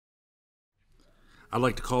I'd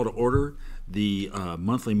like to call to order the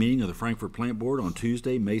monthly meeting of the Frankfort Plant Board on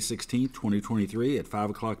Tuesday, May 16th, 2023 at 5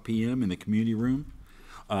 o'clock p.m. in the community room.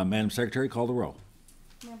 Madam Secretary, call the roll.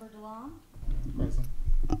 Member DeLong? Present.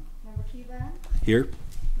 Member Cuban? Here.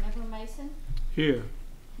 Member Mason? Here.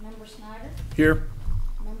 Member Snyder? Here.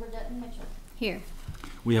 Member Dutton Mitchell? Here.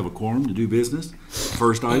 We have a quorum to do business.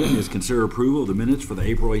 First item is consider approval of the minutes for the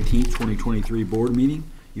April 18th, 2023 board meeting.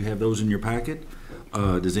 You have those in your packet.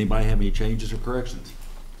 Does anybody have any changes or corrections?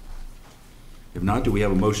 If not, do we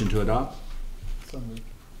have a motion to adopt?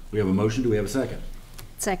 We have a motion. Do we have a second?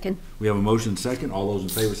 Second. We have a motion second. All those in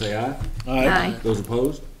favor say aye. Aye. Those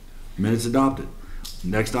opposed? Minutes adopted.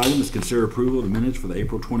 Next item is consider approval of the minutes for the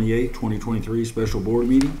April 28th, 2023 special board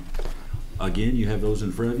meeting. Again, you have those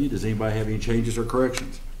in front of you. Does anybody have any changes or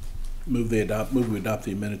corrections? Move we adopt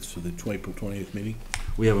the minutes for the April 20th meeting.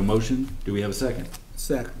 We have a motion. Do we have a second?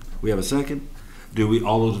 Second. We have a second.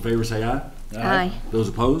 All those in favor say aye. Aye. Those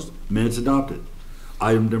opposed? Minutes adopted.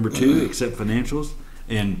 Item number 2, accept financials.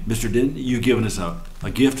 And Mr. Denton, you've given us a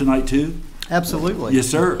gift tonight too? Absolutely. Yes,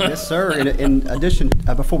 sir. Yes, sir. In addition,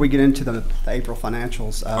 before we get into the April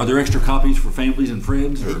financials, Are there extra copies for families and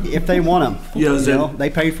friends? Or? if they want them, Yeah, they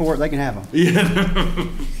paid for it, they can have them. Yeah.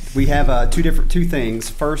 We have two things.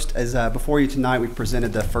 First, as before you tonight, we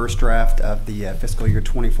presented the first draft of the fiscal year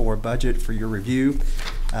 24 budget for your review.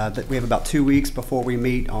 That we have about 2 weeks before we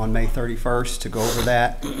meet on May 31st to go over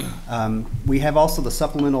that. We have also the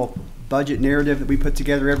supplemental budget narrative that we put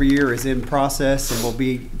together every year is in process and will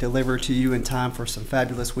be delivered to you in time for some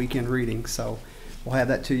fabulous weekend reading. So we'll have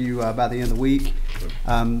that to you by the end of the week.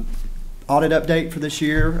 Audit update for this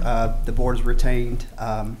year. The board has retained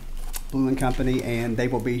Blue & Company, and they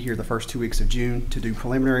will be here the first 2 weeks of June to do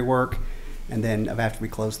preliminary work. And then after we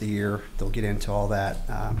close the year, they'll get into all that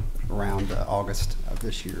around August of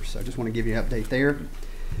this year. So I just want to give you an update there.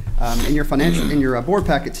 In your board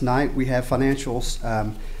packet tonight, we have financials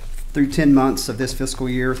through 10 months of this fiscal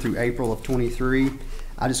year through April of 23.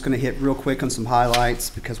 I'm just going to hit real quick on some highlights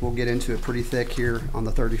because we'll get into it pretty thick here on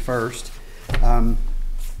the 31st.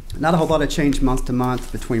 Not a whole lot of change month to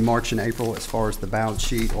month between March and April as far as the balance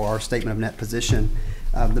sheet or our statement of net position.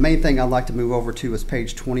 The main thing I'd like to move over to is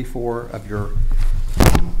page 24 of your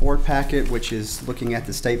board packet, which is looking at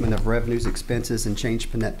the statement of revenues, expenses, and change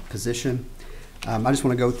in net position. I just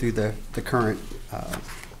want to go through the current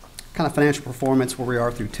kind of financial performance where we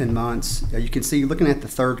are through 10 months. You can see, looking at the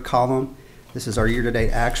third column, this is our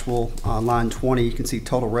year-to-date actual. On line 20, you can see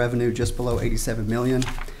total revenue just below $87 million.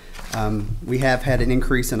 We have had an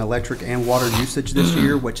increase in electric and water usage this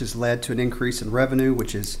year, which has led to an increase in revenue,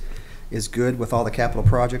 which is good with all the capital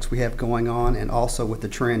projects we have going on, and also with the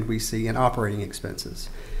trend we see in operating expenses.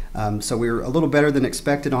 So we were a little better than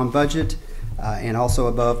expected on budget and also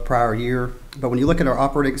above prior year. But when you look at our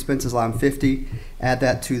operating expenses, line 50, add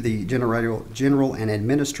that to the general and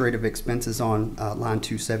administrative expenses on line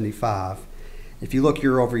 275. If you look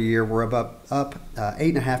year over year, we're up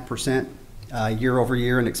 8.5% year over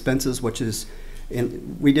year in expenses, which is,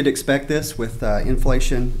 we did expect this with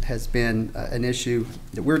inflation has been an issue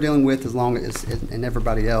that we're dealing with as long as and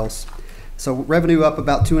everybody else. So revenue up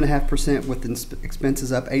about 2.5% with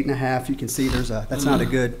expenses up 8.5%. You can see that's not a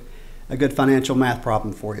good financial math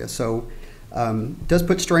problem for you. So does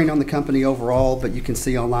put strain on the company overall, but you can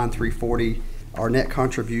see on line 340 our net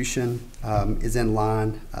contribution is in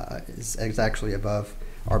line, is actually above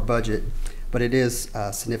our budget, but it is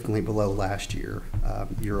significantly below last year,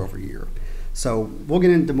 year over year. So we'll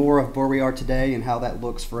get into more of where we are today and how that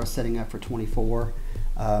looks for us setting up for 24.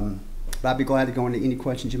 But I'd be glad to go into any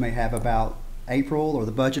questions you may have about April or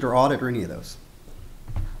the budget or audit or any of those.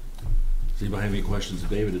 Does anybody have any questions of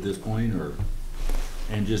David at this point?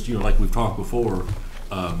 And just, like we've talked before,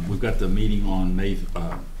 we've got the meeting on May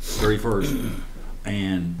 31st.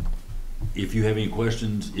 And if you have any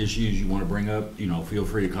questions, issues you want to bring up, feel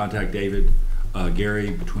free to contact David,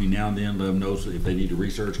 Gary between now and then. Let them know if they need to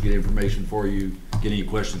research, get information for you, get any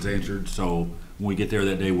questions answered. So when we get there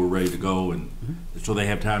that day, we're ready to go, and so they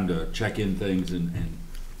have time to check in things and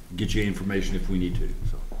get you information if we need to.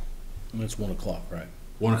 So And it's 1 o'clock, right?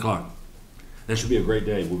 1 o'clock. That should be a great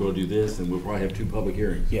day. We'll go do this, and we'll probably have 2 public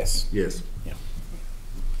hearings. Yes. Yes. Yeah.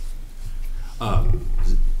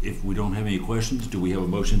 If we don't have any questions, do we have a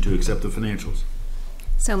motion to accept the financials?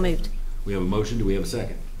 So moved. We have a motion. Do we have a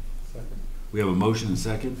second? Second. We have a motion and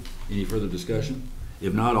second. Any further discussion?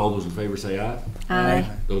 If not, all those in favor say aye. Aye.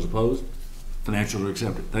 Those opposed? Financials are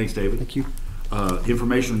accepted. Thanks, David. Thank you.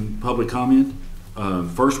 Information, public comment.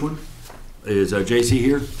 First one is JC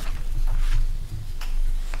here.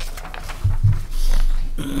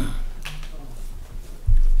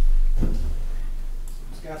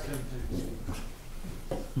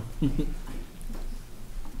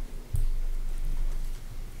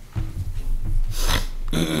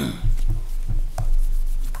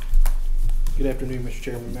 Good afternoon, Mr.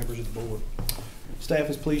 Chairman, members of the board. Staff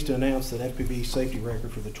is pleased to announce that FPB's safety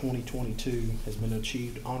record for the 2022 has been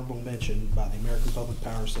achieved honorable mention by the American Public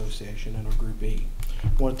Power Association and our Group E.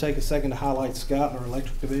 I want to take a second to highlight Scott and our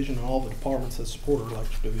electric division and all the departments that support our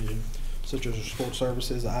electric division, such as our support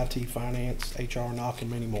services, IT, finance, HR, NOC,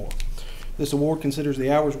 and many more. This award considers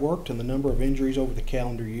the hours worked and the number of injuries over the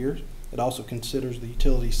calendar year. It also considers the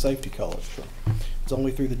utility safety culture. It's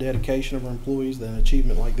only through the dedication of our employees that an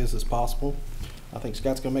achievement like this is possible. I think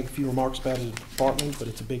Scott's going to make a few remarks about his department, but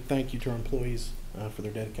it's a big thank you to our employees for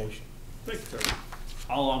their dedication. Thanks, sir.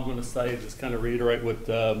 All I'm going to say is kind of reiterate what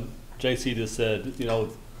JC just said. You know,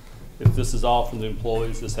 if this is all from the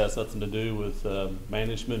employees, this has nothing to do with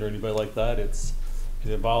management or anybody like that. It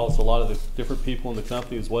involves a lot of the different people in the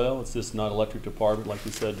company as well. It's just not electric department. Like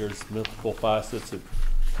you said, there's multiple facets that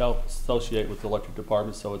help associate with the electric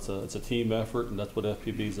department. So it's a team effort, and that's what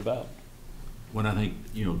FPB is about. What I think,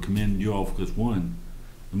 commend you all because one,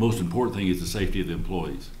 the most important thing is the safety of the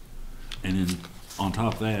employees. And then on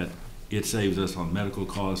top of that, it saves us on medical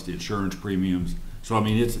costs, the insurance premiums. So I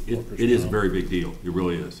mean, it is a very big deal. It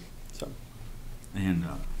really is. So, and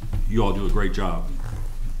you all do a great job.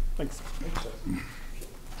 thanks.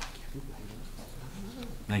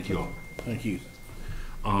 Thank you all. Thank you.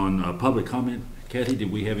 On public comment, Kathy,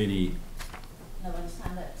 did we have any? No one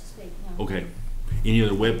signed up to speak, no. Okay. Any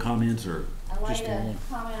other web comments or? I'd like Just to one.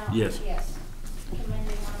 comment on, Yes. yes,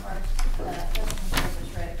 commending one of our customer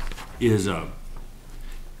service reps.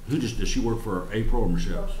 Is does she work for April or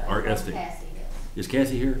Michelle? Or Both Esty? Cassie does. Is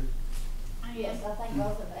Kathy here? Yes, I think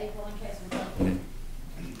both of April and Cassie were both. Okay.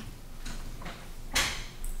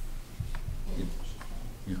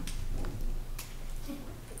 Yeah.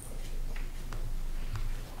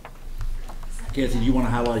 Kathy, do you want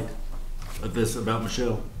to highlight this about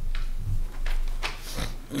Michelle?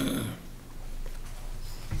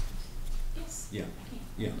 Yes. Yeah.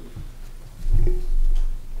 Yeah.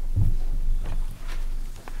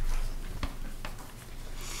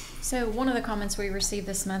 So one of the comments we received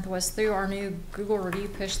this month was through our new Google review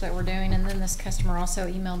push that we're doing, and then this customer also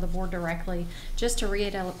emailed the board directly just to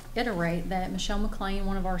reiterate that Michelle McLean,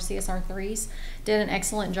 one of our CSR3s, did an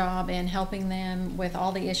excellent job in helping them with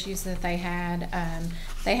all the issues that they had.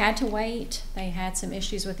 They had to wait. They had some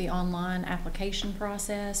issues with the online application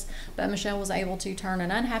process, but Michelle was able to turn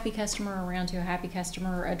an unhappy customer around to a happy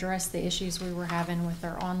customer, address the issues we were having with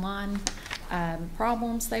their online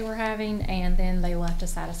problems they were having, and then they left a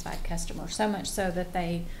satisfied customer, so much so that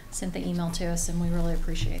they sent the email to us, and we really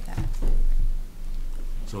appreciate that.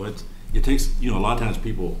 So it takes, a lot of times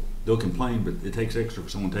people, they'll complain, but it takes extra for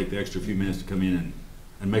someone to take the extra few minutes to come in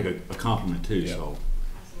and make a compliment too. Yeah. So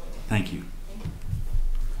thank you.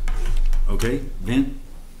 Okay, Vin?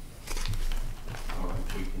 All right,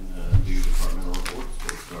 we can do departmental reports.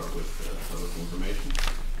 We'll start with public information.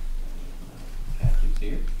 Ashley's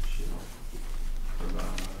here. She'll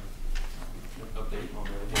provide an update on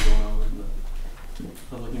everything going on with the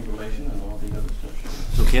public information and all the other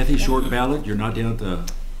stuff. So Kathy, short ballot, you're not down at the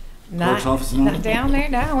clerk's office and all? Not down there.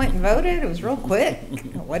 No, I went and voted. It was real quick.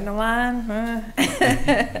 It wasn't a line.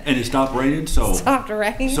 And it stopped raining, so. Stopped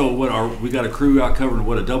raining. So we got a crew out covering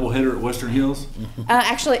a doubleheader at Western Hills?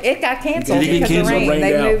 Actually, it got canceled Did it get because of canceled? rain.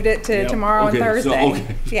 They Rained out. moved it to Yep. tomorrow Okay, and so- Thursday.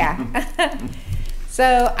 okay. Yeah.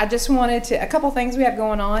 So I just wanted to, a couple things we have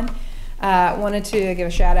going on. Wanted to give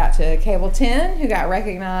a shout out to Cable 10, who got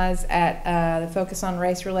recognized at the Focus on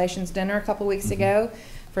Race Relations dinner a couple weeks ago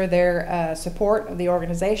for their support of the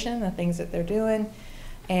organization, the things that they're doing,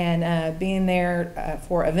 and being there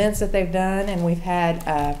for events that they've done. And we've had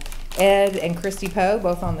Ed and Christy Poe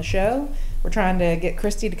both on the show. We're trying to get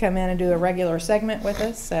Christy to come in and do a regular segment with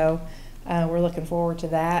us, so we're looking forward to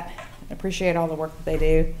that. I appreciate all the work that they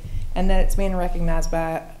do, and that it's being recognized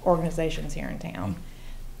by organizations here in town.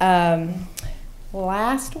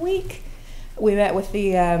 Last week, we met with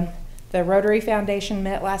the Rotary Foundation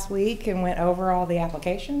met last week and went over all the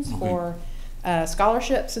applications for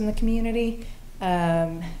scholarships in the community.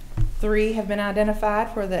 3 have been identified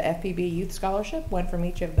for the FPB Youth Scholarship, 1 from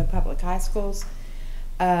each of the public high schools.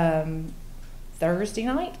 Thursday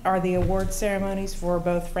night are the award ceremonies for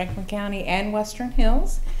both Franklin County and Western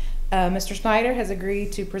Hills. Mr. Snyder has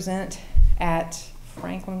agreed to present at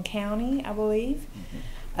Franklin County, I believe.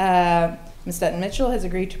 Ms. Dutton Mitchell has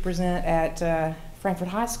agreed to present at Frankfort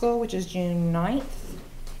High School, which is June 9th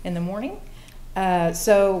in the morning.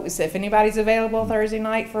 So if anybody's available Thursday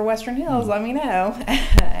night for Western Hills, let me know.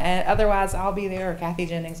 And otherwise, I'll be there, or Kathy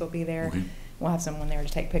Jennings will be there. Okay. We'll have someone there to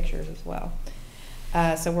take pictures as well.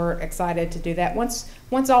 So we're excited to do that.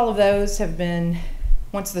 Once all of those have been,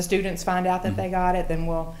 once the students find out that they got it, then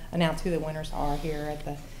we'll announce who the winners are here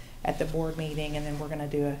at the board meeting, and then we're going to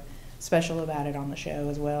do a special about it on the show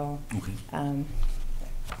as well. Okay.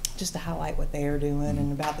 Just to highlight what they are doing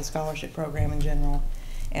and about the scholarship program in general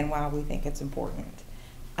and why we think it's important.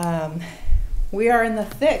 We are in the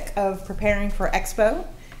thick of preparing for Expo.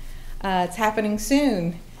 It's happening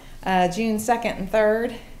soon, June 2nd and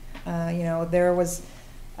 3rd. You know, there was,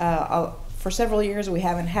 for several years we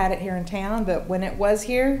haven't had it here in town, but when it was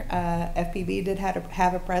here, FPB did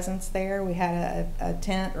have a presence there. We had a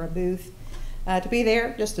tent or a booth to be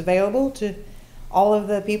there, just available to all of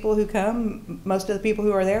the people who come. Most of the people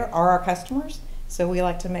who are there are our customers, so we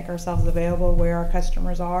like to make ourselves available where our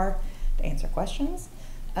customers are to answer questions.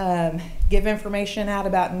 Give information out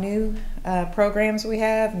about new programs we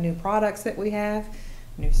have, new products that we have,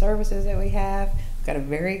 new services that we have. We've got a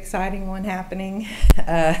very exciting one happening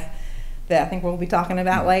that I think we'll be talking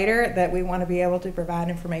about later that we want to be able to provide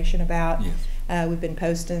information about. Yes. We've been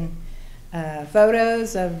posting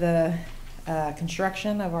photos of the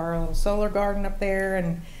construction of our little solar garden up there,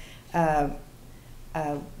 and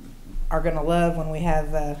are going to love when we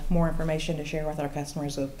have more information to share with our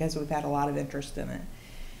customers because we've had a lot of interest in it.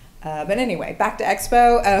 But anyway, back to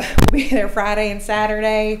Expo. We'll be there Friday and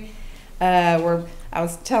Saturday. I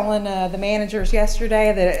was telling the managers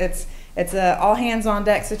yesterday that it's a all hands on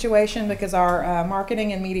deck situation because our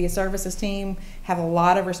marketing and media services team have a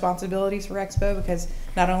lot of responsibilities for Expo, because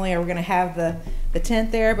not only are we going to have the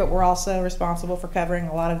tent there, but we're also responsible for covering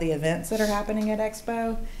a lot of the events that are happening at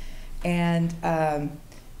Expo. And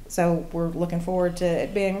so we're looking forward to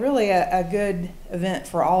it being really a good event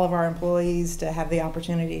for all of our employees to have the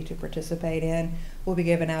opportunity to participate in. We'll be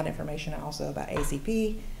giving out information also about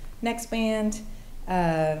ACP, Next Band,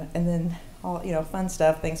 and then all, fun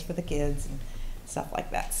stuff, things for the kids and stuff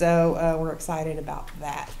like that. So we're excited about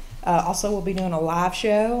that. Also, we'll be doing a live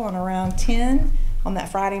show on around 10 on that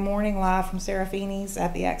Friday morning, live from Serafini's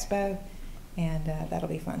at the Expo, and that'll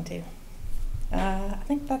be fun too. I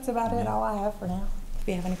think that's about it, all I have for now. If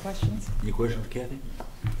you have any questions. Any questions, Kathy?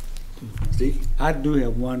 Steve? I do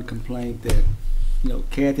have one complaint that,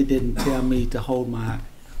 Kathy didn't tell me to hold my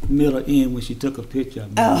middle end when she took a picture of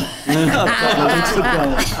me a couple of weeks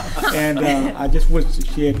ago. And I just wish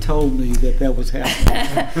she had told me that was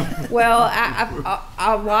happening. Well,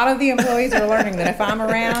 a lot of the employees are learning that if I'm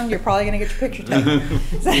around, you're probably going to get your picture taken.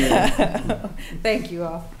 So, thank you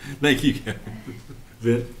all. Thank you, Kathy.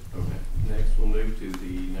 Vin? Okay, next we'll move to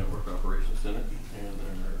the Network Operations Center and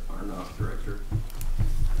our NOC Director,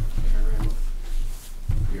 Aaron Randall.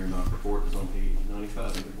 Your NOC report is on page 95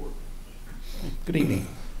 of the report. Good evening.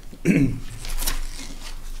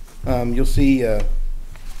 You'll see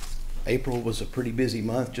April was a pretty busy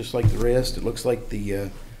month, just like the rest. It looks like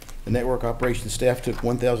the network operations staff took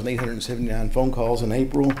 1,879 phone calls in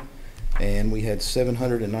April, and we had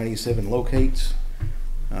 797 locates.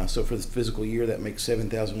 So for the fiscal year, that makes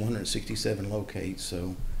 7,167 locates.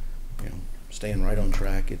 So, staying right on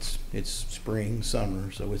track. It's spring,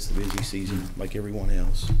 summer, so it's the busy season like everyone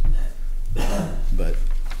else. But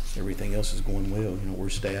everything else is going well. We're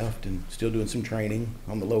staffed and still doing some training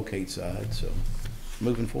on the locate side, so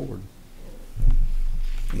moving forward.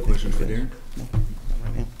 Any questions for Darren? No, not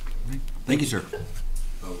right now. Thank you, sir.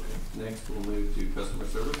 Okay, next we'll move to customer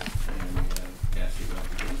service, and we have Cassie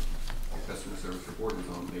back again. Our customer service report is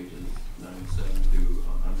on pages 97 through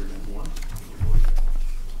 101.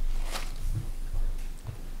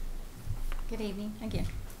 Good evening again.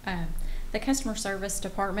 The customer service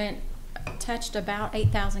department touched about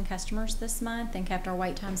 8,000 customers this month and kept our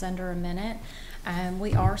wait times under a minute.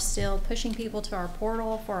 We are still pushing people to our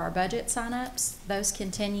portal for our budget signups. Those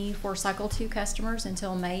continue for Cycle 2 customers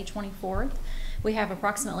until May 24th. We have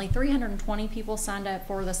approximately 320 people signed up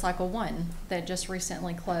for the Cycle 1 that just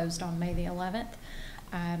recently closed on May the 11th.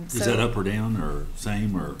 Is that up or down or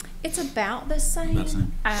same or? It's about the same. About the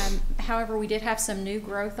same. However, we did have some new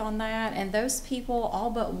growth on that, and those people, all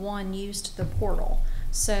but one, used the portal.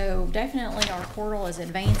 So definitely our portal is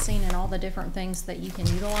advancing and all the different things that you can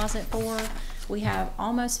utilize it for. We have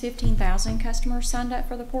almost 15,000 customers signed up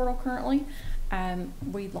for the portal currently.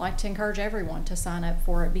 We'd like to encourage everyone to sign up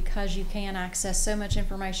for it because you can access so much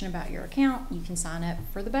information about your account. You can sign up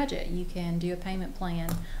for the budget. You can do a payment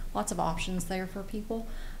plan. Lots of options there for people.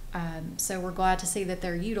 So we're glad to see that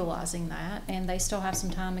they're utilizing that, and they still have some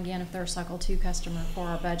time again if they're a Cycle 2 customer for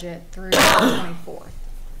our budget through the 24th.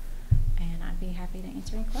 And I'd be happy to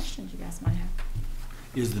answer any questions you guys might have.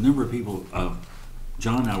 Is the number of people,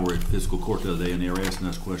 John and I were at fiscal court the other day, and they were asking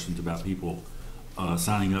us questions about people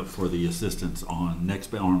signing up for the assistance on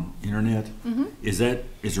on internet. Mm-hmm. Is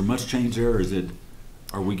there much change there, or is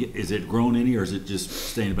it grown any, or is it just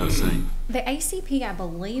staying about the same? The ACP, I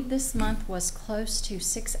believe this month was close to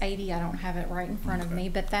 680. I don't have it right in front of me,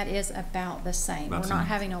 but that is about the same. About We're the not same.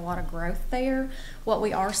 having a lot of growth there. What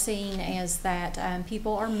we are seeing is that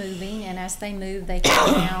people are moving, and as they move, they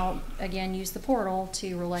can now, again, use the portal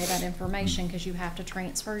to relay that information, because you have to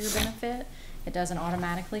transfer your benefit. It doesn't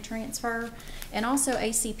automatically transfer. And also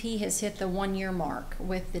ACP has hit the 1-year mark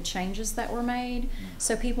with the changes that were made.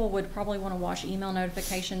 So people would probably want to watch email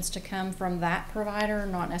notifications to come from that provider,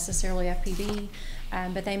 not necessarily FPB,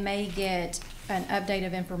 but they may get an update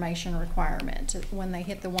of information requirement. When they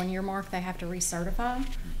hit the 1-year mark, they have to recertify.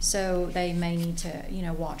 So they may need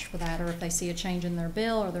to, watch for that, or if they see a change in their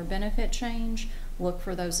bill or their benefit change, look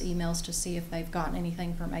for those emails to see if they've gotten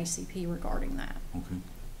anything from ACP regarding that. Okay.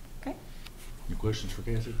 Okay. Any questions for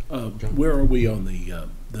Cassie? Where are we on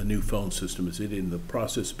the new phone system? Is it in the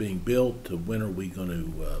process of being built? When are we going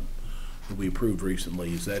to, we approved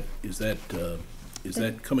recently? Is that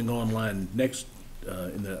coming online next,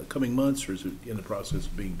 in the coming months, or is it in the process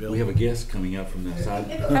of being built? We have a guest coming up from the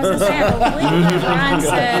side. I was going to say, I believe that Ryan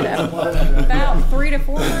said about 3 to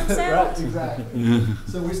 4 months out. Right, exactly.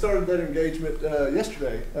 So we started that engagement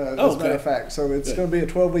yesterday, as a matter of fact. So it's going to be a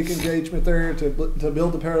 12-week engagement there to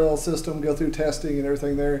build the parallel system, go through testing and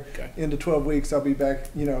everything there. Okay. Into 12 weeks, I'll be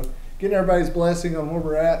back, getting everybody's blessing on where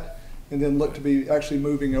we're at, and then look to be actually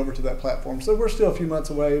moving over to that platform. So we're still a few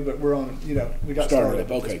months away, but we're on, we got started.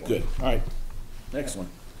 up. Okay, good. All right. Excellent.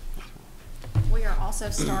 We are also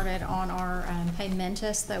started on our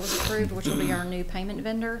Paymentus that was approved, which will be our new payment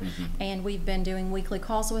vendor. And we've been doing weekly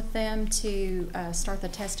calls with them to start the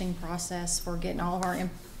testing process for getting all of our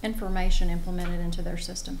information implemented into their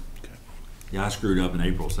system. Okay. Yeah, I screwed up, and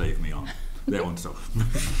April saved me on that one. So,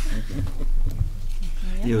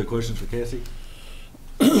 any other questions for Cassie?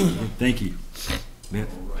 Thank you. Matt?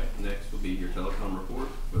 All right, next will be your telecom report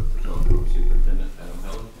with the telecom superintendent, Adam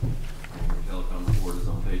Helen. Your telecom report is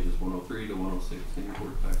on pages 103 to 106 in your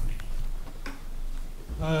board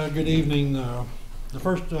package. Good evening. The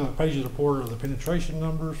first page of the report are the penetration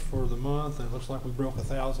numbers for the month. It looks like we broke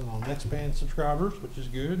 1,000 on Nextband subscribers, which is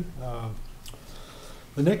good.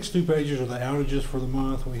 The next 2 pages are the outages for the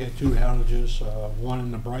month. We had 2 outages. One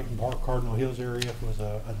in the Brighton Park, Cardinal Hills area was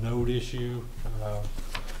a node issue.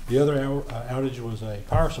 The other outage was a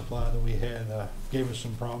power supply that we had, gave us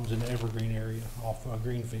some problems in the Evergreen area off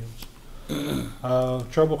Greenfields.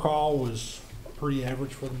 Trouble call was pretty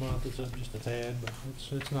average for the month. It's up just a tad, but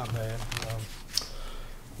it's not bad.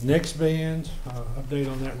 Next band,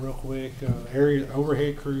 update on that real quick. Area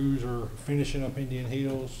overhead crews are finishing up Indian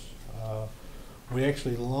Hills. We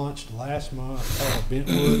actually launched last month part of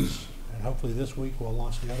Bentwoods, and hopefully this week we'll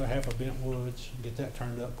launch the other half of Bentwoods, get that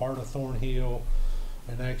turned up, part of Thornhill,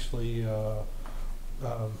 and actually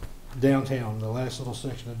downtown, the last little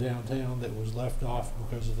section of downtown that was left off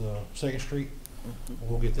because of the 2nd Street.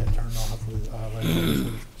 We'll get that turned on hopefully later this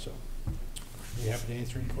week. So, be happy to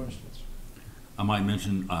answer any questions. I might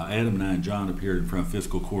mention Adam and I and John appeared in front of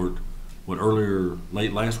fiscal court,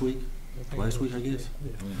 late last week? Last week, I guess?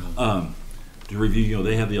 Yeah. To review,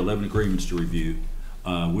 they have the 11 agreements to review.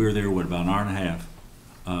 We were there, about an hour and a half.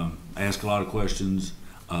 Asked a lot of questions.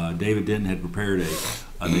 David Denton had prepared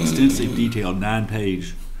an extensive, detailed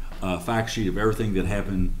 9-page fact sheet of everything that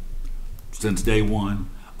happened since day one.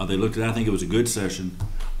 They looked at it. I think it was a good session.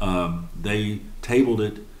 They tabled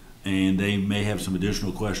it, and they may have some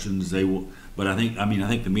additional questions. They will, but I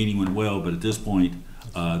think the meeting went well. But at this point,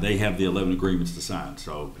 they have the 11 agreements to sign,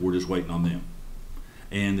 so we're just waiting on them.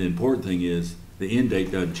 And the important thing is the end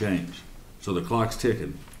date doesn't change, so the clock's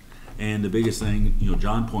ticking. And the biggest thing,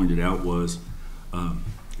 John pointed out was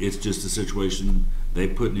it's just a situation. They're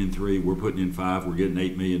putting in 3, we're putting in 5, we're getting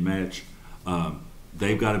 8 million match.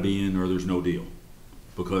 They've got to be in, or there's no deal,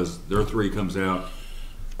 because their 3 comes out.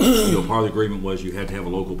 Part of the agreement was you had to have a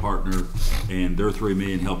local partner, and their 3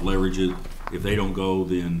 million help leverage it. If they don't go,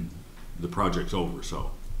 then the project's over.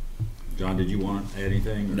 So, John, did you want to add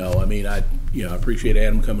anything? Or? No, I appreciate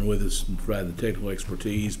Adam coming with us and providing the technical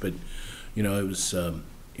expertise, but it was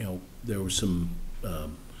there were some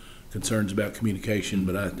concerns about communication,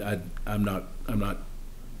 but I'm not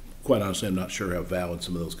quite honestly, I'm not sure how valid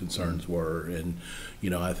some of those concerns were, and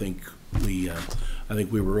I think we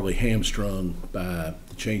were really hamstrung by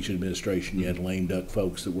the change in administration. You had lame duck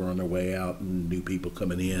folks that were on their way out and new people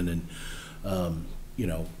coming in, and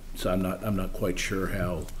so I'm not quite sure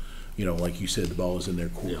how. Like you said, the ball is in their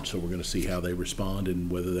court, yeah. So we're going to see how they respond and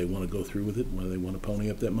whether they want to go through with it and whether they want to pony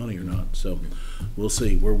up that money or not. So we'll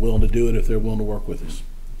see. We're willing to do it if they're willing to work with us.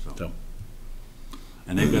 So.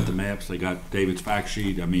 And they've got the maps, they got David's fact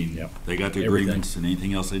sheet, I mean, Yep. they got the Everything. agreements and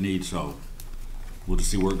anything else they need, so we'll just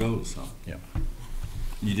see where it goes, so. Yeah.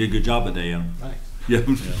 You did a good job today, Adam. Thanks. Yeah.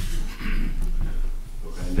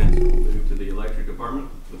 Okay, next we'll move to the electric department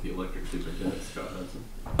with the electric superintendent, Scott Hudson.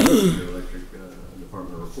 The electric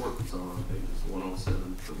department report is on pages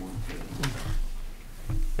 107 to 110.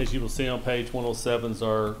 As you will see on page 107 is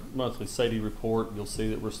our monthly SAIDI report. You'll see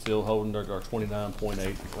that we're still holding our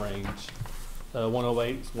 29.8 range.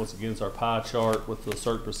 108, once again, is our pie chart with the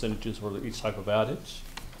certain percentages for each type of outage.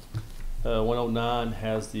 109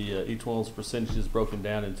 has the each one of those percentages broken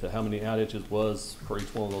down into how many outages was for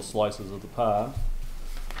each one of those slices of the pie.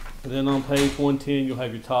 And then on page 110, you'll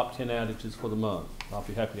have your top 10 outages for the month. I'll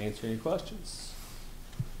be happy to answer any questions.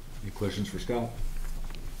 Any questions for Scott?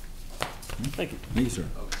 Thank you. Me, sir.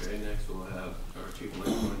 Okay, next we'll have our chief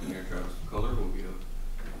electrical engineer, Travis McCullough, will give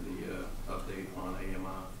the update on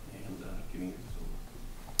AMI and community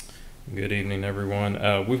solar. Good evening, everyone.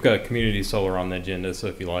 We've got community solar on the agenda, so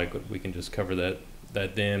if you like, we can just cover that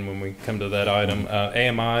then when we come to that item.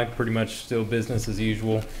 AMI, pretty much still business as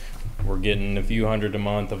usual. We're getting a few hundred a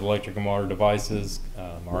month of electric and water devices.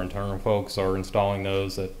 Our internal folks are installing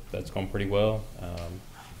those. That's going pretty well.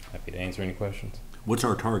 Happy to answer any questions. What's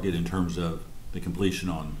our target in terms of the completion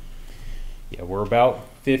on? Yeah, we're about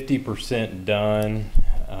 50% done.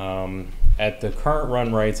 At the current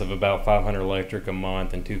run rates of about 500 electric a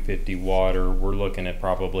month and 250 water, we're looking at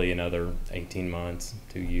probably another 18 months,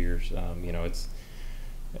 2 years. You know, it's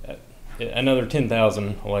another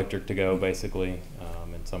 10,000 electric to go, basically,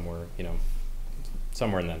 and somewhere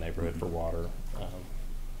in that neighborhood for water.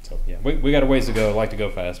 So yeah, we got a ways to go. I'd like to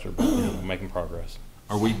go faster, but we're making progress.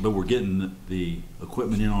 But we're getting the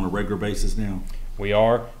equipment in on a regular basis now? We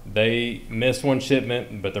are. They missed one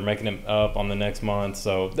shipment, but they're making it up on the next month.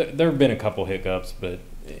 So there have been a couple hiccups, but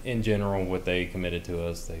in general, what they committed to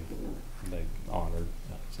us, they've honored.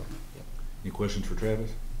 So, yeah. Any questions for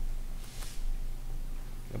Travis?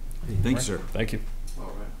 Yep. Thanks, sir. Thank you. All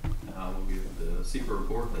right, we'll give the SEPA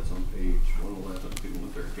report. That's on page 111 to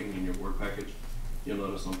 113 in your board package. You'll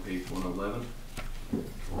notice on page 111,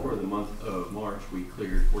 for the month of March, we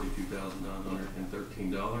cleared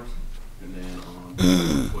 $42,913. And then on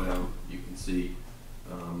page 12, you can see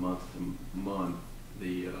month to month,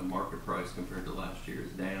 the market price compared to last year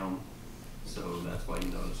is down. So that's why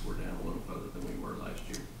you notice we're down a little further than we were last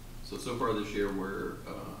year. So far this year,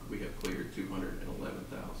 we have cleared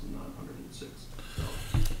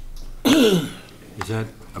 $211,906. Is that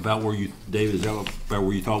about where you, David, is that about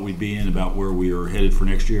where you thought we'd be in, about where we are headed for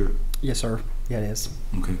next year? Yes, sir. Yeah, it is.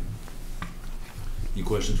 Okay. Any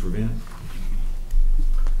questions for Ben?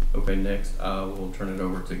 Okay, next we'll turn it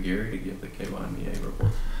over to Gary to give the KYMEA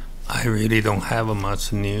report. I really don't have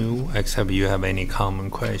much new, except you have any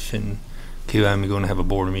common question. QM is going to have a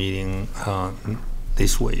board meeting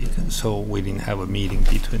this week, so we didn't have a meeting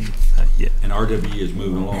between yet. And RWE is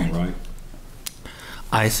moving along, right?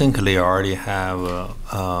 I think they already have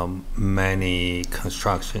many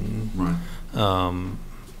construction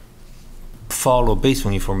follow based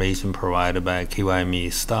on information provided by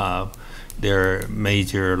QIME staff. Their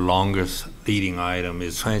major longest leading item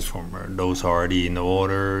is transformer. Those are already in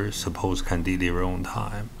order, supposed can deliver on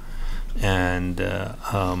time. And they're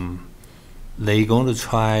going to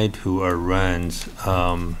try to arrange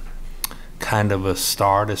kind of a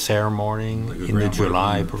start ceremony in the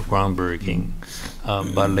July groundbreaking.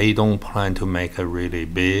 But they don't plan to make it really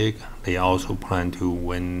big. They also plan to,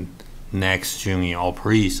 when next June in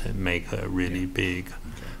operation, make it really big.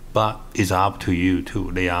 But it's up to you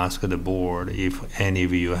too. They ask the board if any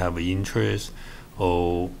of you have interest,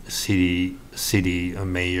 or city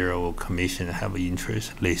mayor or commission have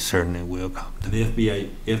interest. They certainly will come. The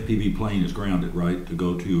FPB plane is grounded, right, to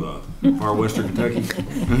go to far western Kentucky?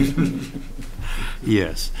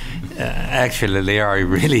 Yes, actually they are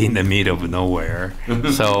really in the middle of nowhere.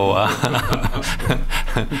 So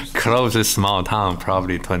closest small town,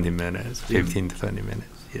 probably 20 minutes, 15 to 20 minutes.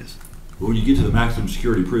 Yes. Well, when you get to the maximum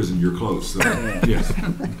security prison, you're close. So, yes.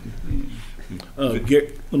 Let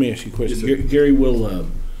me ask you a question. Yes, Gary, will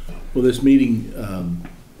this meeting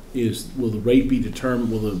will the rate be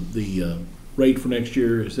determined? Will the rate for next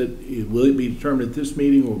year will it be determined at this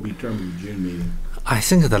meeting, or will it be determined at the June meeting? I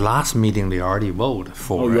think the last meeting they already voted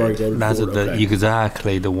for you already it. voted That's for it? Okay.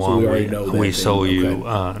 Exactly the one we saw you.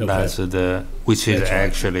 Okay. That's which is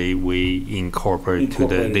actually we incorporate to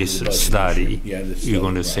this study. Yeah, this You're study,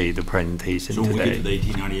 going to see the presentation So when today. we get to the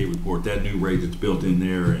 1898 report, that new rate that's built in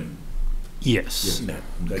there, and Yes. That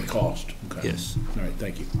cost. Okay. Yes. All right.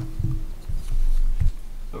 Thank you.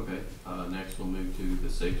 Okay, next we'll move to the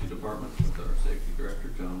safety department with our safety director,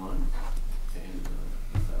 John Lyons. And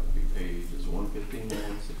pages 115 and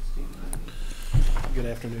 116. Good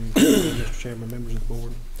afternoon, Mr. Chairman, members of the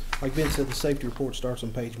board. Like Ben said, the safety report starts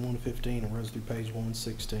on page 115 and runs through page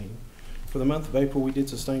 116. For the month of April, we did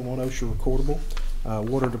sustain one OSHA recordable.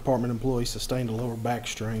 Water department employee sustained a lower back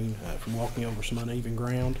strain from walking over some uneven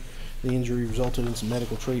ground. The injury resulted in some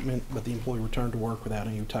medical treatment, but the employee returned to work without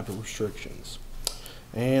any type of restrictions.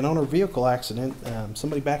 And on our vehicle accident,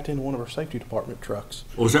 somebody backed into one of our safety department trucks.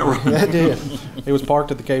 Was that right? It did. It was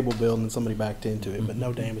parked at the cable building and somebody backed into it, but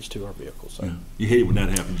no damage to our vehicle. So. Yeah. You hate it when that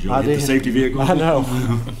happens. You I hit did. the safety vehicle. I know.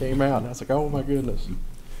 Came out and I was like, oh my goodness.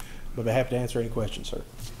 But I'd be happy to answer any questions, sir.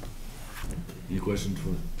 Any questions for?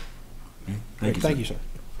 Okay. Thank you, sir.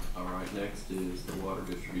 All right, next is the Water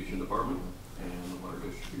Distribution Department, and the Water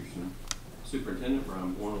Distribution Superintendent,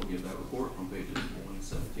 Brian Bourne, will give that report on pages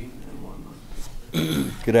 117 and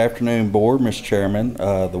 119. Good afternoon, Board, Mr. Chairman.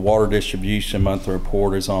 The Water Distribution Monthly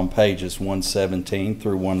Report is on pages 117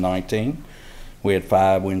 through 119. We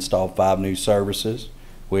installed 5 new services.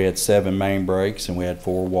 We had 7 main breaks, and we had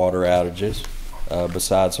 4 water outages.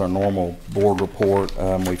 Besides our normal board report,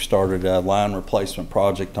 we've started a line replacement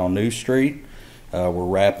project on New Street. We're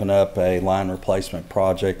wrapping up a line replacement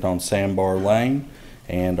project on Sandbar Lane,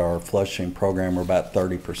 and our flushing program, we're about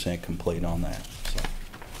 30% complete on that. So,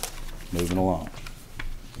 moving along.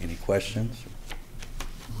 Any questions?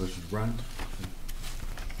 Questions, Brian?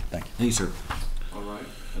 Thank you. Thank you, sir. All right,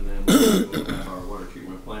 and then we'll have our water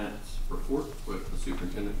treatment plants report with the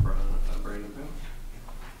superintendent, Brandon Powell.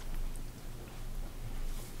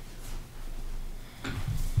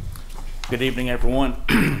 Good evening, everyone.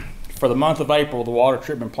 For the month of April, the water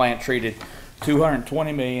treatment plant treated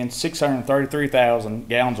 220,633,000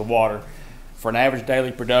 gallons of water for an average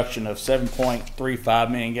daily production of 7.35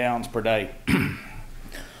 million gallons per day.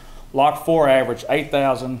 Lock 4 averaged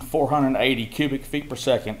 8,480 cubic feet per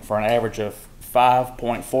second for an average of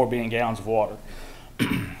 5.4 billion gallons of water.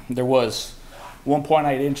 There was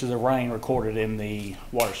 1.8 inches of rain recorded in the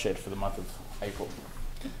watershed for the month of April.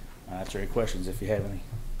 Answer any questions if you have any.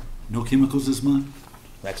 No chemicals this month?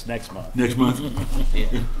 That's next month. Next month?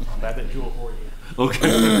 Yeah. About that jewel for you.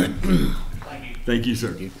 Okay. Thank you. Thank you,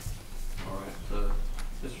 sir. All right,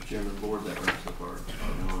 Mr. Chairman, board, that wraps up our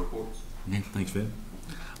departmental reports. Okay, thanks, Fed.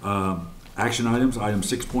 Action items, item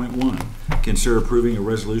 6.1. Consider approving a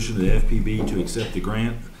resolution to the FPB to accept the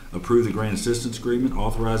grant, approve the grant assistance agreement,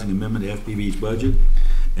 authorizing amendment to FPB's budget,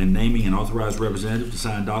 and naming an authorized representative to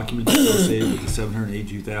sign documents associated with the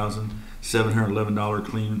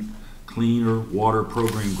 $782,711 Cleaner Water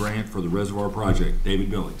Program grant for the reservoir project. David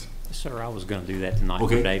Billings. Sir, I was going to do that tonight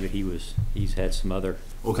Okay. for David. He's had some other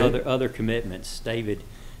commitments. David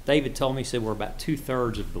told me, he said we're about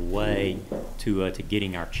 2/3 of the way to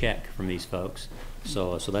getting our check from these folks.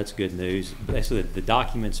 So that's good news. Basically, the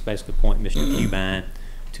documents basically point Mr. Cubine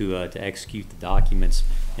to execute the documents,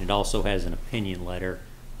 and it also has an opinion letter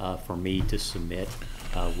for me to submit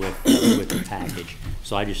with the package.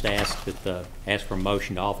 So I just ask for a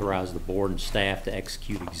motion to authorize the board and staff to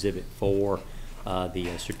execute Exhibit 4,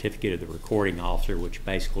 the certificate of the recording officer, which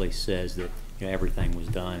basically says that everything was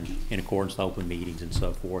done in accordance with open meetings and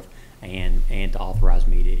so forth, and to authorize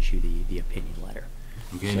me to issue the opinion letter.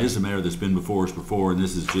 Okay, and this is a matter that's been before us before, and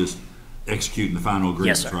this is just executing the final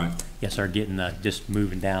agreements, Yes, sir. right? Yes, sir. Getting just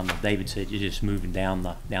moving down. David said you're just moving down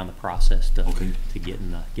the process to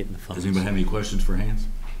getting the funds. Does anybody have any questions for Hans?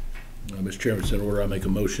 Mr. Chairman, in order, I make a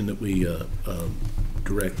motion that we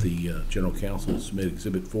direct the General Counsel to submit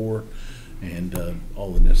Exhibit 4 and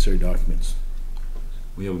all the necessary documents.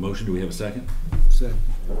 We have a motion. Do we have a second? Second.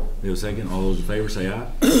 We have a second. All those in favor say aye.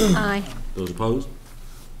 Aye. Those opposed?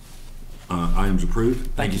 Items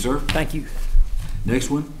approved. Thank you, sir. Thank you. Next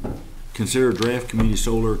one, consider draft community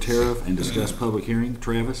solar tariff and discuss public hearing.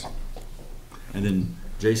 Travis? And then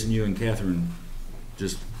Jason, you and Catherine,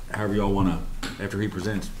 just however y'all want to, after he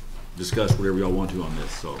presents, discuss whatever y'all want to on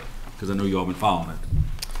this, so, because I know y'all been following it.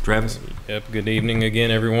 Travis? Yep, good evening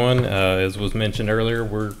again, everyone. As was mentioned earlier,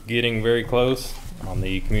 we're getting very close on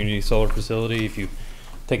the community solar facility. If you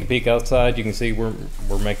take a peek outside, you can see we're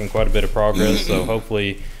making quite a bit of progress, so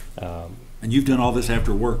hopefully... and you've done all this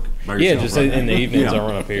after work by yourself, yeah, just right? in the evenings, I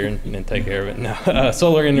run up here and take care of it. No,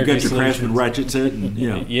 Solar Energy You got your Craftsman Solutions. ratchet set, and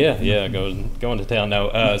Yeah, going to town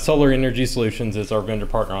now. Solar Energy Solutions is our vendor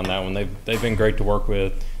partner on that one. They've been great to work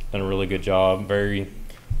with, done a really good job, very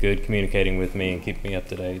good communicating with me and keeping me up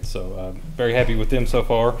to date. So very happy with them so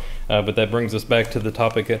far. But that brings us back to the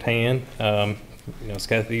topic at hand. As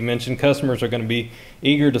Kathy mentioned, customers are going to be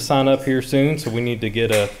eager to sign up here soon, so we need to get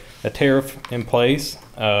a tariff in place.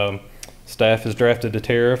 Staff has drafted a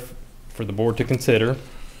tariff for the board to consider.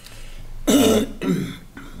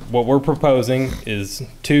 what we're proposing is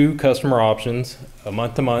 2 customer options, a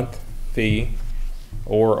month-to-month fee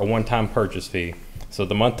or a one-time purchase fee. So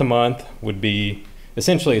the month-to-month would be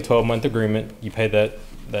essentially a 12-month agreement. You pay that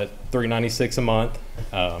 $396 a month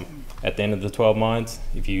at the end of the 12 months.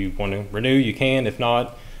 If you want to renew, you can. If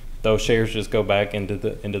not, those shares just go back into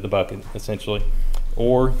the bucket essentially.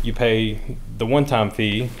 Or you pay the one-time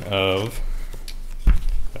fee of,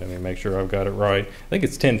 let me make sure I've got it right. I think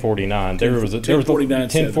it's $1049. There was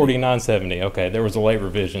 $1049.70. Okay, there was a late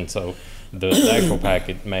revision, so the actual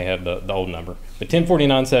packet may have the old number. But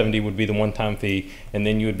 $1049.70 would be the one-time fee, and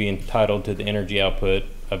then you would be entitled to the energy output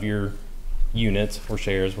of your units or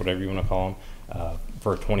shares, whatever you want to call them,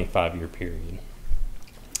 for a 25-year period.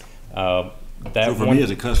 So for me as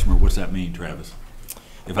a customer, what's that mean, Travis?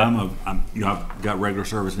 If I've got regular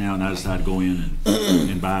service now and I decide to go in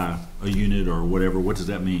and buy a unit or whatever, what does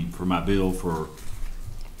that mean for my bill for?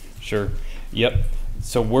 Sure. Yep.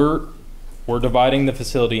 So we're dividing the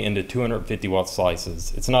facility into 250 watt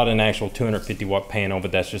slices. It's not an actual 250 watt panel,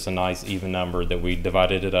 but that's just a nice even number that we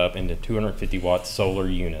divided it up into 250 watt solar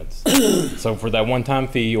units. So for that one-time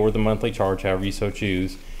fee or the monthly charge, however you so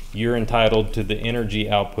choose, you're entitled to the energy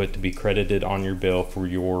output to be credited on your bill for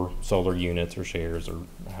your solar units or shares or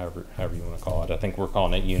however you want to call it. I think we're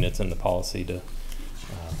calling it units in the policy to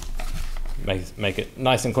make it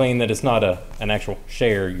nice and clean that it's not an actual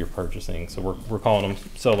share you're purchasing. So we're calling them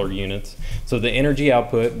solar units. So the energy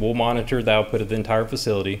output, we'll monitor the output of the entire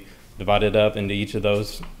facility, divide it up into each of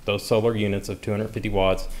those solar units of 250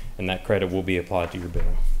 watts, and that credit will be applied to your bill.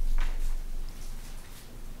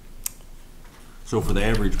 So for the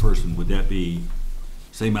average person, would that be,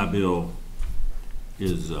 say my bill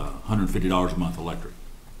is $150 a month electric?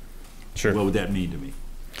 Sure. What would that mean to me?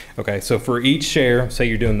 Okay, so for each share, say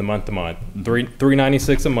you're doing the month-to-month,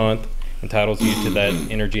 $396 a month entitles you to that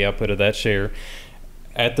energy output of that share.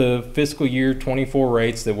 At the fiscal year 24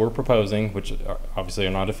 rates that we're proposing, which obviously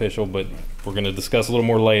are not official, but we're going to discuss a little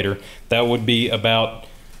more later, that would be about,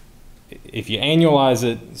 if you annualize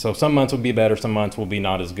it, so some months will be better, some months will be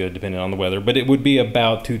not as good depending on the weather, but it would be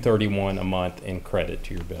about $231 a month in credit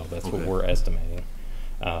to your bill. That's what we're estimating.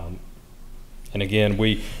 And again,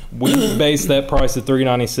 we base that price at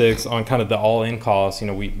 $396 on kind of the all-in cost. You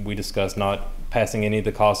know, we discussed not passing any of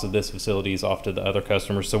the costs of this facilities off to the other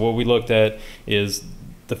customers. So what we looked at is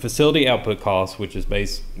the facility output cost, which is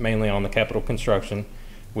based mainly on the capital construction.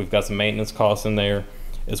 We've got some maintenance costs in there,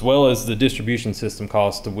 as well as the distribution system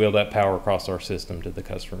costs to wheel that power across our system to the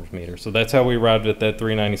customer's meter. So that's how we arrived at that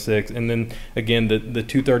 $396. And then again, the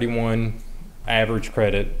 $231 average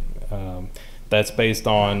credit, that's based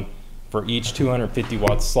on, for each 250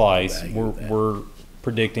 watt slice, we're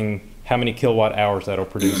predicting how many kilowatt hours that'll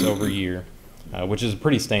produce over a year, which is a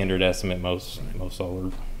pretty standard estimate. Most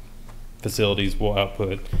solar facilities will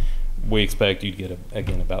output. We expect you'd get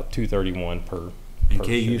again about $231 per. And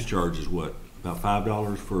KU's charge is what? About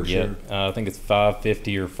 $5 for a share? I think it's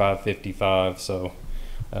 $5.50 or $5.55. So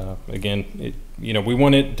again, we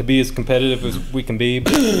want it to be as competitive as we can be,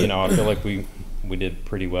 but I feel like we did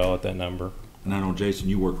pretty well at that number. And I know, Jason,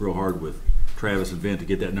 you worked real hard with Travis and Vint to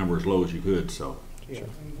get that number as low as you could. So. Yeah.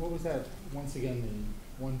 And what was that once again?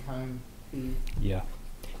 The one-time fee? Yeah,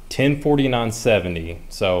 $1049.70.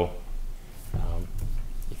 So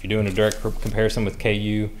if you're doing a direct comparison with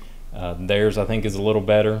KU, theirs I think is a little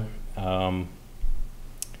better. I'm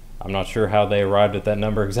not sure how they arrived at that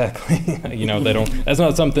number exactly. They don't. That's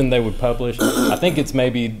not something they would publish. I think it's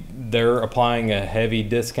maybe they're applying a heavy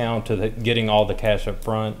discount to getting all the cash up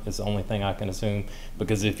front. Is the only thing I can assume,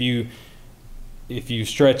 because if you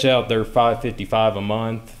stretch out their $555 a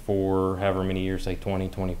month for however many years, say 20,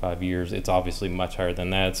 25 years, it's obviously much higher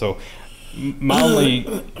than that. So my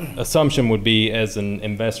only assumption would be, as an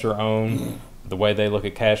investor owned, the way they look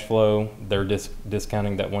at cash flow, they're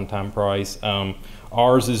discounting that one-time price.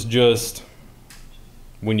 Ours is just,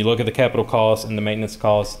 when you look at the capital costs and the maintenance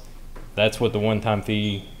costs, that's what the one-time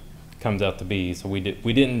fee comes out to be. So we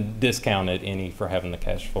didn't discount it any for having the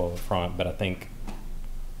cash flow up front, but I think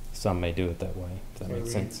some may do it that way. If that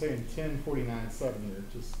makes sense. Saying $1049.70, or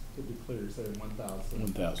just to be clear, saying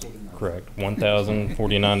 $1,000. Correct.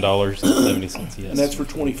 $1,049.70. Yes. And that's for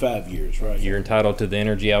 25 years, right? You're entitled to the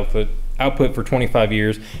energy output for 25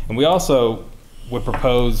 years, and we also would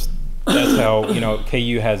propose. That's how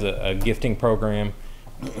KU has a gifting program.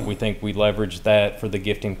 We think we leverage that for the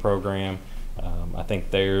gifting program. I think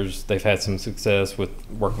they've had some success with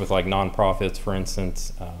working with like nonprofits, for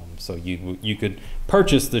instance. So you could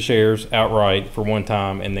purchase the shares outright for one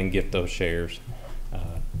time and then gift those shares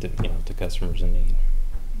to customers in need.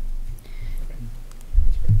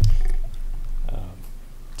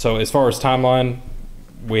 So as far as timeline,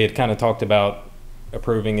 we had kind of talked about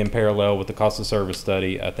approving in parallel with the cost of service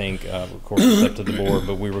study. I think, of course, it's up to the board,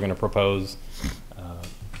 but we were going to propose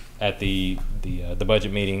at the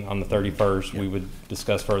budget meeting on the 31st, we would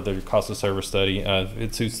discuss further cost of service study. If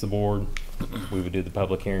it suits the board, we would do the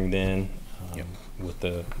public hearing then with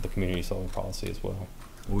the community solar policy as well.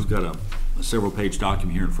 Well, we've got a several-page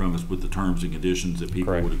document here in front of us with the terms and conditions that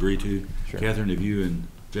people would agree to. Sure. Catherine, if you and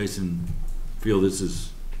Jason feel this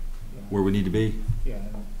is where we need to be? Yeah,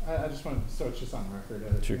 I just wanted, so it's just on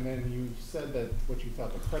record. Sure. And then you said that what you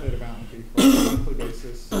thought the credit amount would be for a monthly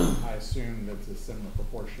basis. I assume that's a similar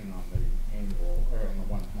proportion on the annual or on the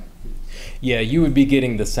one-time fee. Yeah, you would be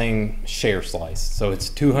getting the same share slice. So it's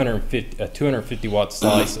a 250 watt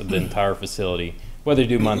slice of the entire facility, whether you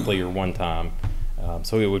do monthly or one time.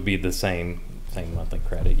 So it would be the same monthly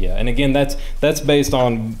credit. Yeah, and again, that's based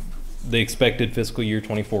on the expected fiscal year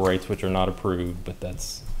 24 rates, which are not approved, but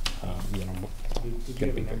that's you know. Did you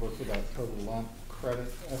have a number for that total lump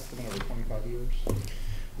credit estimate over 25 years?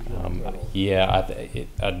 Yeah,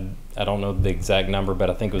 I don't know the exact number, but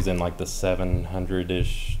I think it was in like the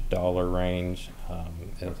 $700-ish range. I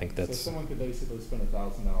think that's. So someone could basically spend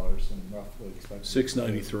 $1,000 and roughly expect.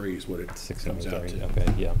 $693 is what it comes out to. Okay,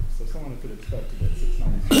 yeah. So someone could expect to get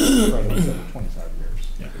 $693 credits over 25 years.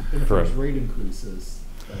 Yeah. And if Correct. there's rate increases,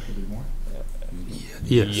 that could be more.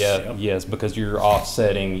 Yes. Yeah, yes, because you're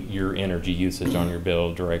offsetting your energy usage on your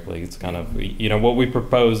bill directly. It's kind of, you know, what we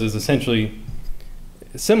propose is essentially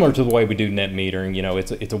similar to the way we do net metering. You know,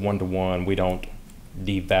 it's a one-to-one. We don't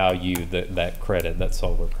devalue that credit, that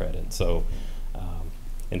solar credit. So,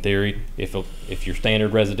 in theory, if your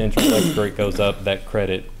standard residential electric rate goes up, that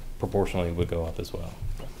credit proportionally would go up as well.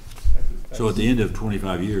 So at the end of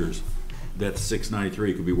 25 years, that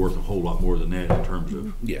 $693 could be worth a whole lot more than that in terms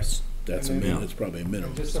of. Yes. That's that's probably a minimum.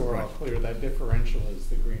 And just so we're all clear, that differential is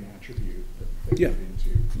the green attribute that they get into.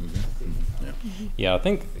 Yeah, I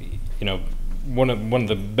think, you know, one of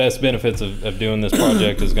the best benefits of doing this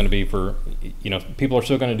project is going to be for, you know, people are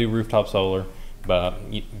still going to do rooftop solar, but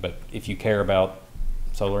if you care about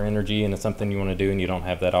solar energy and it's something you want to do and you don't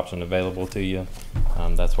have that option available to you,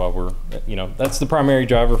 that's why we're, you know, that's the primary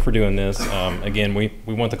driver for doing this. Again, we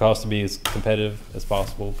want the cost to be as competitive as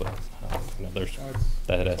possible, but you know, there's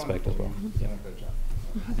that aspect as well. Yeah.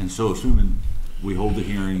 And so assuming we hold the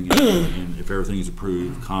hearing and if everything is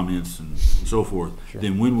approved, comments and so forth, Sure.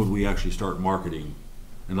 then when would we actually start marketing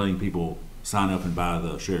and letting people sign up and buy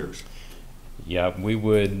the shares? Yeah, we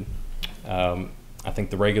would, I think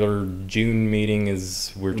the regular June meeting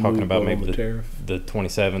is, we're talking about maybe the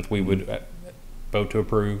 27th. We would vote to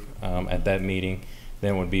approve at that meeting.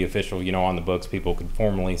 Then it would be official, you know, on the books. People could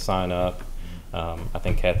formally sign up. I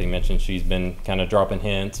think Kathy mentioned she's been kind of dropping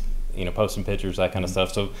hints, you know, posting pictures, that kind of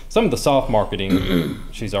stuff. So some of the soft marketing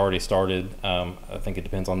she's already started. I think it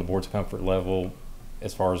depends on the board's comfort level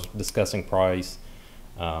as far as discussing price.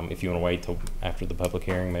 If you want to wait till after the public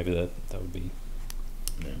hearing, maybe that would be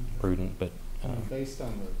prudent. But based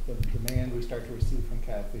on the demand we start to receive from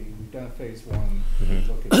Kathy, we've done a phase one.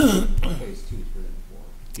 Look at phase 2, 3, and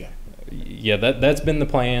 4. Yeah, that's been the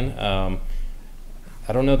plan.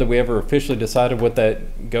 I don't know that we ever officially decided what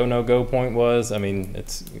that go-no-go point was. I mean,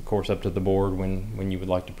 it's of course up to the board when you would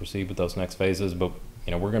like to proceed with those next phases, but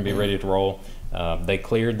you know, we're going to be ready to roll. They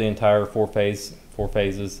cleared the entire four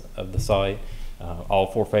phases of the site. All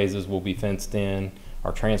 4 phases will be fenced in.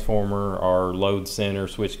 Our transformer, our load center,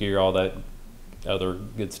 switchgear, all that other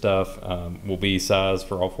good stuff will be sized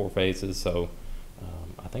for all 4 phases. So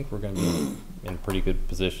I think we're going to be in a pretty good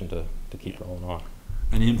position to keep rolling on.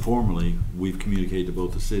 And informally, we've communicated to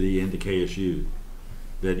both the city and to KSU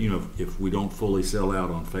that, you know, if we don't fully sell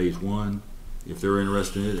out on phase 1, if they're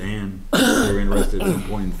interested in it and they're interested at some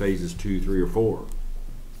point in phases 2, 3, or 4,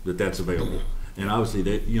 that's available. And obviously,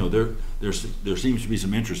 that, you know, there seems to be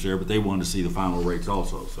some interest there, but they want to see the final rates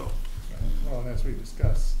also. So. Well, and as we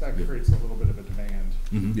discussed, that creates a little bit of a demand.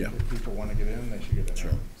 Mm-hmm. Yeah. If people want to get in, they should get in. Sure.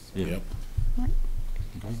 Early. So. Yep. Okay.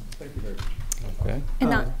 Thank you very much. Okay.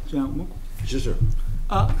 John, Yes, sir.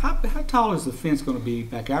 how tall is the fence going to be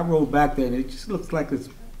back? I rode back there and it just looks like it's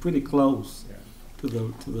pretty close to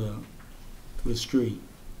the street.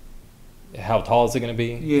 How tall is it going to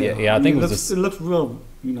be? Yeah, I think it looks real,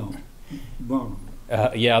 you know, vulnerable.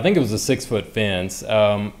 Yeah, I think it was a 6-foot fence.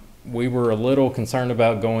 We were a little concerned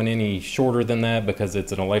about going any shorter than that because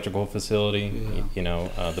it's an electrical facility. Yeah. You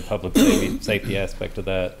know, the public safety aspect of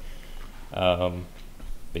that.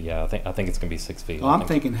 But yeah, I think it's going to be 6 feet. Oh, I'm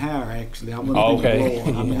thinking higher actually. I'm okay.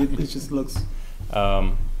 Lower. I mean, it just looks.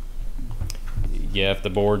 Yeah, if the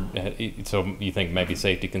board, so you think maybe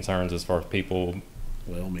safety concerns as far as people.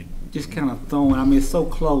 Well, I mean, just kind of throwing. I mean, it's so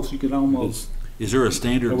close. You could almost. Is there a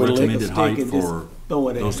standard with a lick of recommended stick height and just for throw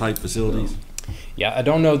it at those it. type facilities? Yeah, I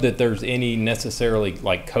don't know that there's any necessarily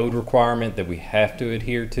like code requirement that we have to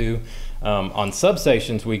adhere to. On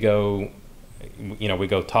substations, we go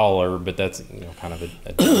taller, but that's kind of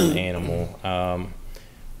a different animal.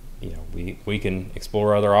 We can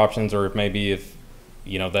explore other options, or if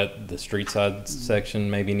that the street side section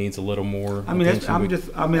maybe needs a little more. I mean, attention.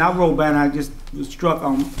 I rode by and I just was struck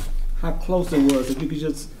on how close it was. If you could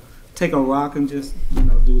just take a rock and just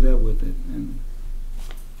do that with it. And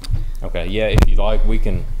Okay, yeah, if you'd like,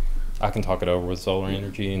 I can talk it over with Solar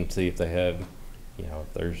Energy and see if they have,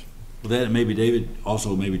 if there's. Well, that maybe David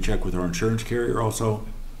also maybe check with our insurance carrier also,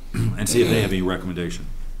 and see if they have any recommendation.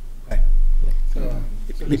 So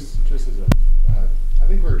just as a, I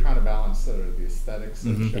think we were trying to balance sort of the aesthetics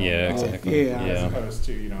of showing Yeah, off, exactly. as opposed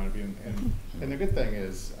to, and the good thing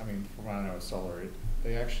is, I mean, from what I know of solar,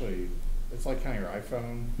 they actually, it's like kind of your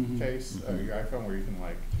iPhone case, your iPhone where you can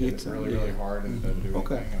like hit it really, really hard and then do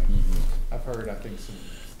anything. I mean, I've heard, I think, some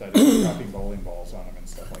studies dropping bowling balls on them and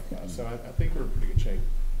stuff like that. So I think we're in pretty good shape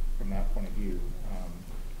from that point of view.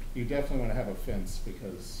 You definitely want to have a fence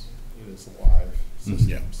because it is a live system.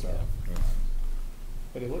 Yeah. So,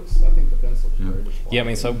 but it looks, I think the fence looks very responsive. Yeah, I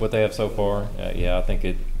mean, so what they have so far, I think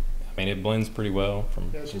it blends pretty well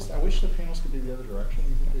from. Yeah, it's just, I wish the panels could be the other direction.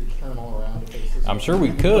 You just turn them all around to face this I'm way. sure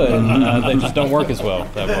we could. They just don't work as well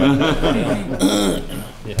that way.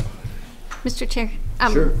 Yeah. Mr. Chair?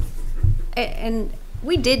 Sure. And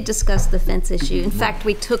we did discuss the fence issue. In fact,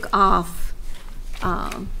 we took off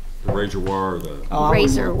The razor wire,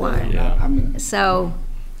 razor wire. Yeah. So,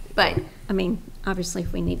 but, I mean, obviously,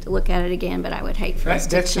 if we need to look at it again, but I would hate for us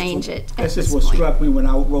to change it at That's this just what point. struck me when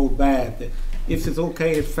I rode by it. That if it's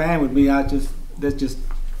okay, it's fine with me. I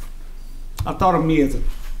thought of me as a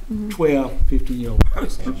 12, 15-year-old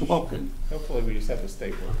person walking. Hopefully we just have the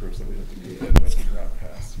state workers that we have to do that when we drive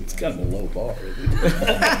past. It's kind of a low bar, isn't it?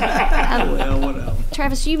 Well, whatever.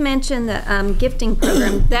 Travis, you mentioned the gifting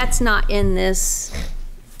program. That's not in this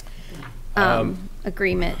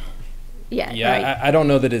agreement yet, Yeah, right? I don't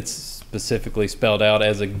know that it's specifically spelled out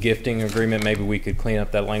as a gifting agreement. Maybe we could clean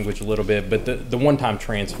up that language a little bit. But the one-time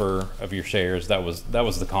transfer of your shares, that was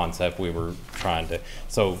the concept we were trying to.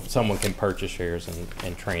 So someone can purchase shares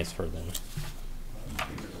and transfer them.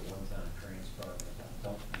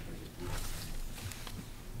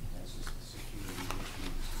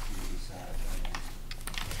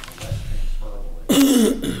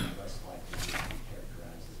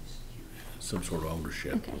 Some sort of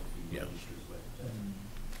ownership. Okay. Yeah.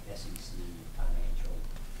 SEC financial,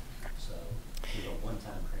 so we have a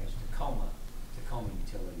one-time transfer. Tacoma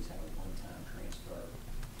Utilities have a one-time transfer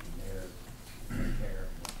in their care,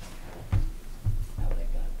 how they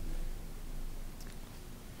got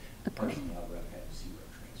it. Personally, I'd rather have zero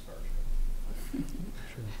transfers.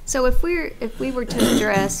 So if we were to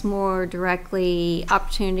address more directly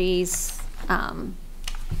opportunities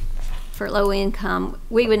for low income,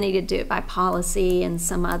 we would need to do it by policy and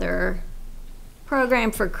some other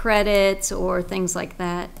program for credits or things like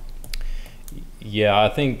that. Yeah, I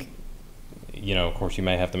think, of course you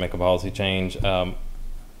may have to make a policy change. I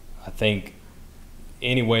think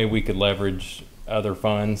any way we could leverage other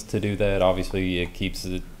funds to do that, obviously it keeps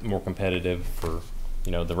it more competitive for,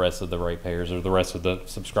 the rest of the ratepayers or the rest of the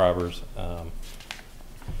subscribers.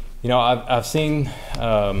 I've seen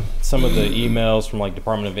some of the emails from like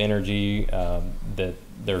Department of Energy that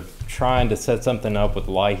they're trying to set something up with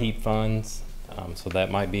LIHEAP funds. So that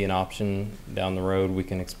might be an option down the road we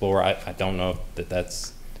can explore. I don't know if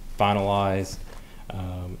that's finalized.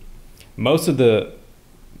 Most of the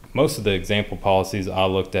example policies I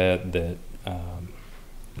looked at that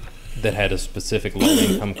had a specific low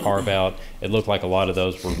income carve out, it looked like a lot of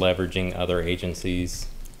those were leveraging other agencies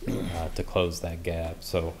to close that gap.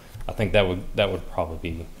 So I think that would probably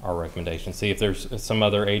be our recommendation. See if there's some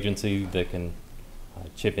other agency that can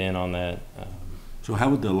chip in on that. So how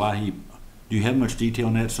would the LIHEAP, do you have much detail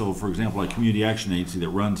on that? So for example, like Community Action Agency that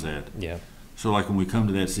runs that. Yeah. So like when we come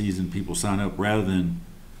to that season, people sign up, rather than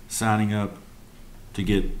signing up to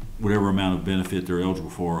get whatever amount of benefit they're eligible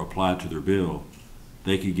for applied to their bill,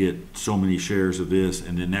 they could get so many shares of this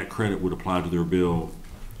and then that credit would apply to their bill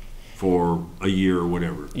for a year or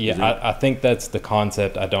whatever. Yeah, I think that's the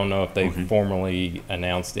concept. I don't know if they've formally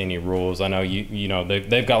announced any rules. I know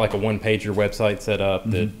they've got like a one-pager website set up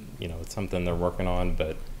that it's something they're working on,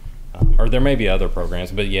 but or there may be other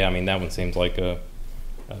programs. But yeah, I mean that one seems like a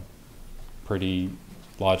pretty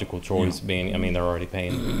logical choice. Being, I mean, they're already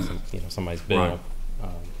paying somebody's bill, Right.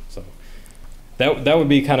 So That would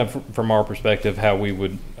be kind of from our perspective how we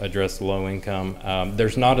would address low income.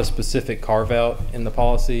 There's not a specific carve out in the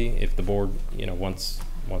policy. If the board, wants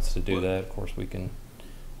to do that, of course we can.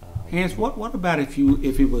 Hans, what about if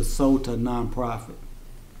it was sold to a nonprofit,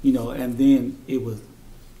 and then it was,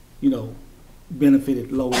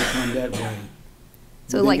 benefited low income that way?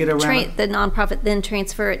 So like the nonprofit then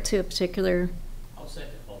transfer it to a particular. I'll say if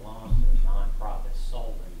it belongs to the nonprofit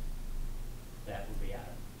solely, that would be out.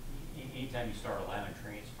 Anytime you start allowing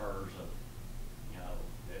transfers of,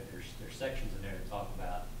 there's sections in there that talk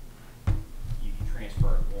about you can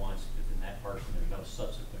transfer it once, but then that person, there's no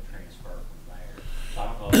subsequent transfer from there. So I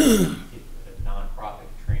don't know if the nonprofit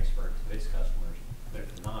can transfer it to its customers, but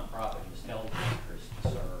if the nonprofit is held in interest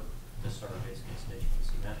to serve its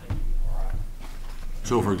constituency, then I think you'd be all right.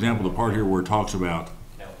 So for example, the part here where it talks about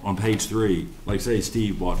on page 3, like say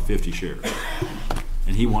Steve bought 50 shares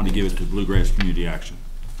and he wanted to give it to Bluegrass Community Action.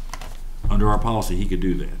 Under our policy, he could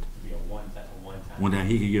do that. One time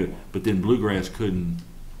he could give it, but then Bluegrass couldn't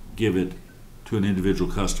give it to an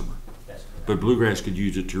individual customer. But Bluegrass could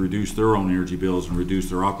use it to reduce their own energy bills and reduce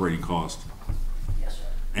their operating costs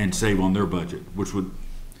and save on their budget, which would,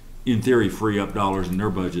 in theory, free up dollars in their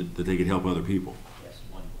budget that they could help other people. Yes,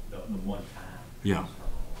 the one time. Yeah.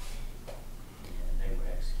 And they would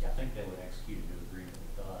execute, I think they would execute a new agreement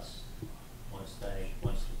with us once the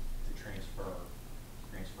transferee.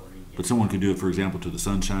 But someone could do it, for example, to the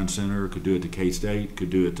Sunshine Center, could do it to K-State, could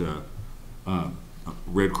do it to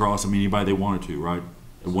Red Cross. I mean, anybody they wanted to, right?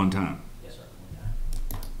 At one time. Yes, sir.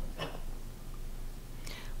 One time.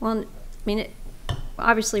 Well, I mean,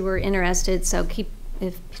 obviously we're interested, so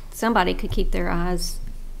if somebody could keep their eyes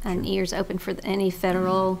and ears open for any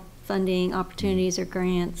federal funding opportunities or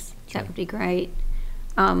grants, that would be great.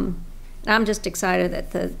 I'm just excited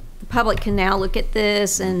that the public can now look at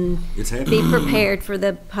this and be prepared for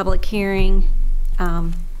the public hearing,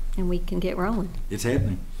 and we can get rolling. It's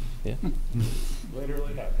happening. Yeah.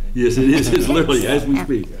 Literally happening. Yes, it is. It's literally as we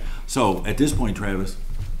speak. So at this point, Travis,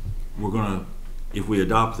 we're gonna, if we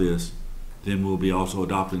adopt this, then we'll be also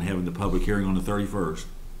adopting having the public hearing on the 31st.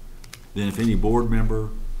 Then if any board member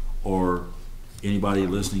or anybody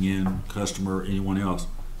listening in, customer, anyone else,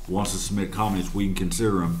 wants to submit comments, we can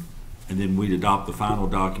consider them, and then we'd adopt the final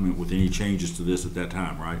document with any changes to this at that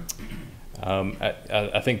time, right?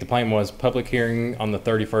 I think the plan was public hearing on the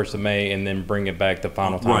 31st of May and then bring it back the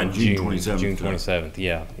final time Right, June 27th. June 27th,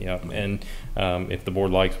 yeah. And if the board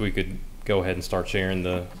likes, we could go ahead and start sharing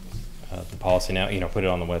the policy now, put it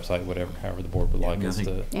on the website, however the board would like us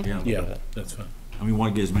to. Yeah, that's fine. I mean, we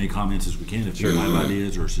want to get as many comments as we can if you have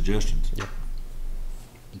ideas or suggestions. Yeah.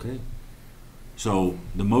 Okay. So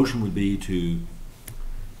the motion would be to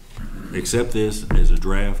accept this as a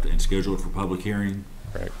draft and schedule it for public hearing.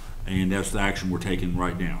 Correct. And that's the action we're taking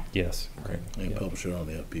right now. Yes. Correct. And publish it on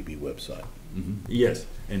the FPB website. Mm-hmm. Yes,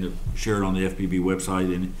 and to share it on the FPB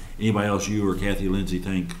website. And anybody else, you or Kathy Lindsay,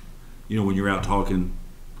 think, when you're out talking,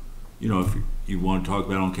 if you want to talk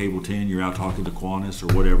about on Cable 10, you're out talking to Kiwanis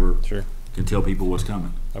or whatever. Sure. Can tell people what's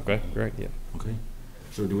coming. Okay, great, yeah. Okay.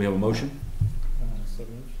 So do we have a motion?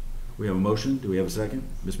 We have a motion. Do we have a second?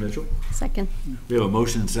 Ms. Mitchell? Second. We have a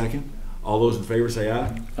motion and second. All those in favor say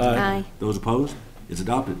aye. Aye. Those opposed? It's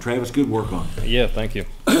adopted. Travis, good work on it. Yeah, thank you.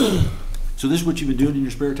 So this is what you've been doing in your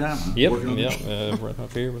spare time, huh? Yep, Working on this? right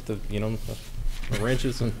up here with the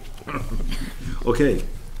wrenches and. Okay.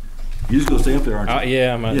 You're just gonna stay up there, aren't you?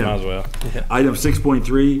 Yeah, might as well. Yeah. Item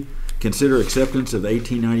 6.3, consider acceptance of the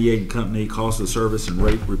 1898 Company cost of service and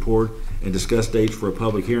rate report and discuss dates for a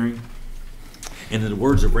public hearing. And in the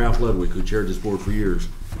words of Ralph Ludwig, who chaired this board for years,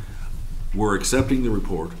 we're accepting the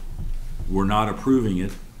report. We're not approving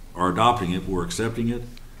it or adopting it. We're accepting it.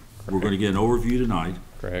 Correct. We're going to get an overview tonight.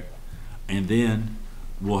 Correct. And then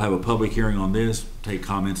we'll have a public hearing on this, take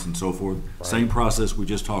comments and so forth. Right. Same process we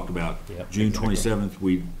just talked about. Yep, June exactly.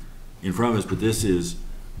 27th, in front of us, but this has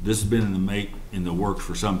been in the works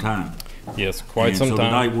for some time. Yes, quite some time. So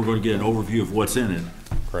tonight we're going to get an overview of what's in it.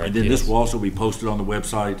 Correct. And then this will also be posted on the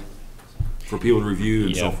website for people to review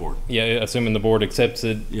and so forth. Yeah, assuming the board accepts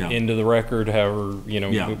it into the record, however,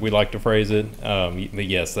 we like to phrase it. But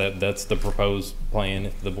yes, that's the proposed plan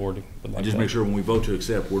if the board would like and just that. make sure when we vote to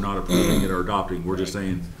accept, we're not approving it or adopting. We're just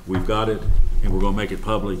saying we've got it and we're going to make it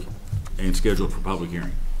public and schedule it for public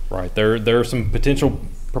hearing. Right. There are some potential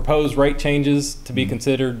proposed rate changes to be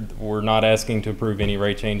considered. We're not asking to approve any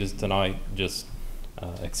rate changes tonight, just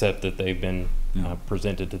accept that they've been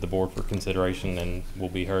presented to the board for consideration and will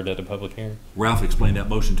be heard at a public hearing. Ralph explained that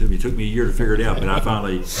motion to me. It took me a year to figure it out, but I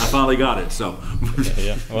finally got it. So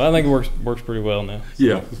yeah. Well, I think it works pretty well now. So,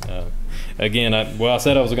 yeah. Again, I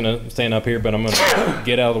said I was going to stand up here, but I'm going to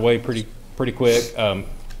get out of the way pretty pretty quick.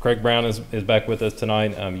 Craig Brown is back with us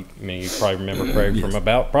tonight. I mean, you probably remember Craig from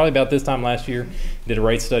probably about this time last year. Did a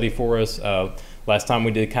rate study for us. Last time we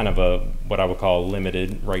did kind of what I would call a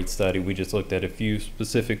limited rate study. We just looked at a few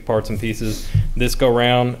specific parts and pieces. This go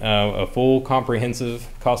round, a full comprehensive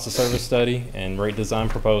cost of service study and rate design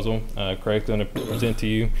proposal. Craig's going to present to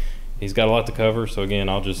you. He's got a lot to cover, so again,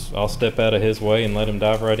 I'll step out of his way and let him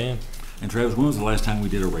dive right in. And Travis, when was the last time we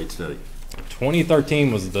did a rate study?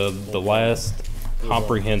 2013 was the last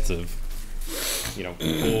comprehensive,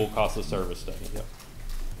 full cost of service study. Yep.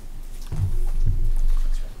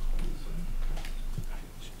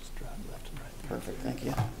 Perfect, thank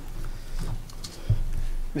you.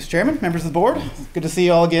 Mr. Chairman, members of the board, good to see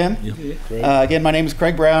you all again. Yeah. Again, my name is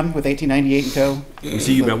Craig Brown with 1898 & Co. We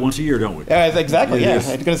see you about once a year, don't we? Exactly, yeah.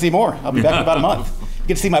 I'm going to see more. I'll be back in about a month.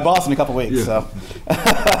 Get to see my boss in a couple weeks. Yeah.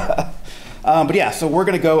 So, but yeah, so we're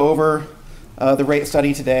going to go over the rate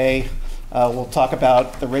study today. We'll talk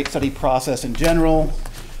about the rate study process in general.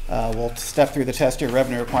 We'll step through the test year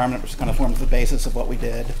revenue requirement, which kind of forms the basis of what we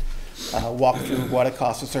did. Walk through what a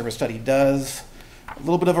cost of service study does. A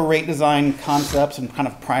little bit of a rate design concepts and kind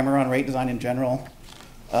of primer on rate design in general.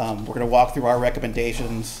 We're going to walk through our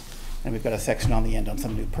recommendations, and we've got a section on the end on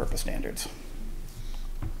some new purpose standards.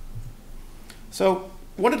 So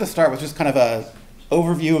I wanted to start with just kind of an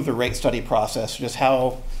overview of the rate study process, just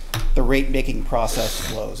how the rate making process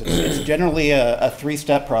flows. It's generally a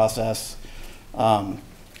three-step process.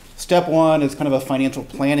 Step one is kind of a financial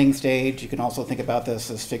planning stage. You can also think about this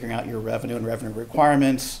as figuring out your revenue and revenue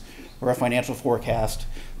requirements or a financial forecast.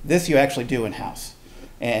 This you actually do in-house.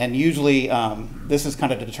 And usually this is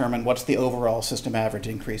kind of to determine what's the overall system average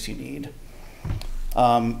increase you need.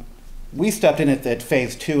 We stepped in at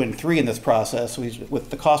phase 2 and 3 in this process. With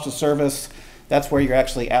the cost of service, that's where you're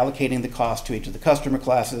actually allocating the cost to each of the customer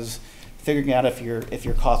classes, figuring out if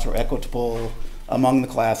your costs are equitable among the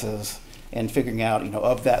classes, and figuring out,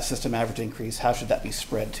 of that system average increase, how should that be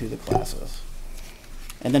spread to the classes.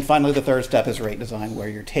 And then finally, the third step is rate design, where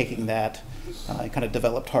you're taking that, kind of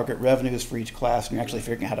develop target revenues for each class, and you're actually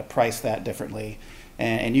figuring out how to price that differently.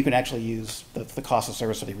 And you can actually use the cost of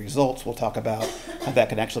service study results. We'll talk about how that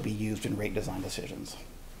can actually be used in rate design decisions.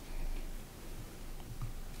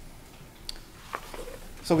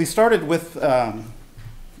 So we started with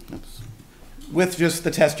just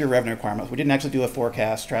the test year revenue requirements. We didn't actually do a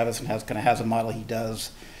forecast. Travis has a model he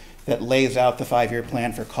does that lays out the 5-year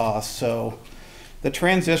plan for costs. So the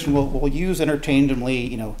transition we'll use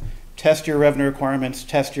interchangeably, test year revenue requirements,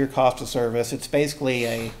 test year cost of service. It's basically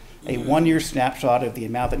a 1-year snapshot of the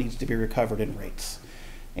amount that needs to be recovered in rates.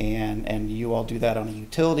 And you all do that on a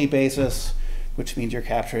utility basis, which means you're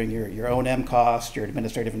capturing your O&M costs, your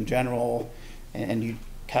administrative and general, and you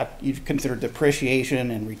consider depreciation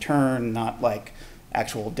and return, not like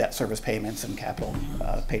actual debt service payments and capital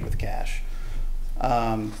paid with cash.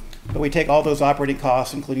 But we take all those operating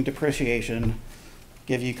costs, including depreciation,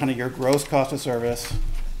 give you kind of your gross cost of service.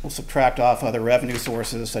 We'll subtract off other revenue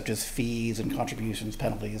sources such as fees and contributions,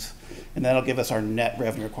 penalties, and that'll give us our net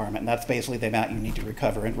revenue requirement. And that's basically the amount you need to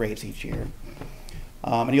recover in rates each year.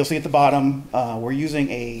 And you'll see at the bottom, we're using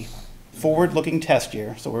a forward-looking test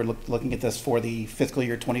year. So we're looking at this for the fiscal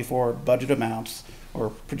year 24 budget amounts or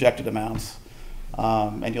projected amounts.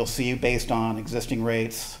 And you'll see based on existing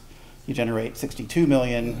rates, you generate 62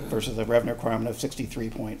 million versus a revenue requirement of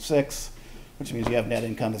 63.6, which means you have net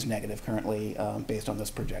income is negative currently based on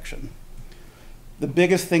this projection. The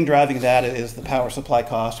biggest thing driving that is the power supply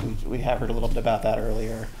cost. We have heard a little bit about that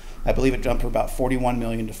earlier. I believe it jumped from about 41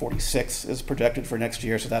 million to 46 is projected for next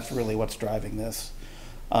year, so that's really what's driving this.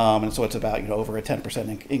 And so it's about over a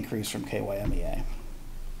 10% increase from KYMEA.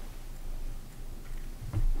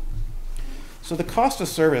 So the cost of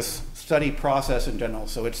service study process in general,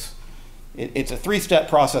 so it's a 3-step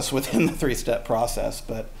process within the 3-step process,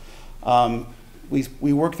 but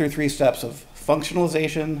we work through 3 steps of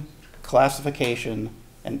functionalization, classification,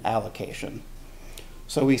 and allocation.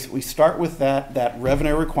 So we start with that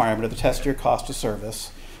revenue requirement of the test year cost of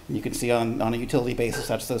service. And you can see on a utility basis,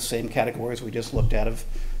 that's those same categories we just looked at of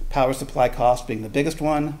power supply cost being the biggest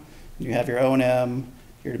one. You have your O&M,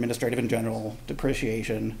 your administrative and general,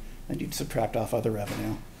 depreciation, and you'd subtract off other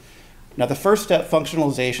revenue. Now the first step,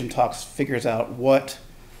 functionalization, figures out what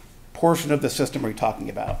portion of the system are we talking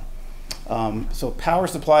about. So power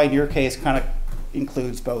supply in your case kind of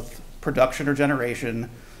includes both production or generation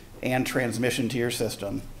and transmission to your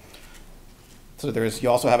system. So you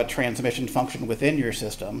also have a transmission function within your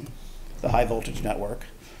system, the high voltage network.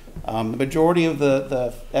 The majority of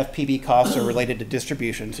the FPB costs are related to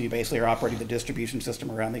distribution, so you basically are operating the distribution system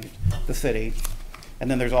around the city. And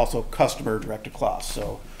then there's also customer directed costs.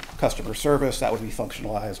 So customer service, that would be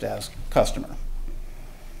functionalized as customer.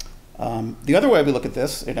 The other way we look at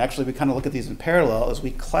this, and actually we kind of look at these in parallel, is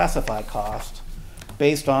we classify cost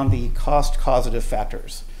based on the cost causative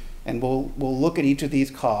factors. And we'll look at each of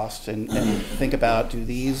these costs and think about, do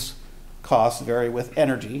these costs vary with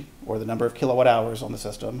energy or the number of kilowatt hours on the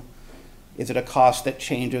system? Is it a cost that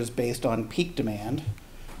changes based on peak demand?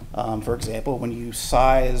 For example, when you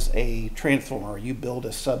size a transformer, you build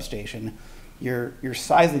a substation, you're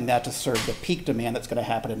sizing that to serve the peak demand that's going to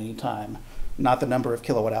happen at any time, not the number of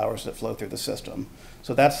kilowatt hours that flow through the system.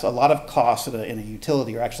 So that's a lot of costs in a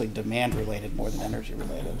utility are actually demand related more than energy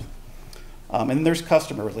related. And then there's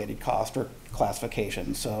customer related cost or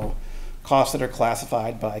classification. So costs that are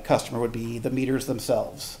classified by customer would be the meters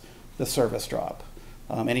themselves, the service drop,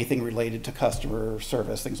 anything related to customer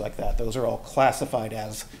service, things like that. Those are all classified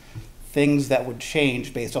as things that would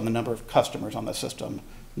change based on the number of customers on the system,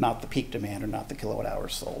 not the peak demand or not the kilowatt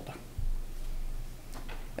hours sold.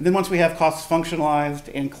 And then once we have costs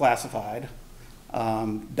functionalized and classified,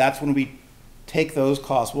 that's when we take those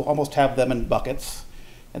costs, we'll almost have them in buckets,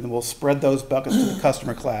 and then we'll spread those buckets to the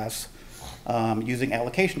customer class using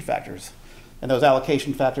allocation factors. And those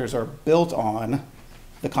allocation factors are built on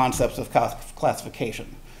the concepts of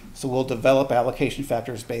classification. So we'll develop allocation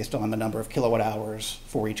factors based on the number of kilowatt hours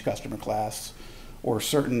for each customer class, or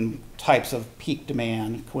certain types of peak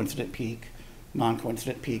demand, coincident peak,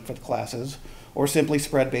 non-coincident peak for the classes, or simply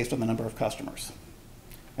spread based on the number of customers.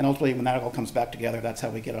 And ultimately, when that all comes back together, that's how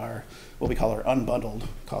we get our, what we call our unbundled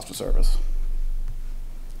cost of service.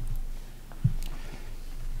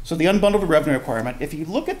 So the unbundled revenue requirement, if you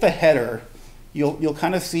look at the header, you'll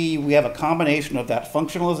kind of see we have a combination of that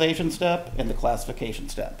functionalization step and the classification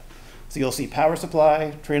step. So you'll see power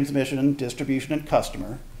supply, transmission, distribution, and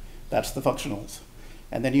customer. That's the functionals.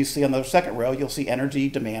 And then you see on the second row, you'll see energy,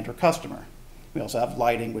 demand, or customer. We also have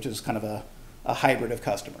lighting, which is kind of a hybrid of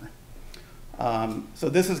customer. So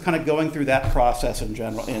this is kind of going through that process in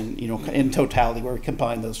general, in totality, where we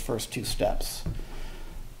combine those first two steps.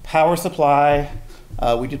 Power supply,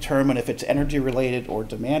 we determine if it's energy related or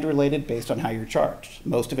demand related based on how you're charged.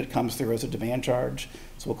 Most of it comes through as a demand charge,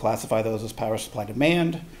 so we'll classify those as power supply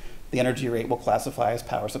demand. The energy rate will classify as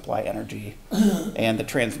power supply energy, and the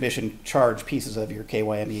transmission charge pieces of your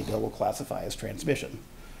KYME bill will classify as transmission.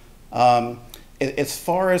 As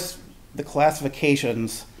far as the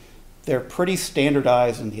classifications, they're pretty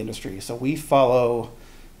standardized in the industry. So we follow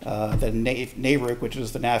the NARUC, which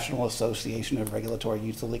is the National Association of Regulatory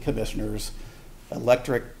Utility Commissioners,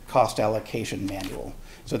 Electric Cost Allocation Manual.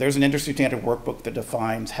 So there's an industry standard workbook that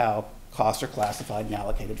defines how costs are classified and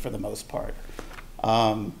allocated for the most part.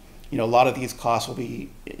 A lot of these costs will be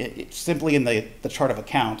simply in the chart of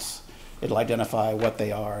accounts. It'll identify what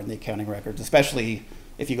they are in the accounting records, especially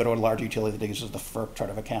if you go to a large utility that uses the FERC chart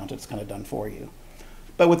of account, it's kind of done for you.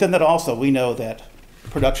 But within that also, we know that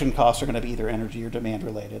production costs are going to be either energy or demand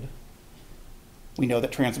related. We know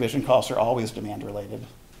that transmission costs are always demand related.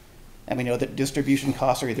 And we know that distribution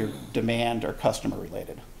costs are either demand or customer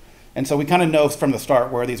related. And so we kind of know from the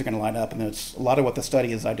start where these are going to line up, and it's a lot of what the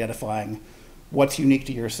study is identifying what's unique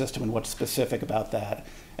to your system and what's specific about that,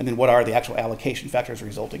 and then what are the actual allocation factors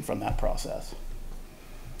resulting from that process.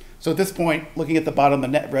 So at this point, looking at the bottom, the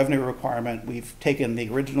net revenue requirement, we've taken the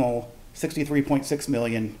original $63.6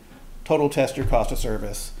 million total test year cost of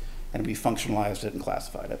service, and we functionalized it and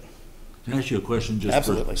classified it. Can I ask you a question just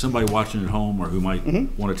Absolutely. for somebody watching at home or who might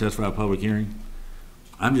want to testify at a public hearing?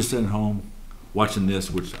 I'm just sitting at home watching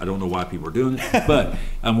this, which I don't know why people are doing it, but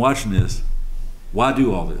I'm watching this. Why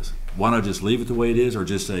do all this? Why not just leave it the way it is, or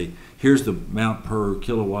just say, here's the amount per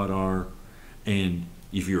kilowatt hour, and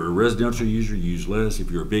if you're a residential user, you use less.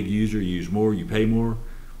 If you're a big user, you use more, you pay more.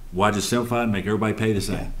 Why just simplify and make everybody pay the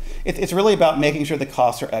same? Yeah. It's really about making sure the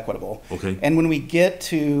costs are equitable. Okay. And when we get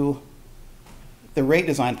to the rate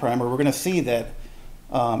design primer, we're going to see that,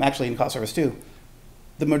 actually in cost service too,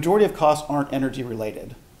 the majority of costs aren't energy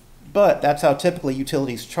related. But that's how typically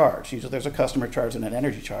utilities charge. Usually there's a customer charge and an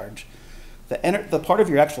energy charge. The part of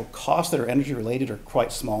your actual costs that are energy related are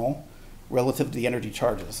quite small relative to the energy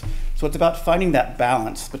charges. So it's about finding that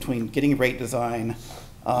balance between getting rate design,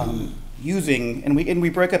 using, and we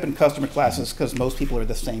break up in customer classes because most people are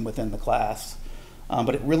the same within the class,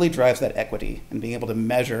 but it really drives that equity and being able to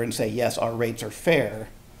measure and say, yes, our rates are fair,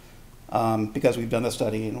 because we've done the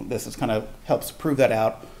study and this is kind of helps prove that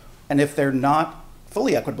out. And if they're not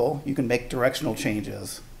fully equitable, you can make directional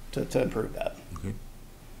changes to improve that. Okay.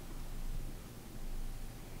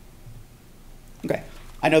 Okay,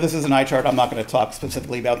 I know this is an eye chart. I'm not going to talk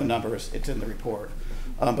specifically about the numbers. It's in the report.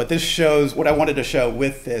 But this shows, what I wanted to show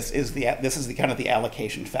with this is this is the kind of the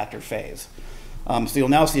allocation factor phase. So you'll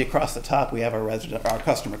now see across the top we have our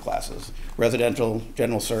customer classes: residential,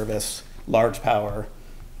 general service, large power,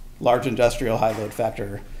 large industrial, high load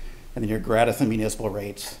factor, and then your gratis and municipal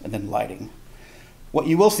rates, and then lighting. What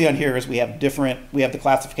you will see on here is we have the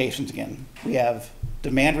classifications again. We have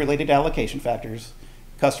demand-related allocation factors,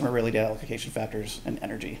 customer-related allocation factors, and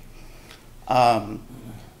energy. And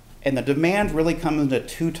the demand really comes into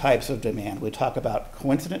two types of demand. We talk about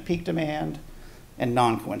coincident peak demand and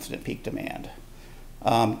non-coincident peak demand.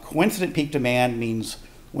 Coincident peak demand means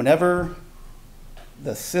whenever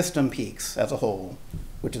the system peaks as a whole,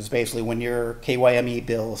 which is basically when your KYME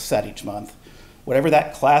bill is set each month, whatever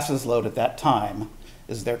that class's load at that time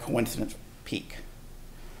is their coincident peak.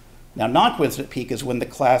 Now, non-coincident peak is when the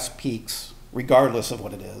class peaks regardless of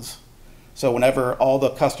what it is. So whenever all the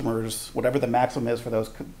customers, whatever the maximum is for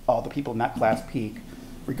all the people in that class peak,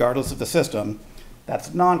 regardless of the system,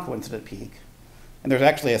 that's non-coincident peak. And there's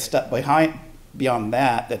actually a step beyond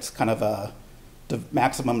that that's kind of a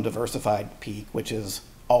maximum diversified peak, which is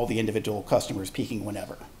all the individual customers peaking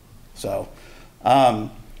whenever. So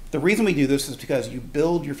the reason we do this is because you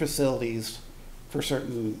build your facilities for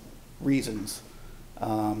certain reasons.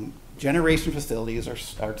 Generation facilities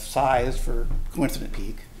are sized for coincident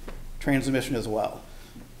peak, transmission as well.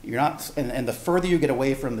 You're not, and the further you get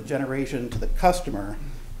away from the generation to the customer,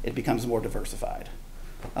 it becomes more diversified.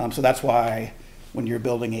 So that's why when you're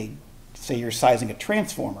building say you're sizing a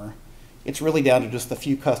transformer, it's really down to just the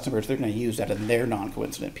few customers they're going to use that in their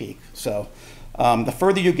non-coincident peak. So the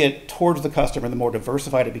further you get towards the customer, the more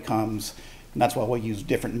diversified it becomes, and that's why we'll use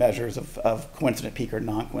different measures of coincident peak or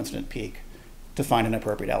non-coincident peak to find an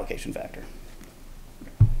appropriate allocation factor.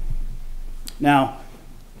 Now,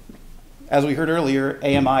 as we heard earlier,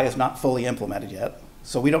 AMI is not fully implemented yet,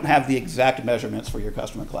 so we don't have the exact measurements for your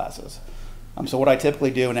customer classes. So what I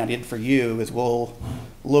typically do, and I did for you, is we'll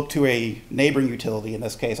look to a neighboring utility. In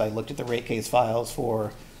this case, I looked at the rate case files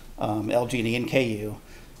for LG&E and KU,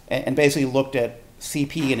 and basically looked at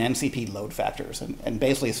CP and NCP load factors, and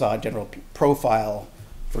basically saw a general profile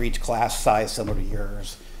for each class size similar to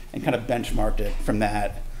yours, and kind of benchmarked it from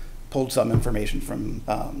that, pulled some information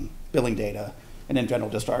from billing data, and in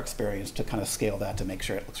general just our experience to kind of scale that to make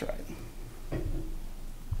sure it looks right.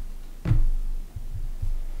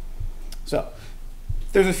 So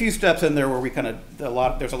there's a few steps in there where we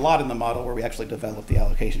there's a lot in the model where we actually develop the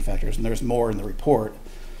allocation factors, and there's more in the report.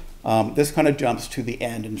 This kind of jumps to the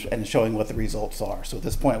end and showing what the results are. So at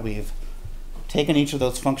this point, we've taken each of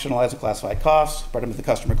those functionalized and classified costs, brought them to the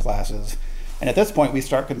customer classes, and at this point, we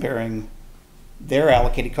start comparing their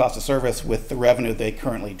allocated cost of service with the revenue they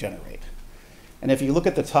currently generate. And if you look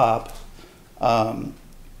at the top,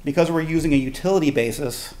 because we're using a utility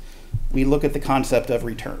basis, we look at the concept of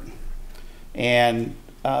return. And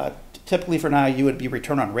typically for now, you would be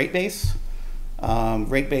return on rate base.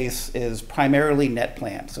 Rate base is primarily net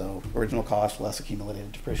plant, so original cost less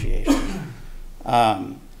accumulated depreciation.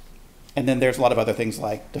 And then there's a lot of other things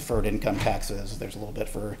like deferred income taxes. There's a little bit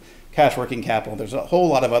for cash working capital. There's a whole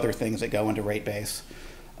lot of other things that go into rate base.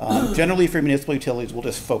 Generally for municipal utilities, we'll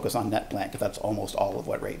just focus on net plant because that's almost all of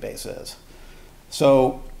what rate base is.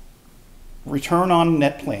 So return on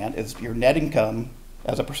net plant is your net income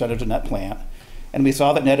as a percentage of net plant. And we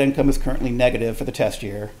saw that net income is currently negative for the test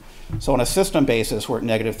year. So on a system basis, we're at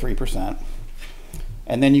negative 3%.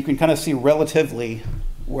 And then you can kind of see relatively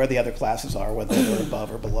where the other classes are, whether they're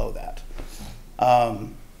above or below that.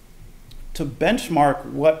 To benchmark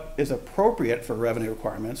what is appropriate for revenue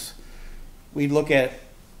requirements, we look at,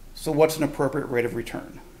 so what's an appropriate rate of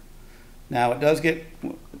return? Now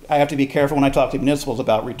I have to be careful when I talk to municipals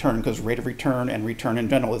about return, because rate of return and return in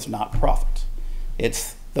general is not profit.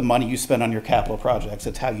 It's the money you spend on your capital projects.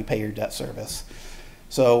 It's how you pay your debt service.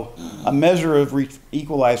 So a measure of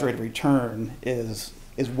equalized rate of return is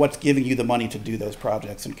what's giving you the money to do those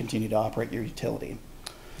projects and continue to operate your utility.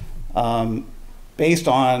 Based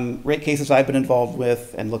on rate cases I've been involved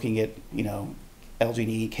with and looking at,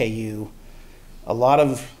 LG&E, KU, a lot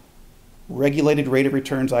of regulated rate of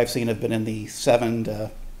returns I've seen have been in the 7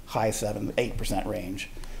 to high 7, 8% range.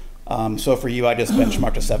 So for you, I just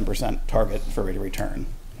benchmarked a 7% target for rate of return.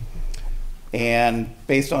 And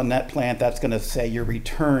based on net plant, that's going to say your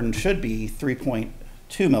return should be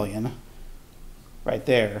 3.2 million right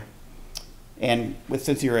there. And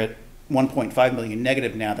since you're at 1.5 million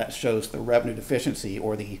negative now, that shows the revenue deficiency,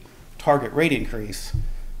 or the target rate increase,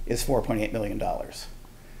 is $4.8 million.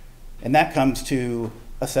 And that comes to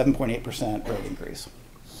a 7.8% rate increase.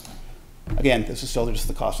 Again, this is still just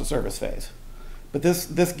the cost of service phase. But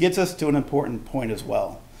this gets us to an important point as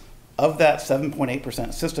well. of that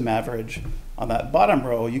 7.8% system average, on that bottom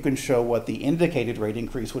row, you can show what the indicated rate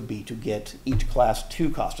increase would be to get each class 2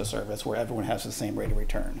 cost of service, where everyone has the same rate of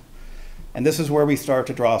return. And this is where we start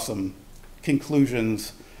to draw some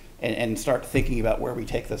conclusions and start thinking about where we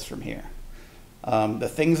take this from here. The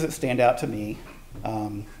things that stand out to me,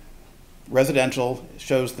 residential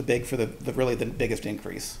shows really the biggest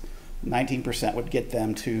increase. 19% would get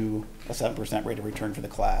them to a 7% rate of return for the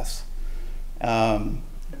class.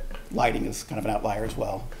 Lighting is kind of an outlier as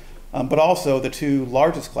well. But also the two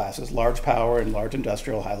largest classes, large power and large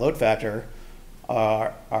industrial high load factor,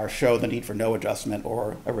 show the need for no adjustment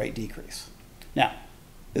or a rate decrease. Now,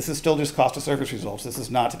 this is still just cost of service results. This is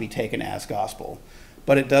not to be taken as gospel,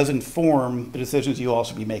 but it does inform the decisions you all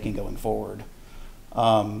should be making going forward.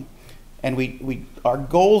 And our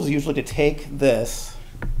goal is usually to take this,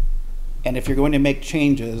 and if you're going to make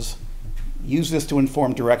changes, use this to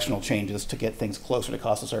inform directional changes to get things closer to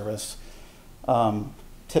cost of service.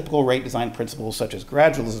 Typical rate design principles such as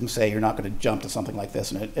gradualism say you're not going to jump to something like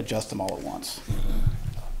this and adjust them all at once.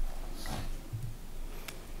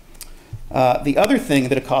 The other thing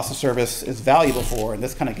that a cost of service is valuable for, and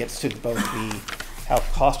this kind of gets to both how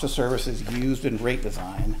cost of service is used in rate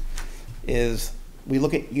design, is we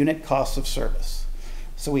look at unit costs of service.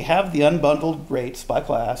 So we have the unbundled rates by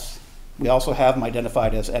class. We also have them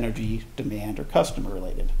identified as energy, demand, or customer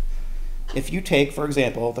related. If you take, for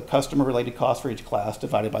example, the customer related cost for each class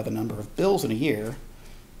divided by the number of bills in a year,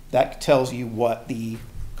 that tells you what the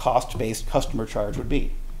cost-based customer charge would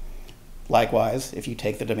be. Likewise, if you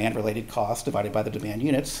take the demand related cost divided by the demand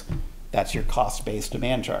units, that's your cost-based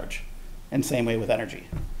demand charge. And same way with energy.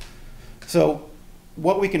 So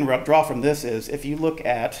what we can draw from this is, if you look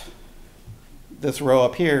at this row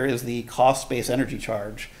up here is the cost-based energy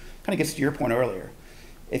charge, kind of gets to your point earlier.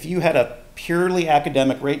 If you had a purely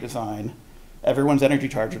academic rate design, everyone's energy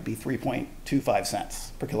charge would be 3.25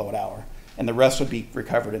 cents per kilowatt hour, and the rest would be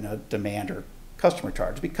recovered in a demand or customer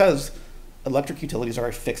charge, because electric utilities are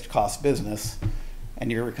a fixed cost business, and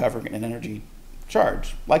you're recovering an energy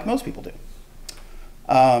charge, like most people do.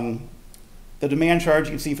 The demand charge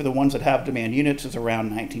you can see for the ones that have demand units is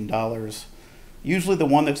around $19. Usually the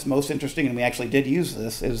one that's most interesting, and we actually did use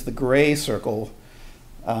this, is the gray circle.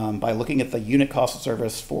 By looking at the unit cost of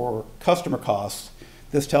service for customer costs,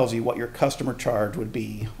 this tells you what your customer charge would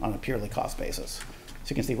be on a purely cost basis. So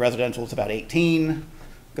you can see residential is about 18,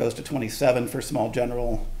 goes to 27 for small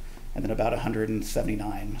general, and then about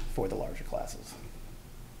 179 for the larger classes.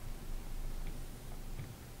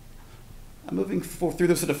 I'm moving through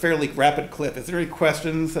this at a fairly rapid clip. Is there any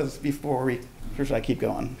questions or should I keep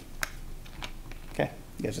going? Okay,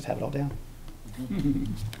 you guys just have it all down.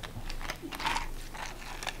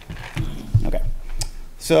 Okay,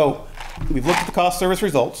 so we've looked at the cost service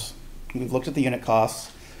results. We've looked at the unit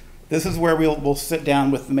costs. This is where we'll sit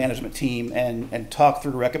down with the management team and talk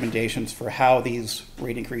through recommendations for how these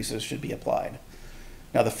rate increases should be applied.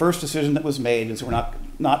 Now, the first decision that was made is we're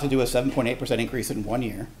not to do a 7.8% increase in 1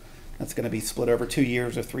 year. That's going to be split over 2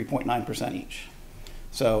 years of 3.9% each.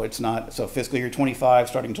 So fiscal year 25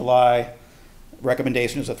 starting July,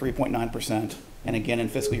 recommendation is a 3.9%, and again in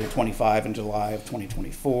fiscal year 25 in July of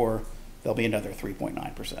 2024, there'll be another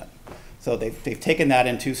 3.9%. So they've taken that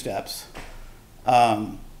in 2 steps.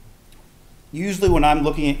 Usually when I'm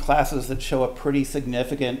looking at classes that show a pretty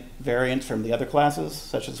significant variance from the other classes,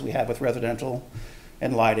 such as we have with residential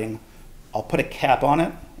and lighting, I'll put a cap on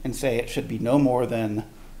it and say it should be no more than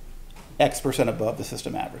X% above the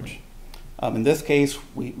system average. In this case,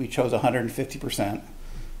 we chose 150%,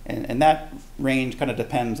 and that range kind of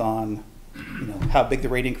depends on how big the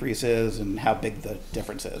rate increase is and how big the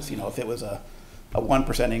difference is. If it was a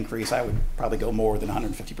 1% increase, I would probably go more than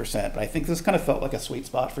 150%, but I think this kind of felt like a sweet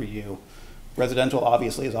spot for you. Residential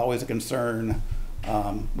obviously is always a concern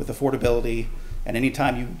with affordability, and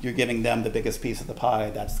anytime you're giving them the biggest piece of the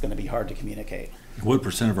pie, that's going to be hard to communicate. What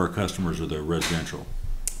 % of our customers are the residential?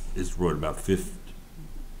 It's what, about 50?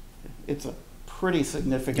 It's a pretty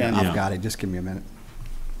significant. I've got it. Just give me a minute.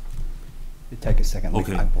 It'd take a second.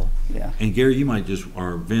 Okay. Yeah. And Gary, you might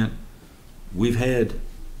we've had,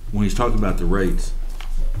 when he's talking about the rates,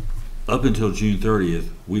 up until June 30th,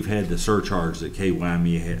 we've had the surcharge that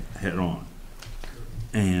KYME had on.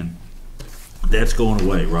 And that's going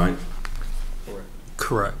away, right?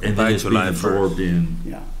 Correct. And then it's being absorbed in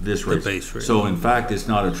this rate. The base rate. So in fact, it's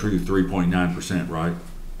not a true 3.9%, right?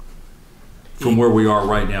 From where we are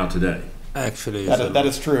right now today. Actually, that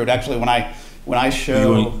is true. And actually, when I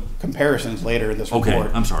show comparisons later in this report.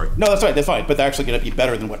 Okay, I'm sorry. No, that's right. That's fine. But they're actually going to be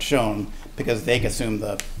better than what's shown because they assume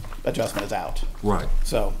the adjustment is out. Right.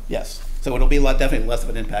 So yes. So it'll be definitely less of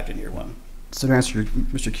an impact in year 1. So to answer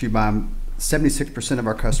Mr. Cubine, 76% of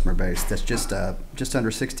our customer base, that's just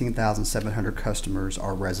under 16,700 customers,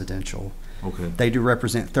 are residential. Okay. They do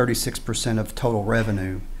represent 36% of total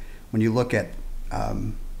revenue. When you look at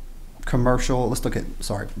commercial, let's look at,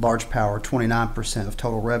 large power, 29% of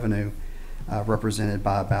total revenue, represented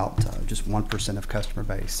by about just 1% of customer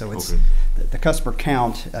base. So it's the customer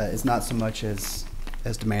count is not so much as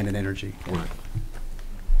demand and energy. Right.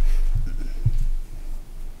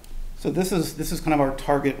 So this is kind of our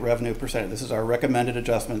target revenue percentage. This is our recommended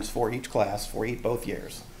adjustments for each class for both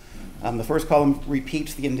years. The first column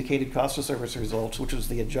repeats the indicated cost of service results, which is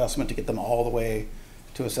the adjustment to get them all the way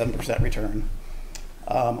to a 7% return.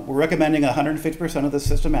 We're recommending 150% of the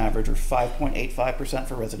system average, or 5.85%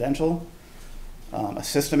 for residential, a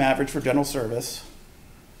system average for general service,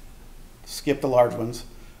 skip the large ones,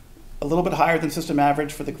 a little bit higher than system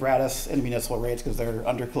average for the gratis and municipal rates because they're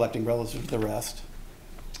under collecting relative to the rest.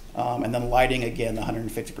 And then lighting, again,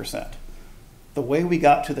 150%. The way we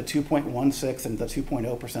got to the 2.16 and the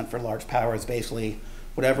 2.0% for large power is basically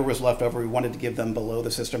whatever was left over, we wanted to give them below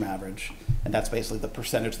the system average. And that's basically the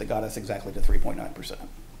percentage that got us exactly to 3.9%.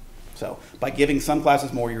 So by giving some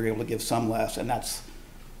classes more, you're able to give some less, and that's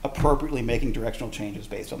appropriately making directional changes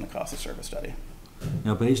based on the cost of service study.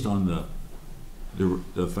 Now, based on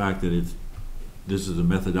the fact that this is a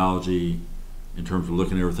methodology in terms of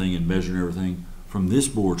looking at everything and measuring everything, from this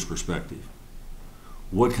board's perspective,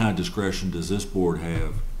 what kind of discretion does this board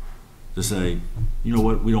have to say, you know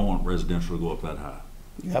what, we don't want residential to go up that high?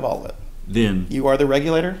 You have all of it. Then you are the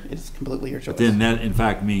regulator. It's completely your choice. But then that, in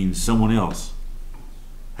fact, means someone else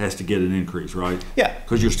has to get an increase, right? Yeah.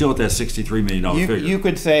 Because you're still at that $63 million figure. You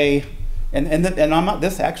could say, and I'm not,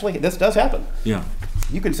 this does happen. Yeah.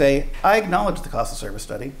 You could say, I acknowledge the cost of service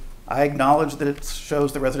study. I acknowledge that it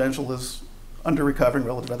shows the residential is under recovering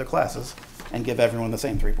relative to other classes, and give everyone the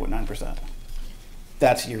same 3.9%.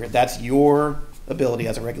 That's your ability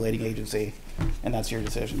as a regulating agency, and that's your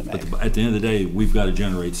decision to make. But at the end of the day, we've got to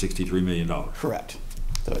generate $63 million. Correct.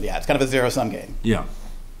 So yeah, it's kind of a zero-sum game. Yeah.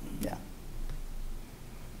 Yeah.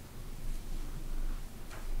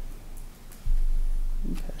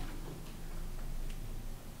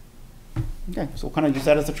 Okay, so we'll kind of use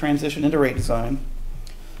that as a transition into rate design.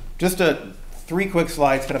 Just 3 quick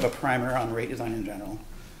slides, kind of a primer on rate design in general.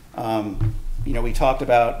 We talked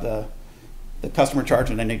about the customer charge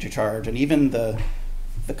and energy charge, and even the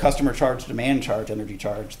customer charge, demand charge, energy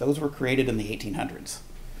charge. Those were created in the 1800s,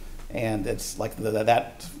 and it's like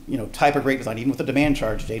that type of rate design, even with the demand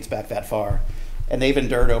charge, dates back that far, and they've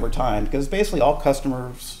endured over time because basically all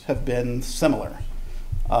customers have been similar.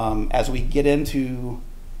 As we get into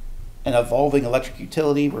an evolving electric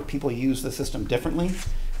utility where people use the system differently,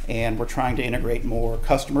 and we're trying to integrate more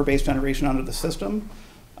customer-based generation onto the system,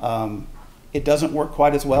 it doesn't work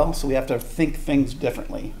quite as well, so we have to think things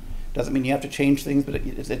differently. Doesn't mean you have to change things, but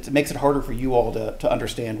it makes it harder for you all to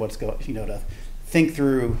understand what's going, to think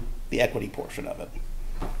through the equity portion of it.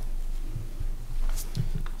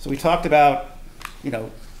 So we talked about,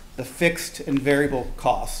 the fixed and variable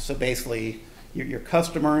costs. So basically, your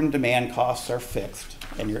customer and demand costs are fixed,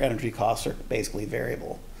 and your energy costs are basically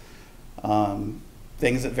variable.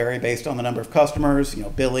 Things that vary based on the number of customers,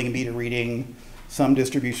 billing and meter reading, some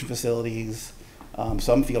distribution facilities,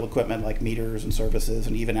 some field equipment like meters and services,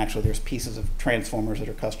 and even actually there's pieces of transformers that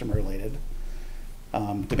are customer related.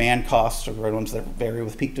 Demand costs are the ones that vary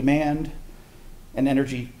with peak demand, and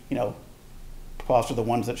energy, costs are the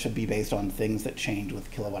ones that should be based on things that change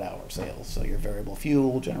with kilowatt hour sales. So your variable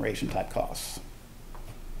fuel, generation type costs.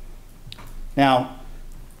 Now,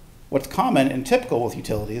 what's common and typical with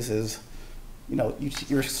utilities is,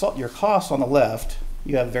 your costs on the left,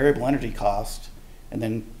 you have variable energy cost, and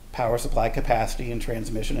then power supply capacity and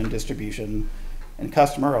transmission and distribution and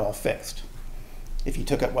customer are all fixed. If you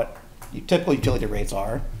took at what typical utility rates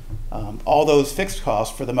are, all those fixed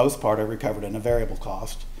costs for the most part are recovered in a variable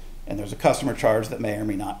cost, and there's a customer charge that may or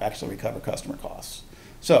may not actually recover customer costs.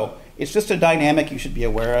 So it's just a dynamic you should be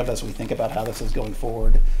aware of as we think about how this is going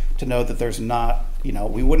forward, to know that there's not,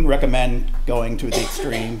 we wouldn't recommend going to the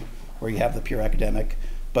extreme where you have the pure academic,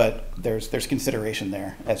 but there's consideration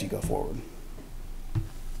there as you go forward.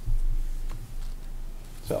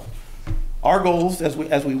 So our goals as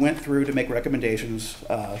we went through to make recommendations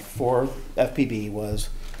for FPB was,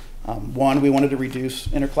 one, we wanted to reduce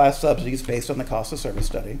interclass subsidies based on the cost of service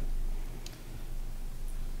study.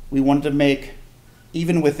 We wanted to make,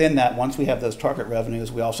 even within that, once we have those target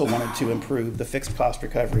revenues, we also wanted to improve the fixed cost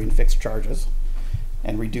recovery and fixed charges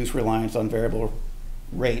and reduce reliance on variable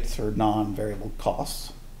rates or non-variable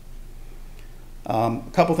costs. A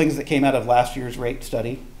couple things that came out of last year's rate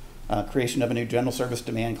study. creation of a new general service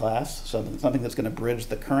demand class, so something that's going to bridge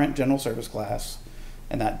the current general service class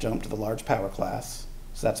and that jump to the large power class.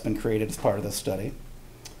 So that's been created as part of this study.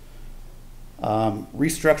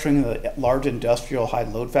 Restructuring the large industrial high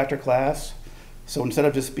load factor class. So instead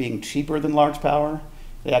of just being cheaper than large power,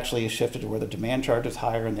 it actually is shifted to where the demand charge is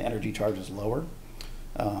higher and the energy charge is lower.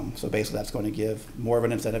 So basically that's going to give more of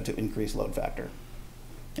an incentive to increase load factor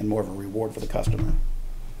and more of a reward for the customer.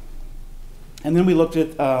 And then we looked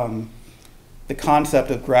at the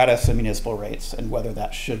concept of gratis and municipal rates and whether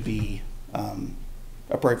that should be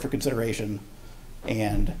appropriate for consideration.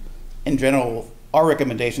 And in general, our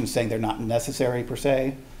recommendation is saying they're not necessary per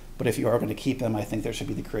se, but if you are going to keep them, I think there should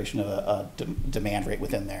be the creation of a demand rate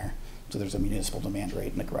within there. So there's a municipal demand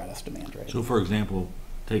rate and a gratis demand rate. So for example,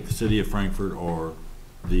 take the city of Frankfort or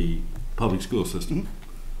the public school system.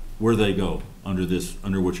 Where do they go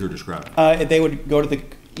under what you're describing? They would go to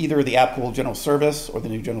either the applicable general service or the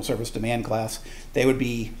new general service demand class. They would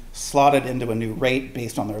be slotted into a new rate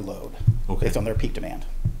based on their load, based on their peak demand.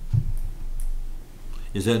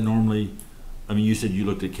 Is that normally, I mean, you said you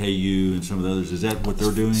looked at KU and some of the others. Is that what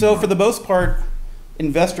they're doing? So for the most part,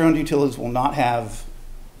 investor-owned utilities will not have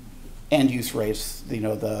end-use rates.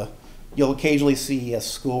 You'll occasionally see a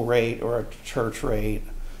school rate or a church rate.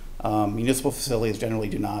 Municipal facilities generally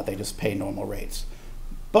do not. They just pay normal rates.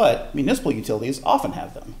 But municipal utilities often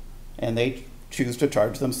have them, and they choose to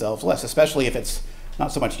charge themselves less, especially if it's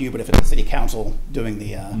not so much you, but if it's the city council doing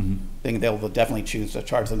the thing, they'll definitely choose to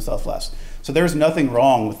charge themselves less. So there's nothing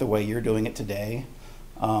wrong with the way you're doing it today.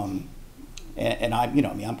 And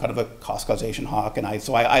I'm kind of a cost causation hawk, and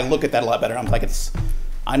I look at that a lot better. I'm like,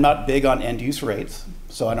 I'm not big on end use rates,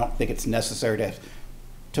 so I don't think it's necessary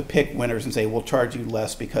to pick winners and say we'll charge you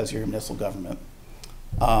less because you're a municipal government.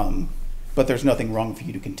 But there's nothing wrong for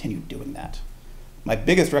you to continue doing that. My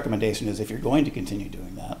biggest recommendation is if you're going to continue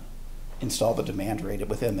doing that, install the demand rate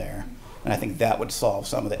within there. And I think that would solve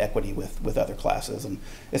some of the equity with other classes, and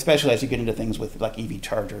especially as you get into things with like EV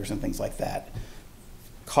chargers and things like that.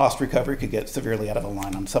 Cost recovery could get severely out of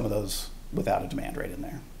line on some of those without a demand rate in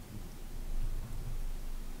there.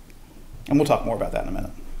 And we'll talk more about that in a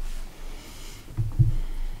minute.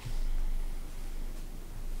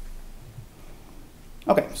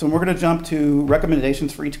 Okay, so we're going to jump to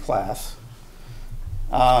recommendations for each class.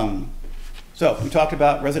 So we talked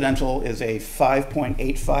about residential is a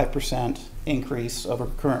 5.85% increase over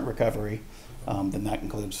current recovery. Then that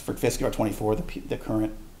includes for fiscal year 24, the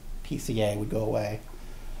current PCA would go away.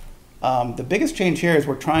 The biggest change here is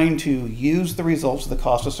we're trying to use the results of the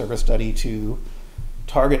cost of service study to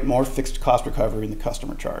target more fixed cost recovery in the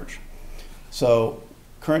customer charge. So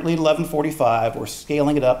currently at 1145, we're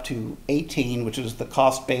scaling it up to 18, which is the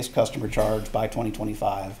cost-based customer charge by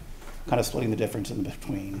 2025, kind of splitting the difference in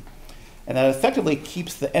between. And that effectively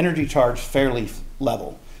keeps the energy charge fairly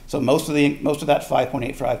level. So most of that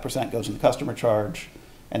 5.85% goes in the customer charge,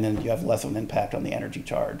 and then you have less of an impact on the energy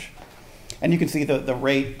charge. And you can see the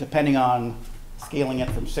rate, depending on scaling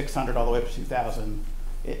it from 600 all the way up to 2,000,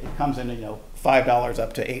 it comes in, $5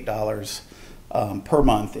 up to $8 per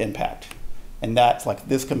month impact. And that's like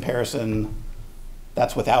this comparison,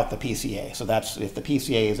 that's without the PCA. So that's, if the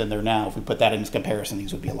PCA is in there now, if we put that into comparison,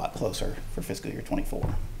 these would be a lot closer for fiscal year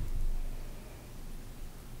 24.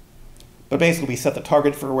 But basically, we set the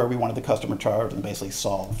target for where we wanted the customer charge and basically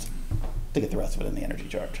solved to get the rest of it in the energy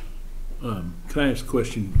charge. Can I ask a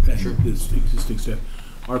question? Sure. This existing stuff.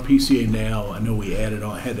 Our PCA now, I know we had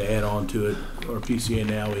to add on to it. Our PCA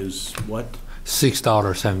now is what?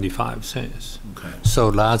 $6.75. Okay.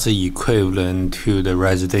 So that's equivalent to the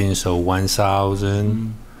residential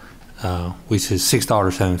 1,000, which is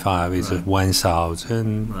 $6.75 is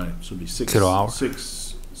 1,000 right. So it'd be kilowatt.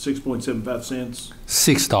 6.75 cents.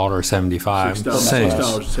 $6.75.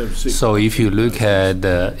 $6.76. So if you look at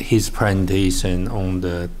his presentation on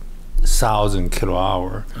the 1,000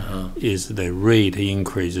 kilowatt hour, is the rate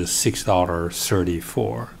increase is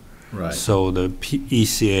 $6.34. Right. So the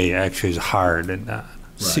ECA actually is higher than that.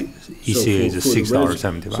 Right. ECA is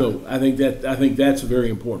 $6.75. So I think that's a very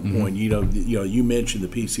important point. You mentioned the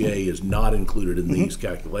PCA is not included in these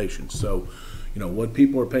calculations. So, what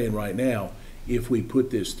people are paying right now, if we put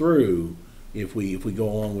this through, if we go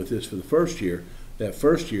along with this for the first year, that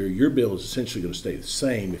first year your bill is essentially going to stay the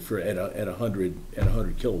same if you're at 100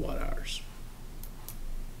 kilowatt hours.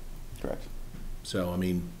 Correct. So I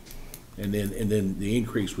mean, and then the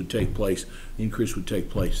increase would take place. The increase would take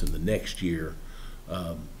place in the next year.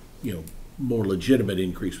 More legitimate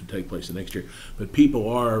increase would take place the next year. But people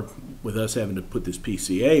are, with us having to put this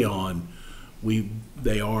PCA on,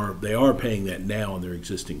 they are paying that now on their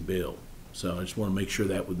existing bill. So I just want to make sure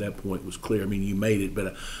that point was clear. I mean, you made it,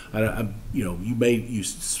 but you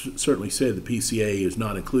certainly said the PCA is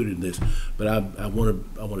not included in this, but I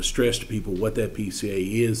want to stress to people what that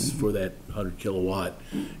PCA is for that 100 kilowatt,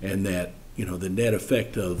 and that, the net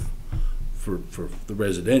effect for the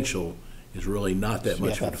residential is really not that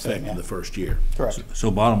much of an effect in the first year. Correct. So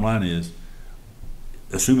bottom line is,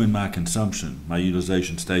 assuming my consumption, my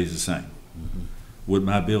utilization stays the same, what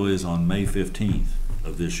my bill is on May 15th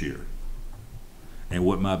of this year, and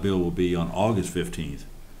what my bill will be on August 15th,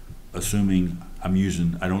 assuming I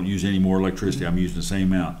don't use any more electricity, I'm using the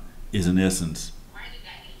same amount, is in essence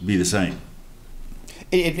be the same.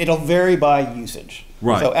 It'll vary by usage.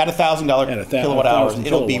 Right. So at $1,000 kilowatt hours,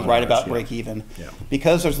 it'll be right about yeah. break even. Yeah.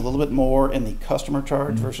 Because there's a little bit more in the customer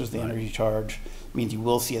charge versus the energy charge, means you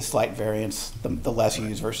will see a slight variance, the less you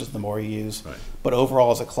use versus the more you use. Right. But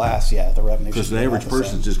overall as a class, the revenue. Because the average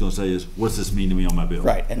person is just going to say is, what's this mean to me on my bill?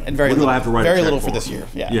 Right, and very what do little, I have to write very a check little for for this year.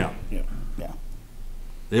 Yeah. Yeah.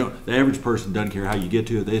 Yeah. The average person doesn't care how you get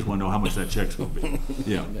to it. They just want to know how much that check's going to be.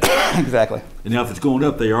 Yeah. Exactly. And now if it's going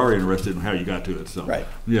up, they are interested in how you got to it. So. Right.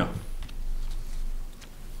 Yeah.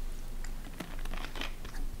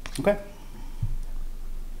 Okay.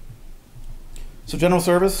 So general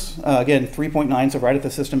service, again, 3.9, so right at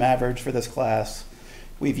the system average for this class.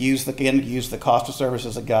 We've used the cost of service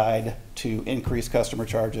as a guide to increase customer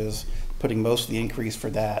charges, putting most of the increase for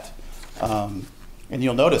that. And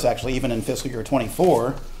you'll notice actually even in fiscal year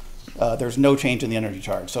 24, there's no change in the energy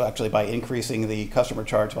charge. So actually by increasing the customer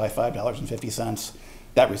charge by $5.50,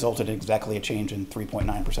 that resulted in exactly a change in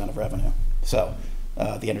 3.9% of revenue. So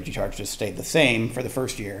the energy charge just stayed the same for the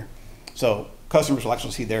first year. So customers will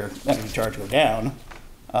actually see their energy charge go down,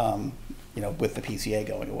 with the PCA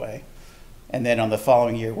going away. And then on the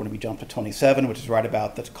following year, when we jump to 27, which is right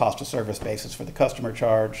about the cost of service basis for the customer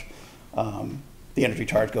charge, the energy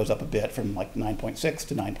charge goes up a bit from like 9.6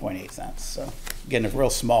 to 9.8 cents. So again, a real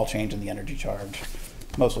small change in the energy charge,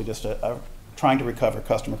 mostly just trying to recover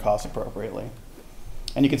customer costs appropriately.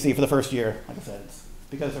 And you can see for the first year, like I said, it's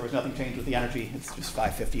because there was nothing changed with the energy, it's just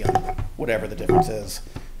 $5.50 on whatever the difference is,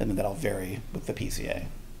 and then that'll vary with the PCA.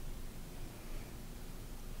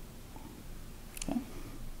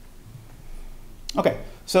 Okay,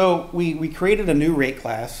 so we created a new rate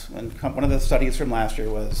class, and one of the studies from last year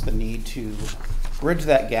was the need to bridge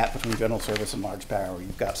that gap between general service and large power.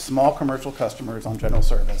 You've got small commercial customers on general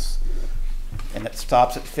service, and it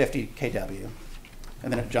stops at 50 kW,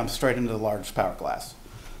 and then it jumps straight into the large power class.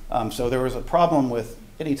 So there was a problem with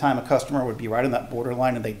any time a customer would be right on that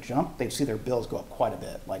borderline and they'd see their bills go up quite a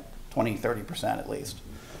bit, like 20, 30% at least.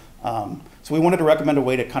 So we wanted to recommend a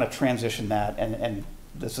way to kind of transition that, and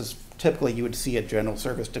this is typically you would see a general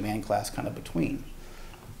service demand class kind of between.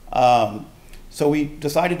 So we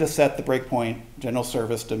decided to set the breakpoint. General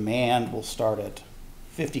service demand will start at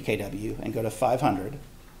 50 kW and go to 500.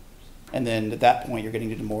 And then at that point, you're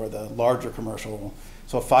getting into more of the larger commercial.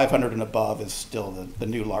 So 500 and above is still the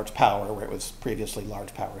new large power, where it was previously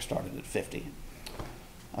large power started at 50.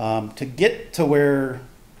 To get to where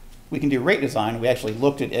we can do rate design, we actually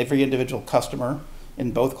looked at every individual customer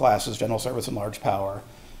in both classes, general service and large power,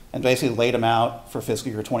 and basically laid them out for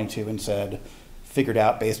fiscal year 22 and figured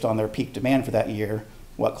out based on their peak demand for that year,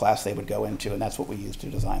 what class they would go into, and that's what we used to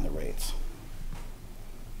design the rates.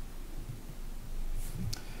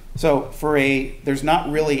 So there's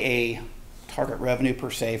not really a target revenue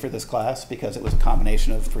per se for this class because it was a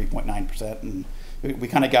combination of 3.9%, and we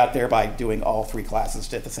kind of got there by doing all three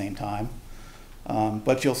classes at the same time.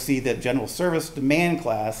 But you'll see that general service demand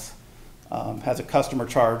class has a customer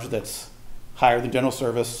charge that's higher than general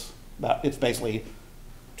service. It's basically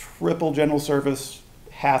triple general service,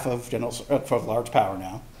 half of for large power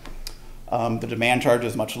now. The demand charge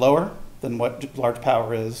is much lower than what large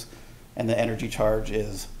power is, and the energy charge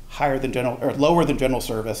is lower than general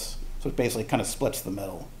service. So it basically kind of splits the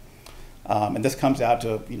middle. And this comes out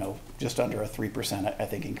to just under a 3%, I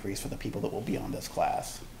think, increase for the people that will be on this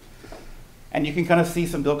class. And you can kind of see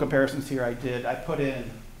some bill comparisons here. I put in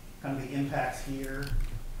kind of the impacts here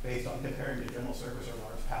based on comparing to general service or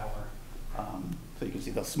large power. So you can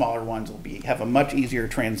see the smaller ones will have a much easier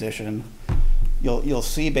transition. You'll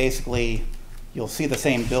see basically, you'll see the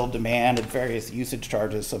same bill demand and various usage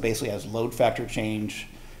charges. So basically as load factor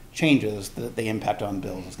changes, the impact on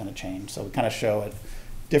bills is going to change. So we kind of show it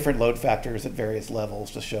different load factors at various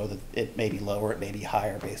levels to show that it may be lower, it may be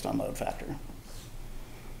higher based on load factor.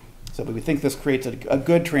 So we think this creates a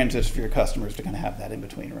good transition for your customers to kind of have that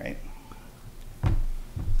in-between rate.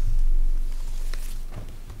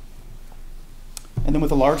 And then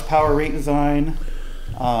with the large power rate design,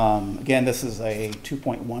 again, this is a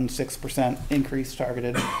 2.16% increase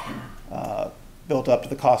targeted. built up to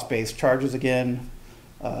the cost-based charges again.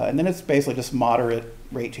 And then it's basically just moderate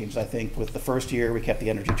rate changes, I think. With the first year, we kept the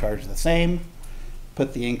energy charge the same,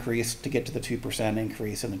 put the increase to get to the 2%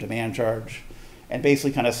 increase in the demand charge, and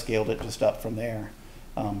basically kind of scaled it just up from there.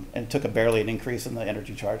 And took barely an increase in the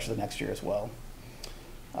energy charge the next year as well.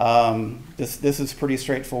 This is pretty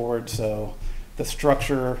straightforward, so the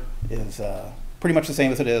structure is pretty much the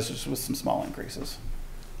same as it is, just with some small increases.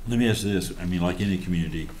 Let me ask you this, I mean, like any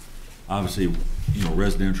community, obviously, you know,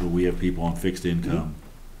 residential, we have people on fixed income.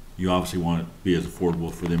 Mm-hmm. You obviously want it to be as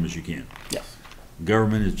affordable for them as you can. Yes.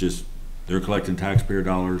 Government is just, they're collecting taxpayer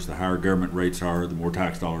dollars. The higher government rates are, the more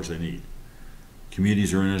tax dollars they need.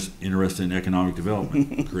 Communities are interested in economic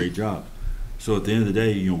development, great job. So at the end of the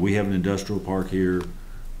day, you know, we have an industrial park here.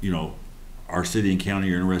 You know, our city and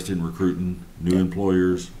county are interested in recruiting new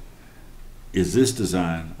employers. Is this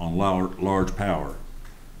design on large power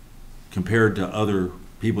compared to other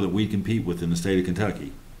people that we compete with in the state of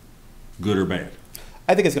Kentucky, good or bad?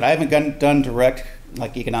 I think it's good. I haven't done direct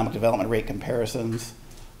like economic development rate comparisons,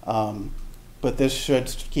 but this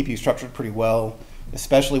should keep you structured pretty well,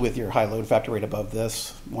 especially with your high load factor rate above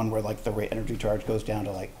this one, where like the rate energy charge goes down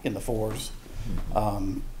to like in the 4s.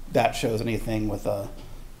 That shows anything with a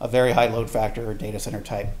very high load factor or data center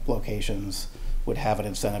type locations would have an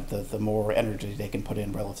incentive. The more energy they can put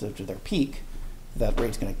in relative to their peak, that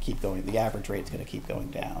rate's going to keep going. The average rate's going to keep going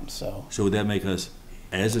down. So would that make us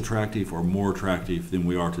as attractive or more attractive than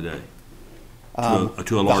we are today? To a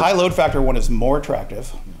the large high load factor one is more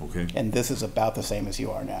attractive. Okay. And this is about the same as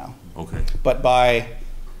you are now. Okay. But by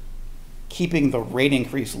keeping the rate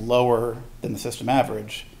increase lower than the system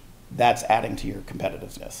average, that's adding to your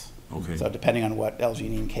competitiveness. Okay. So depending on what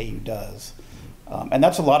LG&E and KU does. And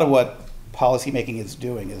that's a lot of what policymaking is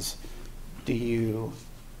doing is, do you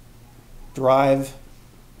drive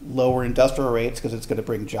lower industrial rates because it's going to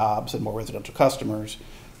bring jobs and more residential customers?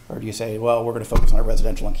 Or do you say, well, we're going to focus on our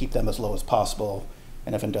residential and keep them as low as possible,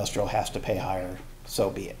 and if industrial has to pay higher, so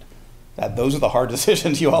be it. Those are the hard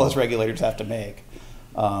decisions you all as regulators have to make.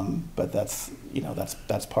 But that's, you know,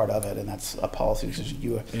 that's part of it, and that's a policy decision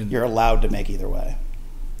you're allowed to make either way.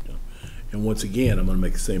 And once again, I'm going to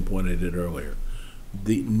make the same point I did earlier.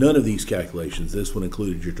 None of these calculations, this one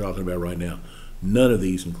included, you're talking about right now, none of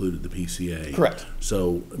these included the PCA. Correct.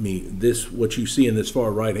 So, I mean, what you see in this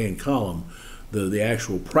far right-hand column, the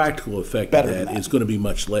actual practical effect of that is going to be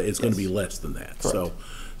much less. It's going to be less than that. Correct.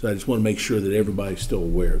 So I just want to make sure that everybody's still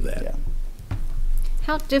aware of that. Yeah.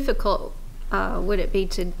 How difficult would it be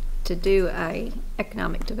to do a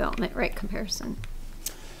economic development rate comparison?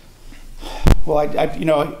 Well, you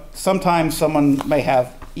know, sometimes someone may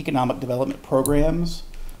have economic development programs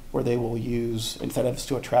where they will use incentives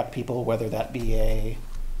to attract people, whether that be a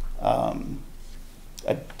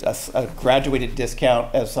graduated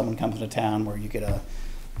discount as someone comes into town, where you get a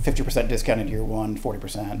 50% discount in year one,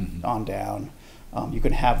 40% on down. You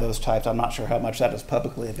can have those types. I'm not sure how much that is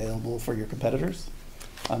publicly available for your competitors.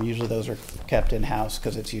 Usually those are kept in-house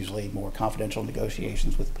because it's usually more confidential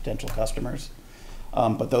negotiations with potential customers.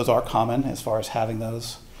 But those are common as far as having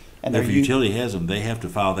those. And if a utility has them, they have to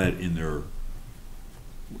file that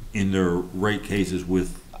in their rate cases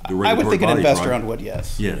with the regulatory I would think bodies, an investor right? owned would,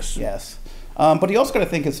 yes. Yes. Yes. But you also got to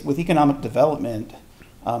think is with economic development,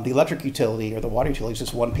 the electric utility or the water utility is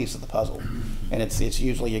just one piece of the puzzle, and it's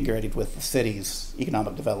usually integrated with the city's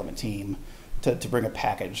economic development team to bring a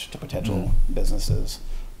package to potential businesses.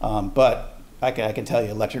 But I can tell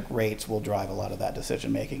you, electric rates will drive a lot of that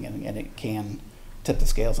decision making, and it can tip the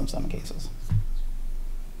scales in some cases.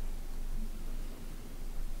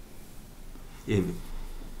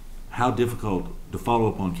 How difficult, to follow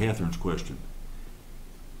up on Catherine's question,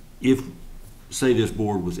 if, say, this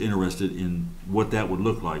board was interested in what that would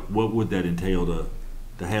look like, what would that entail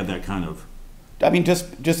to have that kind of? I mean,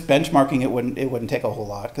 just benchmarking it wouldn't take a whole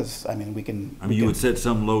lot, because I mean you would set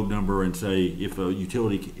some load number and say if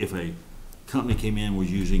a company came in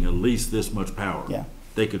was using at least this much power,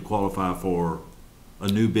 they could qualify for a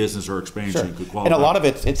new business or expansion. Sure. Could qualify. And a lot of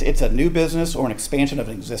it's a new business or an expansion of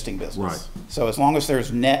an existing business. Right. So as long as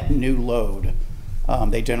there's net new load,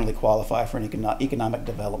 they generally qualify for an economic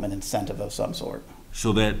development incentive of some sort.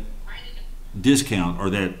 So that discount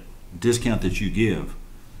that you give,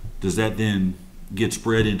 does that then get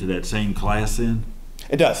spread into that same class then?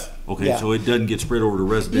 It does. Okay, yeah. so it doesn't get spread over to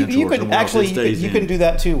residential you or could somewhere actually else. It stays you in. can do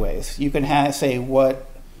that two ways. You can say what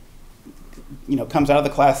comes out of the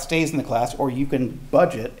class stays in the class, or you can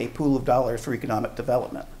budget a pool of dollars for economic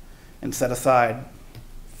development and set aside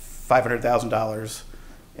 $500,000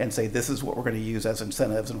 and say this is what we're going to use as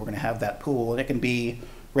incentives, and we're going to have that pool, and it can be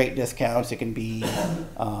rate discounts. It can be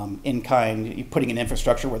in kind, putting in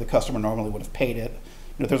infrastructure where the customer normally would have paid it.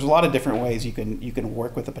 You know, there's a lot of different ways you can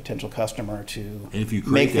work with a potential customer to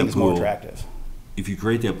make things more attractive. If you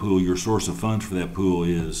create that pool, your source of funds for that pool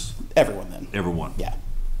is everyone. Then everyone. Yeah.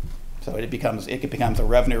 So it becomes a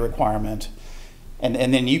revenue requirement, and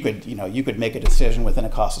then you could make a decision within a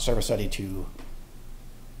cost of service study to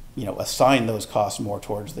assign those costs more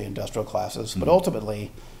towards the industrial classes. But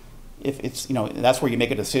ultimately, if it's that's where you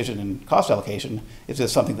make a decision in cost allocation. Is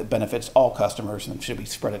this something that benefits all customers and should we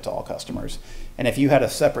spread it to all customers? And if you had a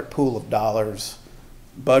separate pool of dollars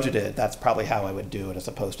budgeted, that's probably how I would do it, as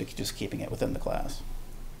opposed to just keeping it within the class.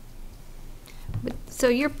 So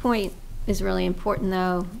your point is really important,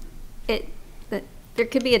 though. That there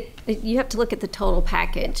could be you have to look at the total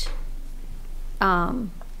package.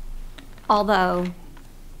 Although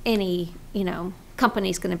any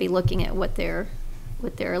company's going to be looking at what their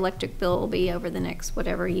electric bill will be over the next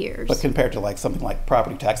whatever years. But compared to something like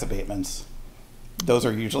property tax abatements, those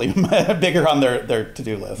are usually bigger on their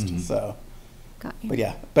to-do list. Mm-hmm. So. Got you. But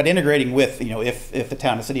yeah, but integrating with, if the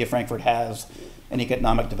town, the city of Frankfort has an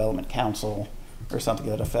economic development council or something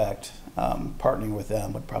to that effect, partnering with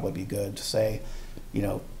them would probably be good to say,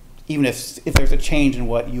 even if there's a change in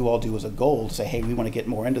what you all do as a goal, to say, hey, we want to get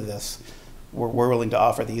more into this, we're willing to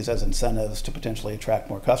offer these as incentives to potentially attract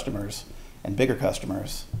more customers and bigger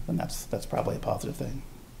customers, then that's probably a positive thing.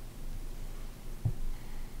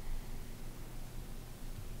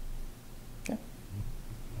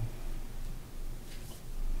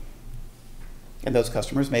 And those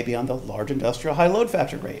customers may be on the large industrial high load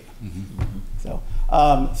factor rate.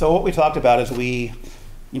 Mm-hmm. So what we talked about is you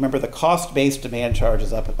remember the cost-based demand charge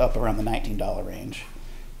is up around the $19 range.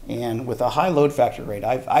 And with a high load factor rate,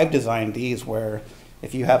 I've designed these where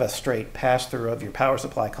if you have a straight pass-through of your power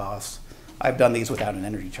supply costs, I've done these without an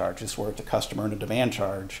energy charge, just where it's a customer and a demand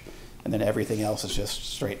charge, and then everything else is just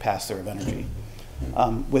straight pass-through of energy.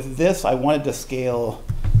 With this, I wanted to scale,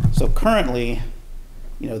 so currently,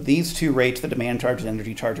 these two rates, the demand charge and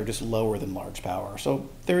energy charge, are just lower than large power. So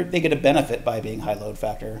they get a benefit by being high load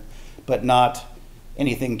factor, but not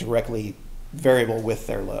anything directly variable with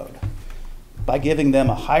their load. By giving them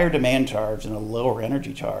a higher demand charge and a lower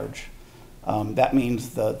energy charge, that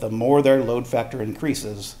means the more their load factor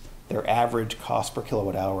increases, their average cost per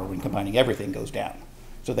kilowatt hour when combining everything goes down.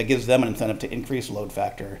 So that gives them an incentive to increase load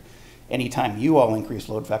factor. Anytime you all increase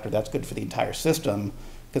load factor, that's good for the entire system,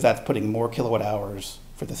 because that's putting more kilowatt hours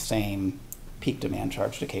for the same peak demand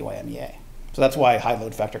charge to KYMEA. So that's why high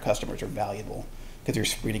load factor customers are valuable, because you're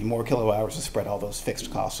spreading more kilowatt hours to spread all those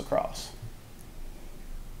fixed costs across.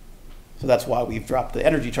 So that's why we've dropped the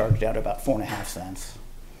energy charge down to about 4.5 cents,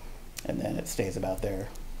 and then it stays about there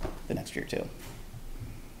the next year too.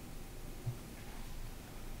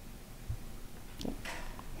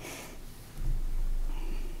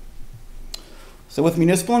 So with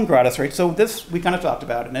municipal and gratis rates, so this we kind of talked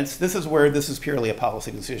about, and this is where this is purely a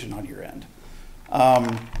policy decision on your end.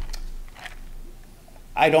 I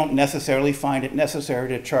don't necessarily find it necessary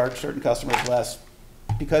to charge certain customers less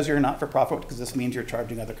because you're not for profit, because this means you're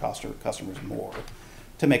charging other customers more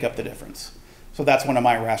to make up the difference. So that's one of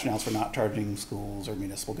my rationales for not charging schools or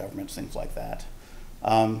municipal governments, things like that.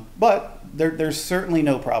 But there's certainly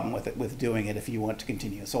no problem with doing it if you want to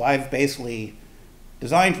continue. So I've basically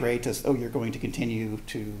designed rates as though you're going to continue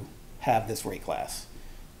to have this rate class,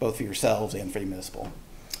 both for yourselves and for the municipal.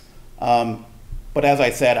 But as I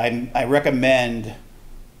said, I recommend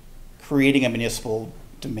creating a municipal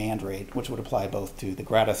demand rate, which would apply both to the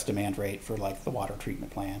gratis demand rate for like the water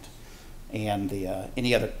treatment plant and the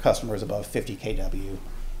any other customers above 50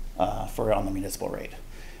 kW for on the municipal rate.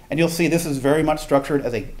 And you'll see this is very much structured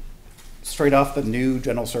as a straight off the new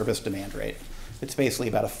general service demand rate. It's basically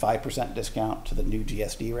about a 5% discount to the new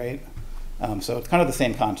GSD rate. So it's kind of the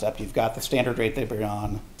same concept. You've got the standard rate they bring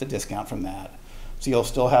on, it's a discount from that. So you'll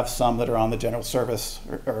still have some that are on the general service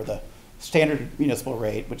or the standard municipal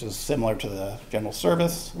rate, which is similar to the general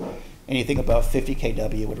service. Anything above 50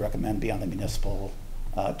 kW would recommend be on the municipal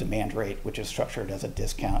demand rate, which is structured as a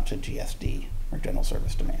discount to GSD or general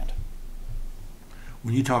service demand.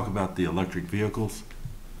 When you talk about the electric vehicles,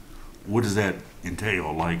 what does that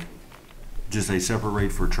entail? Like just a separate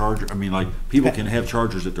rate for charger? I mean, like people can have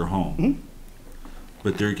chargers at their home,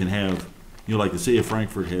 but they can have, like the city of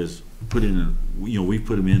Frankfort has put in, we've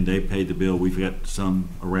put them in, they paid the bill, we've got some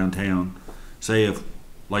around town. Say if,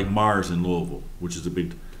 like Mars in Louisville, which is a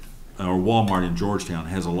big, or Walmart in Georgetown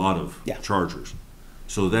has a lot of chargers.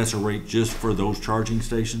 So that's a rate just for those charging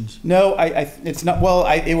stations? No, it's not. Well,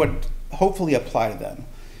 it would hopefully apply to them.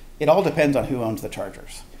 It all depends on who owns the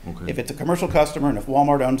chargers. Okay. If it's a commercial customer and if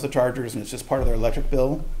Walmart owns the chargers and it's just part of their electric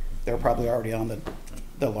bill, they're probably already on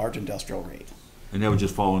the large industrial rate. And that would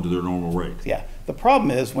just fall into their normal rate. Yeah. The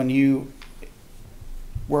problem is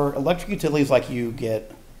where electric utilities like you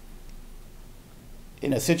get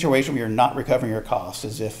in a situation where you're not recovering your costs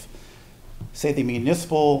is if, say, the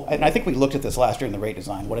municipal, and I think we looked at this last year in the rate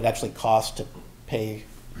design, what it actually costs to pay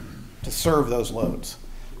to serve those loads.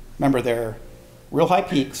 Remember, they're real high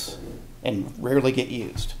peaks and rarely get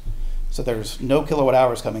used. So there's no kilowatt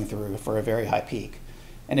hours coming through for a very high peak.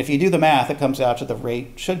 And if you do the math, it comes out to the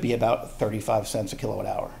rate should be about 35 cents a kilowatt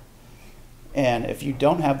hour. And if you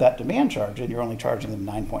don't have that demand charge, and you're only charging them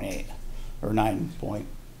 9.8 or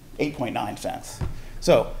 8.9 cents.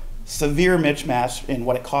 So severe mismatch in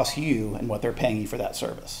what it costs you and what they're paying you for that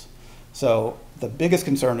service. So the biggest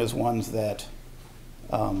concern is ones that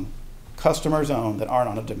customers own that aren't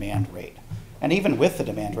on a demand rate. And even with the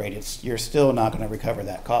demand rate, you're still not going to recover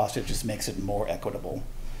that cost. It just makes it more equitable.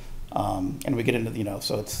 And we get into,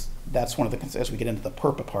 so that's one of the, as we get into the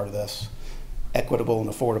PURPA part of this, equitable and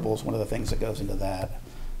affordable is one of the things that goes into that.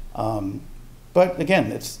 But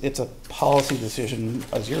again, it's a policy decision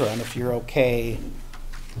as your own. If you're okay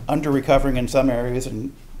under recovering in some areas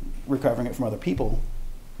and recovering it from other people,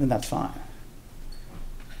 then that's fine.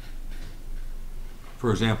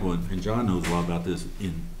 For example, and John knows a lot about this,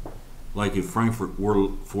 like if Frankfort were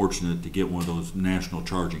fortunate to get one of those national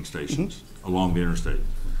charging stations along the interstate,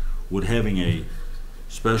 would having a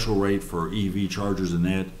special rate for EV chargers and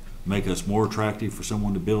that make us more attractive for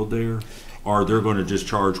someone to build there? Or they're going to just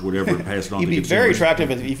charge whatever and pass it on to consumers? You'd be very attractive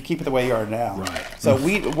if you keep it the way you are now. Right. So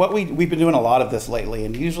we've been doing a lot of this lately,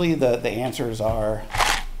 and usually the answers are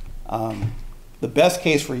the best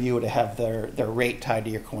case for you would have their rate tied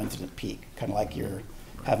to your coincident peak, kind of like you're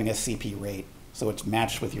having a CP rate, so it's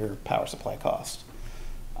matched with your power supply cost.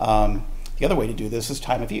 The other way to do this is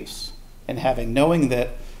time of use, and knowing that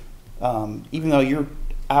even though your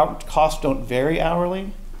costs don't vary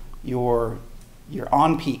hourly, your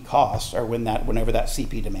on-peak costs are whenever that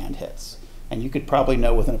CP demand hits. And you could probably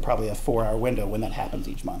know within probably a 4-hour window when that happens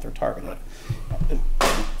each month or target it.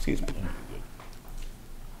 Excuse me.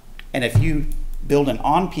 And if you build an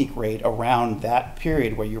on-peak rate around that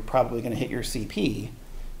period where you're probably going to hit your CP,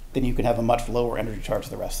 then you can have a much lower energy charge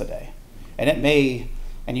the rest of the day. And it may,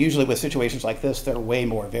 and usually with situations like this, they're way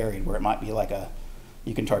more varied, where it might be like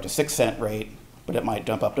you can charge a 6-cent rate, but it might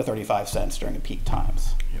dump up to 35 cents during the peak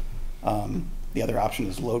times. Yep. The other option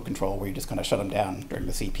is load control, where you just kind of shut them down during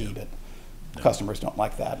the CP, but customers don't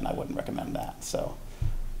like that, and I wouldn't recommend that. So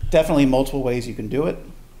definitely multiple ways you can do it.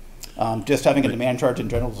 Just having a demand charge in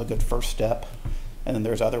general is a good first step, and then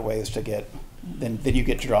there's other ways to then you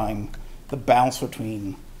get drawing the balance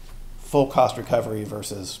between full cost recovery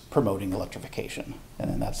versus promoting electrification, and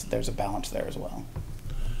then there's a balance there as well.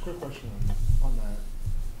 Quick question on that.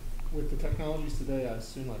 With the technologies today, I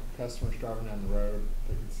assume like customers driving down the road,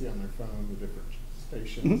 they can see on their phone the different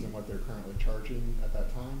stations and what they're currently charging at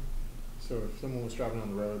that time. So if someone was driving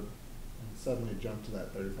down the road and suddenly jumped to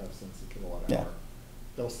that 35 cents a kilowatt hour,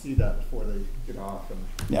 they'll see that before they get off and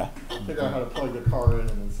figure out how to plug their car in, and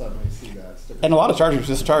then suddenly see that. And a lot of chargers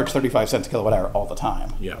just charge 35 cents a kilowatt hour all the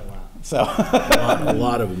time. Yeah. Oh, wow. So a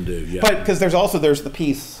lot of them do. Yeah. But because there's the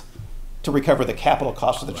piece to recover the capital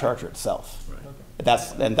cost of the charger itself. Right.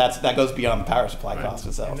 That goes beyond the power supply cost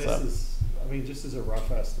itself. And this is, I mean, just as a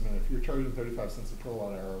rough estimate, if you're charging 35 cents a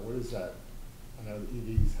kilowatt hour, what is that? I know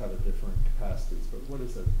EVs have a different capacities, but what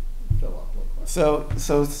does a fill up look like?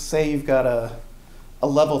 So say you've got a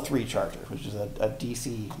level 3 charger, which is a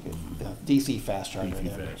DC fast charger.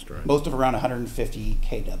 DC fast, right. Most of around 150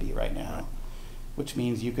 kW right now, which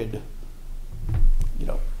means you could,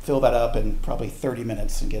 fill that up in probably 30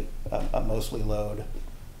 minutes and get a mostly load.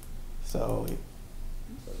 So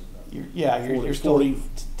you're still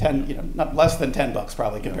 10, not less than $10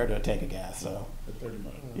 probably compared to a tank of gas. So At 30,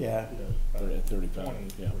 yeah, at 35.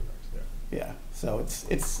 Yeah. So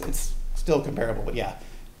it's still comparable, but yeah.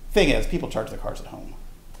 Thing is, people charge their cars at home.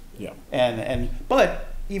 Yeah. But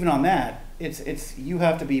even on that, it's you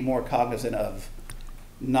have to be more cognizant of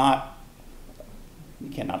don't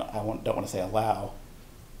want to say allow,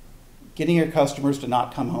 getting your customers to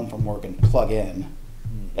not come home from work and plug in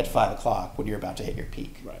at 5 o'clock when you're about to hit your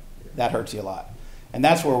peak. Right. That hurts you a lot. And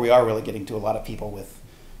that's where we are really getting to a lot of people with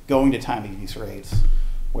going to time of use rates,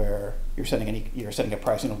 where you're setting a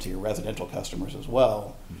price signal to your residential customers as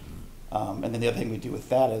well. And then the other thing we do with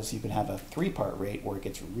that is you can have a 3-part rate where it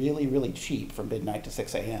gets really, really cheap from midnight to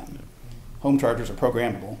 6 a.m. Home chargers are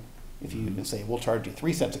programmable. If you can say, we'll charge you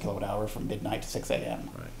 3 cents a kilowatt hour from midnight to 6 a.m.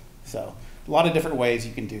 Right. So a lot of different ways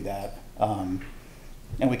you can do that.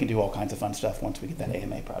 And we can do all kinds of fun stuff once we get that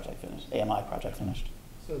AMI project finished.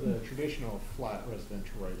 So the traditional flat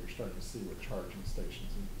residential rate, you're starting to see with charging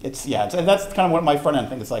stations. That's kind of what my front end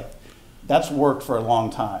thing is like. That's worked for a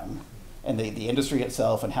long time, and the industry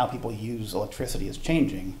itself and how people use electricity is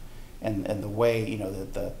changing, and the way, you know,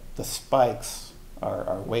 the spikes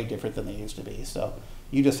are way different than they used to be. So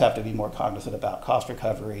you just have to be more cognizant about cost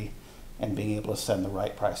recovery and being able to send the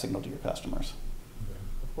right price signal to your customers.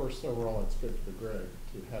 Of course, overall, it's good for the grid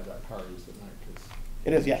to have that power use at night.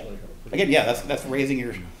 It is, yeah. Again, yeah, that's raising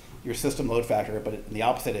your system load factor, but in the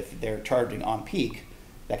opposite, if they're charging on peak,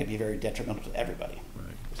 that could be very detrimental to everybody.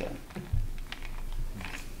 Right. So.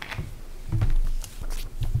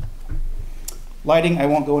 Lighting, I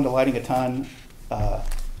won't go into lighting a ton.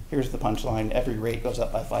 Here's the punchline: every rate goes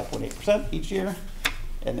up by 5.8% each year,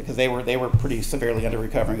 and because they were pretty severely under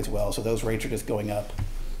recovering as well, so those rates are just going up.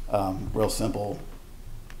 Real simple.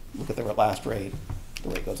 Look at the last rate; the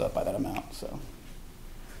rate goes up by that amount. So,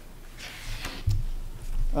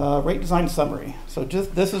 rate design summary. So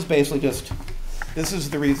this is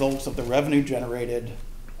the results of the revenue generated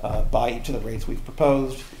by each of the rates we've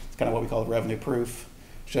proposed. It's kind of what we call revenue proof.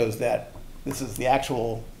 Shows that this isn't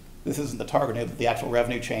the target, but the actual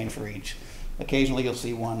revenue change for each. Occasionally you'll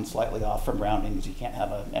see one slightly off from rounding because you can't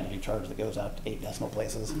have an energy charge that goes out to 8 decimal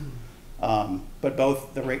places. But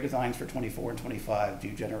both the rate designs for 24 and 25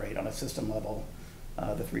 do generate on a system level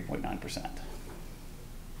the 3.9%.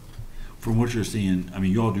 From what you're seeing, I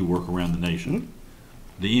mean, you all do work around the nation. Mm-hmm.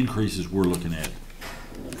 The increases we're looking at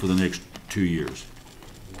for the next 2 years,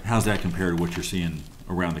 how's that compared to what you're seeing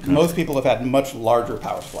around the country? Most people have had much larger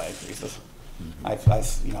power supply increases.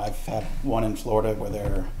 Mm-hmm. I've had one in Florida where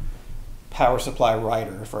their power supply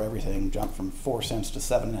rider for everything jumped from 4 cents to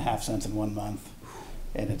 7.5 cents in 1 month,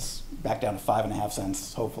 and it's back down to 5.5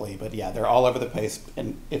 cents hopefully. But yeah, they're all over the place,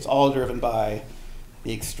 and it's all driven by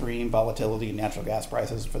the extreme volatility in natural gas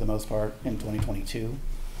prices for the most part in 2022,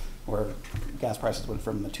 where gas prices went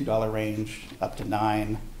from the $2 range up to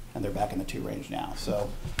 $9, and they're back in the 2 range now. So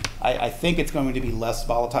I think it's going to be less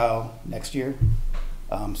volatile next year.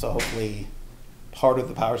 So hopefully part of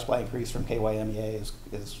the power supply increase from KYMEA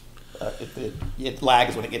it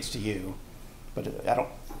lags when it gets to you, but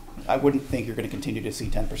I wouldn't think you're going to continue to see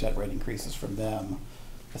 10% rate increases from them,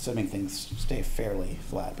 assuming things stay fairly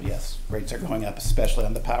flat. But yes, rates are going up, especially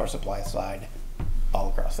on the power supply side, all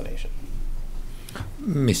across the nation.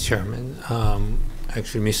 Mr. Chairman,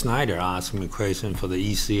 actually, Ms. Snyder asked me a question for the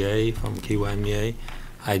ECA from KYMEA.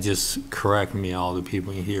 I just correct me, all the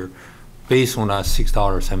people in here. Based on that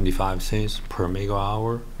 $6.75 per megawatt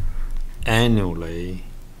hour annually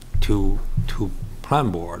to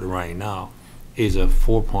plant board right now is a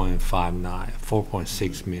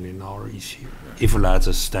 $4.6 million each year. If that's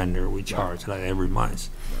a standard we charge like every month.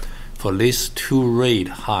 For this 2 rate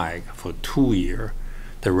hike for 2 years,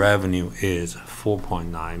 the revenue is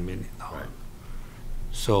 $4.9 million. Right.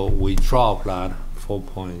 So we dropped that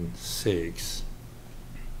 4.6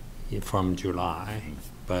 from July,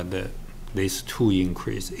 but this 2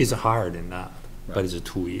 increase is higher than that, but it's a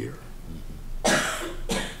 2 year.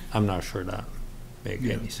 I'm not sure that makes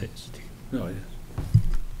any sense to you. No, it is.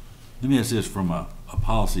 Let me ask this from a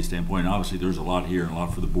policy standpoint. Obviously, there's a lot here and a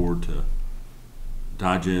lot for the board to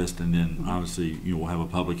digest, and then obviously, we'll have a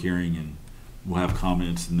public hearing and we'll have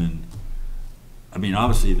comments, and then, I mean,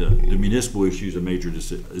 obviously, the municipal issue is a major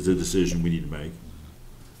decision we need to make.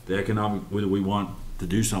 The economic, whether we want to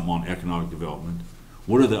do something on economic development.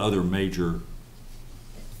 What are the other major,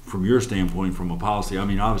 from your standpoint, from a policy? I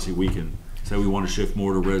mean, obviously, we can say we want to shift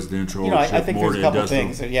more to residential. I think there's a couple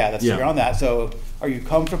things. You're on that. So, are you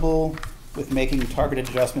comfortable with making targeted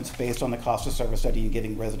adjustments based on the cost of service study and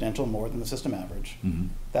giving residential more than the system average? Mm-hmm.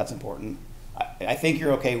 That's important. I think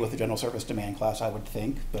you're okay with the general service demand class, I would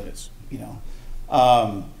think, but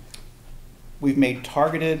we've made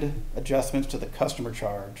targeted adjustments to the customer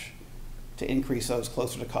charge to increase those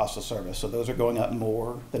closer to cost of service. So those are going up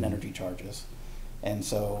more than energy charges. And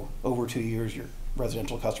so over 2 years, your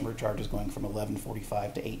residential customer charge is going from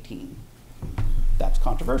 $11.45 to $18. That's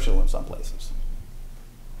controversial in some places.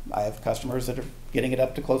 I have customers that are getting it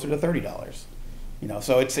up to closer to $30.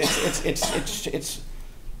 So it's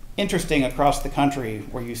interesting across the country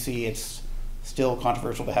where you see it's still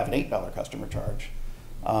controversial to have an $8 customer charge.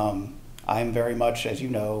 I'm very much, as you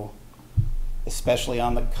know, especially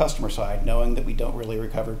on the customer side, knowing that we don't really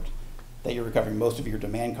that you're recovering most of your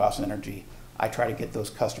demand costs and energy, I try to get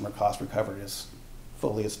those customer costs recovered as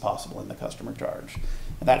fully as possible in the customer charge.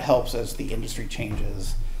 And that helps as the industry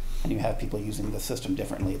changes and you have people using the system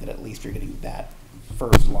differently, that at least you're getting that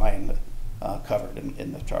first line covered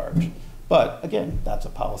in the charge. But again, that's a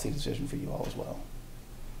policy decision for you all as well.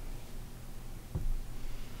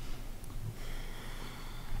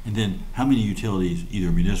 And then how many utilities,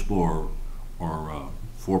 either municipal or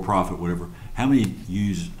for-profit, whatever, how many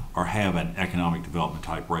use or have an economic development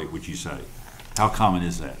type rate, would you say? How common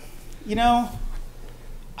is that? You know,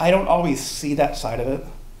 I don't always see that side of it.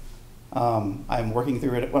 I'm working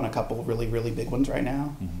through it on a couple of really, really big ones right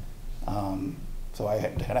now. So I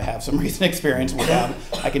had to have some recent experience with that.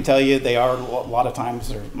 I can tell you they are a lot of times,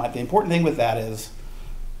 the important thing with that is,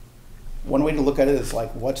 one way to look at it is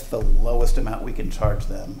like, what's the lowest amount we can charge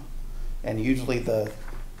them? And usually the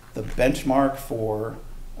benchmark for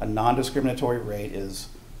a non-discriminatory rate is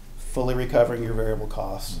fully recovering your variable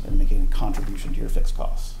costs and making a contribution to your fixed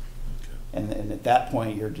costs. And at that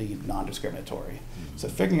point, you're deemed non-discriminatory. So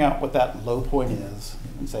figuring out what that low point is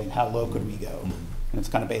and saying how low could we go? And it's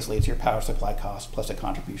kind of basically, it's your power supply cost plus a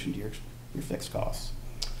contribution to your fixed costs.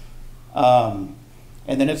 And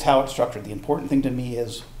then it's how it's structured. The important thing to me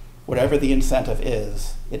is whatever the incentive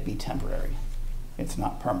is, it be temporary. It's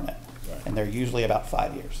not permanent. Right. And they're usually about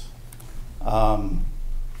 5 years.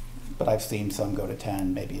 But I've seen some go to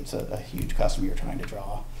 10. Maybe it's a huge customer you're trying to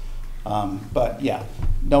draw. But yeah,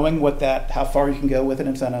 knowing how far you can go with an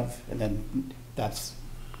incentive, and then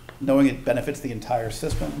knowing it benefits the entire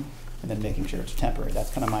system, and then making sure it's temporary.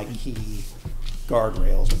 That's kind of my key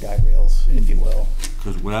guardrails or guide rails, if you will.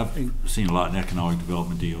 Because what I've seen a lot in economic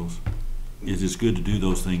development deals is it's good to do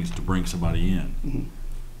those things to bring somebody in.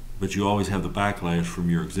 But you always have the backlash from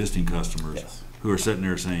your existing customers who are sitting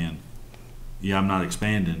there saying, yeah, I'm not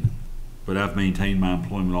expanding, but I've maintained my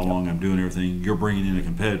employment all along, I'm doing everything. You're bringing in a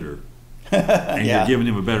competitor, and you're giving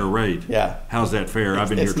him a better rate. How's that fair? I've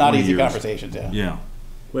been here 20 years. It's not easy conversations, yeah.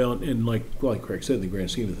 Well, and like Craig said, in the grand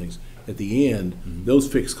scheme of things, at the end,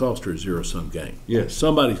 those fixed costs are a zero-sum game. Yes.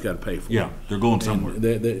 Somebody's got to pay for them. Yeah, they're going somewhere.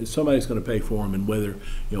 Somebody's going to pay for them, and whether,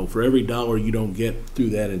 for every dollar you don't get through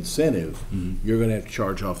that incentive, you're going to have to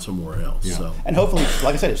charge off somewhere else. Yeah. So. And hopefully,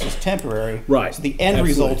 like I said, it's just temporary. Right. So the end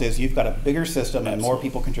result is you've got a bigger system and more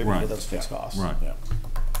people contribute to those fixed costs. Right. Yeah.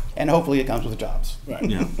 And hopefully it comes with jobs. Right.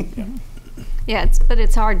 Yeah. Yeah, but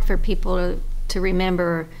it's hard for people to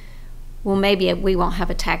remember, well, maybe we won't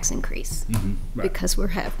have a tax increase because we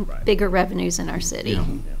have bigger revenues in our city.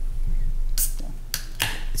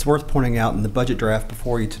 It's worth pointing out in the budget draft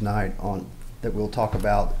before you tonight that we'll talk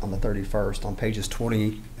about on the 31st, on pages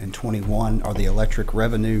 20 and 21 are the electric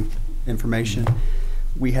revenue information.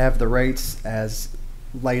 We have the rates as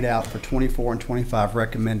laid out for 24 and 25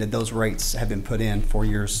 recommended. Those rates have been put in for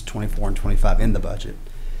years 24 and 25 in the budget.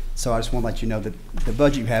 So I just want to let you know that the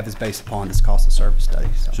budget you have is based upon this cost of service study.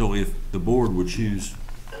 So if the board would choose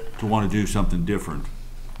to want to do something different,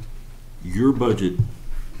 your budget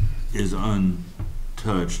is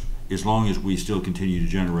untouched as long as we still continue to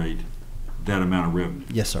generate that amount of revenue?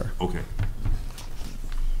 Yes, sir. Okay.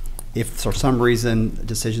 If for some reason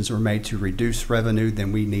decisions were made to reduce revenue,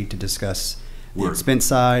 then we need to discuss the expense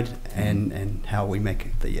side and how we make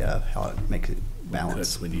it how it makes it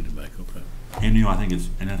balance. We need to make, okay. And I think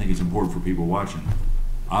it's important for people watching.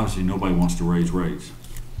 Obviously, nobody wants to raise rates,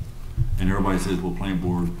 and everybody says, "Well, plant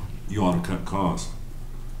board, you ought to cut costs."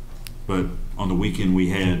 But on the weekend we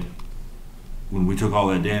had, when we took all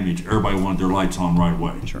that damage, everybody wanted their lights on right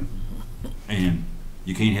away. Sure. And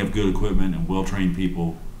you can't have good equipment and well-trained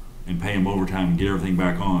people and pay them overtime and get everything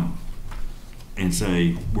back on, and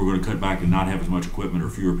say we're going to cut back and not have as much equipment or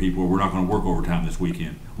fewer people, or we're not going to work overtime this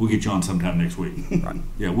weekend. We'll get you on sometime next week. Right.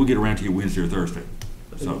 Yeah, we'll get around to you Wednesday or Thursday.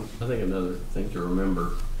 I think another thing to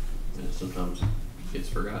remember, and sometimes gets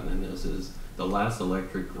forgotten in this, is the last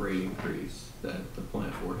electric rate increase that the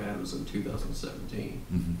plant board had was in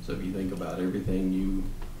 2017. So if you think about everything you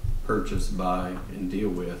purchase, buy, and deal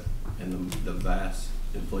with, and the vast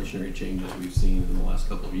inflationary changes we've seen in the last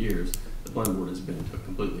couple of years, the plant board has been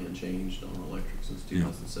completely unchanged on electric since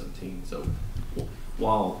 2017. So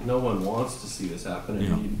while no one wants to see this happen,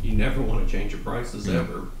 and you never want to change your prices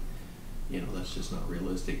ever, that's just not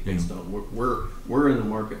realistic based on we're in the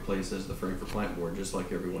marketplace as the Frankfort Plant Board, just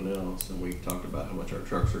like everyone else, and we've talked about how much our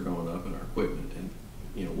trucks are going up and our equipment,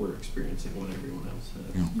 and we're experiencing what everyone else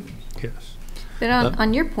has. Yes. But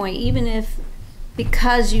on your point, even if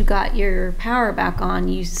because you got your power back on,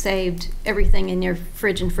 you saved everything in your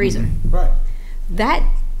fridge and freezer. Right. That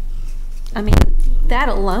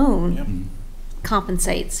alone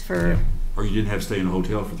compensates for. Or you didn't have to stay in a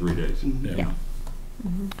hotel for 3 days. Yeah.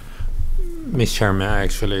 Mr. Chairman,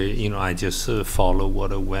 actually, I just follow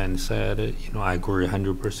what Wen said. I agree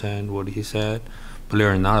 100% what he said. But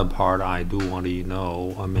there's another part I do want to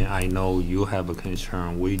know. I know you have a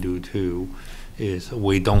concern, we do too, is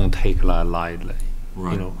we don't take that lightly.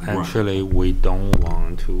 Right. Actually, we don't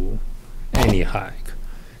want to any hike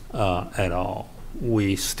at all.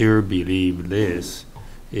 We still believe this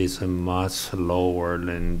is much lower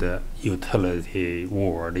than the utility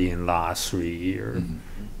world in last 3 years.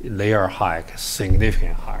 They are high,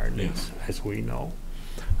 significant higher than this, as we know.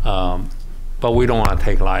 But we don't want to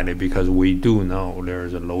take lightly because we do know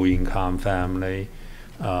there's a low-income family,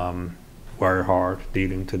 very hard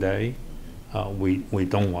dealing today. We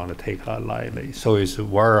don't want to take that lightly. So it's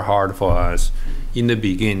very hard for us in the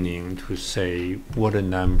beginning to say what a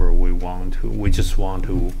number we want to. We just want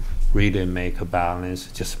to really make a balance,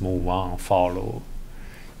 just move on, follow.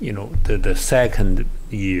 You know, the second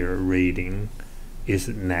year reading is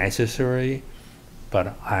necessary,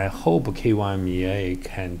 but I hope K1MEA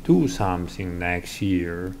can do something next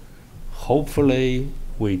year. Hopefully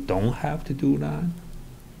we don't have to do that,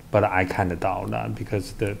 but I kind of doubt that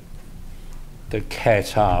because the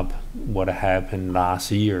catch up what happened last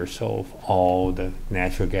year, so all the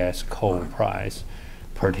natural gas coal price,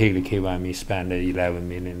 particularly K1MEA spent $11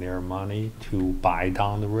 million their money to buy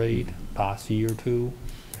down the rate last year too.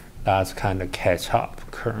 That's kind of catch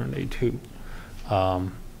up currently too.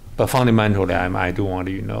 But fundamentally, I do want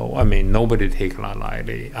you to know, I mean, nobody take that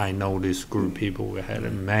lightly. I know this group of people, we had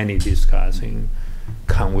many discussing,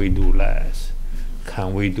 can we do less?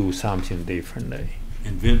 Can we do something differently?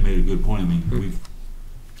 And Vint made a good point. I mean,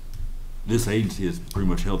 this agency has pretty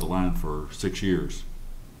much held the line for 6 years,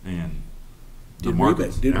 and did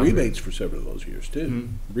rebates for several of those years too.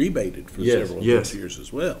 Rebated for several of those years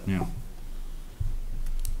as well. Yeah.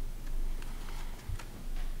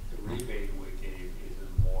 The rebate we gave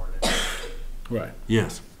is more than right.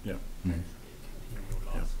 Yes. Yeah.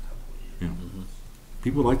 Yeah.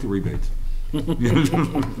 People like the rebates.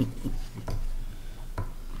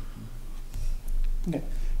 Okay.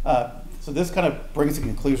 So this kind of brings the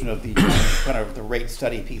conclusion of the kind of the rate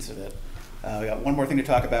study piece of it. We got one more thing to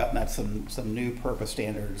talk about, and that's some new purpose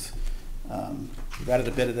standards. We've added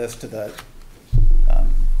a bit of this to the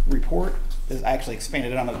report. I actually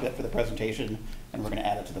expanded it on a bit for the presentation, and we're going to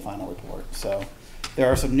add it to the final report. So there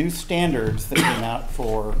are some new standards that came out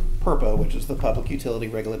for PURPA, which is the Public Utility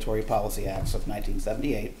Regulatory Policy Acts of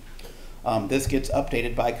 1978. This gets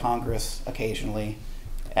updated by Congress occasionally,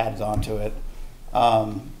 adds on to it.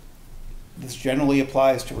 This generally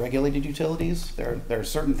applies to regulated utilities. There are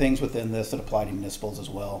certain things within this that apply to municipals as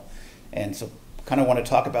well. And so kind of want to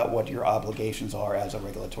talk about what your obligations are as a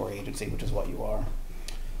regulatory agency, which is what you are.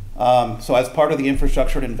 So as part of the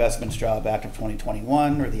Infrastructure and Investments Job Act of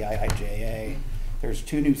 2021, or the IIJA, there's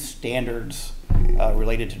 2 new standards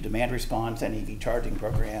related to demand response and EV charging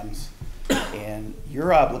programs. And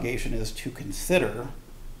your obligation is to consider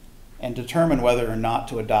and determine whether or not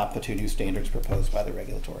to adopt the 2 new standards proposed by the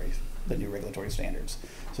new regulatory standards.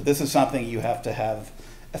 So this is something you have to have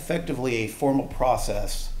effectively a formal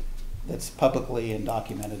process that's publicly and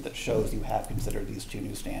documented that shows you have considered these 2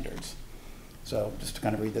 new standards. So just to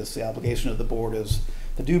kind of read this, the obligation of the board is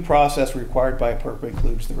the due process required by PURPA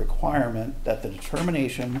includes the requirement that the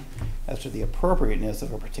determination as to the appropriateness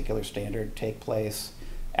of a particular standard take place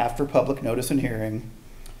after public notice and hearing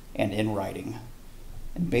and in writing,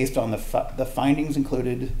 and based on the findings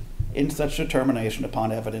included in such determination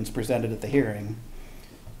upon evidence presented at the hearing,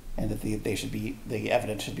 and that the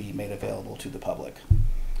evidence should be made available to the public.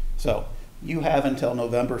 So you have until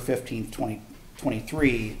November 15th,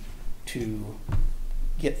 2023 to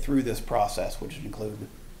get through this process, which would include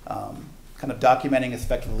kind of documenting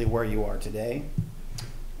effectively where you are today,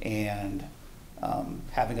 and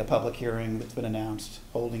having a public hearing that's been announced,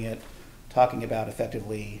 holding it, talking about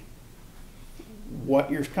effectively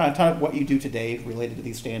what you're what you do today related to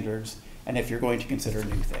these standards, and if you're going to consider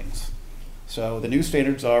new things. So the new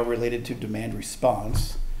standards are related to demand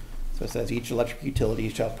response. So it says each electric utility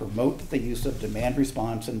shall promote the use of demand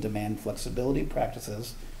response and demand flexibility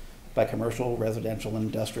practices by commercial, residential, and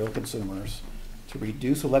industrial consumers to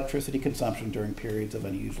reduce electricity consumption during periods of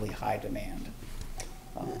unusually high demand.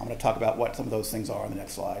 I'm going to talk about what some of those things are on the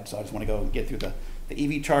next slide. So I just want to go and get through the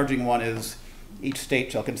EV charging one. Is each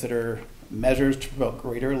state shall consider measures to promote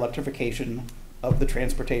greater electrification of the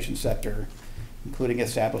transportation sector, including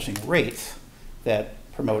establishing rates that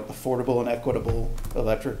promote affordable and equitable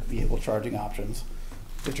electric vehicle charging options.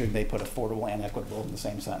 Picturing they put affordable and equitable in the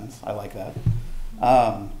same sentence. I like that.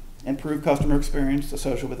 Improve customer experience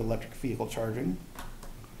associated with electric vehicle charging.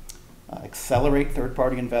 Accelerate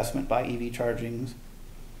third-party investment by EV charging,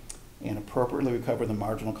 and appropriately recover the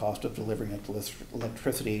marginal cost of delivering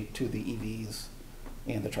electricity to the EVs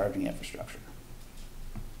and the charging infrastructure.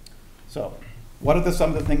 So what are some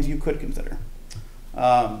of the things you could consider?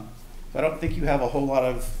 So I don't think you have a whole lot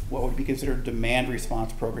of what would be considered demand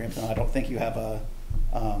response programs, and I don't think you have a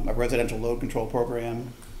residential load control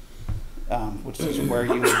program, which is where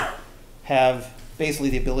you would have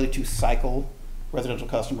basically the ability to cycle residential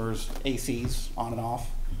customers' ACs on and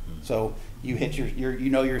off. So you hit your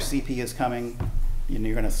you know your CP is coming, and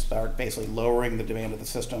you're going to start basically lowering the demand of the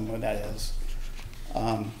system when that is.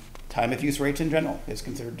 Time of use rates in general is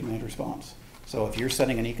considered demand response. So if you're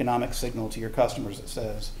sending an economic signal to your customers that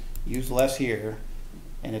says, use less here,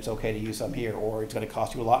 and it's okay to use some here, or it's going to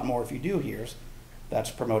cost you a lot more if you do here,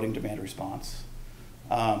 that's promoting demand response.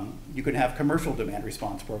 You can have commercial demand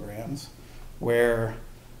response programs where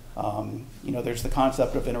there's the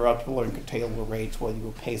concept of interruptible or curtailable rates where you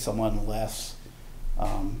will pay someone less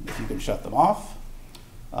if you can shut them off.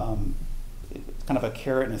 It's kind of a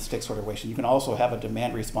carrot and a stick sort of way. You can also have a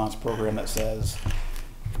demand response program that says,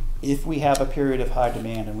 if we have a period of high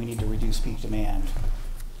demand and we need to reduce peak demand,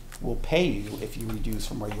 we'll pay you if you reduce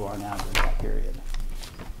from where you are now during that period.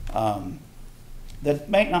 That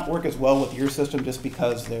might not work as well with your system just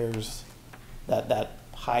because there's that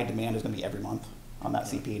high demand is going to be every month on that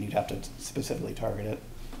CP, and you'd have to specifically target it.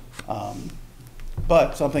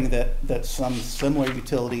 But something that some similar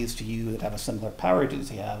utilities to you that have a similar power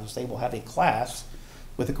agency has, they will have a class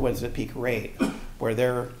with a coincident peak rate where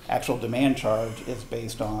their actual demand charge is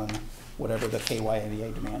based on whatever the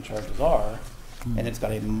KYMEA demand charges are, and it's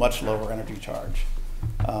got a much lower energy charge.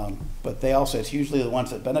 But they also, it's usually the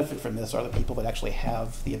ones that benefit from this are the people that actually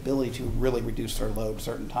have the ability to really reduce their load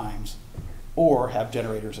certain times or have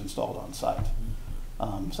generators installed on site.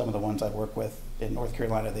 Some of the ones I work with in North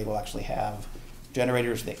Carolina, they will actually have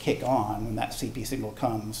generators that kick on when that CP signal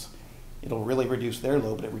comes. It'll really reduce their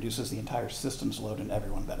load, but it reduces the entire system's load and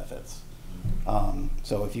everyone benefits.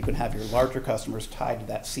 So if you can have your larger customers tied to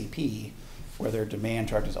that CP where their demand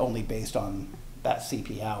charge is only based on that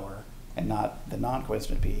CP hour and not the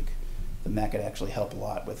non-coincident peak, then that could actually help a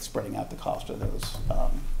lot with spreading out the cost of those,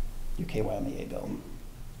 your KYMEA bill.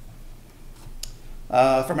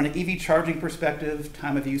 From an EV charging perspective,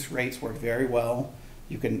 time of use rates work very well.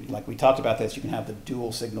 You can, like we talked about this, you can have the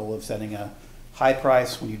dual signal of sending a high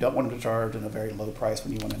price when you don't want them to charge and a very low price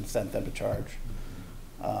when you want to incent them to charge.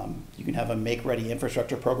 You can have a make-ready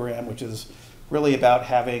infrastructure program, which is really about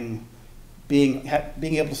being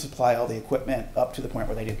able to supply all the equipment up to the point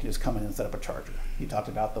where they can just come in and set up a charger. You talked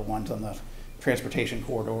about the ones on the transportation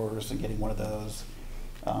corridors and getting one of those.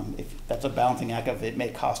 If that's a balancing act of it may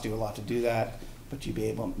cost you a lot to do that, but you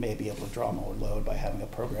may be able to draw more load by having a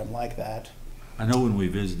program like that. I know when we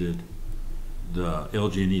visited the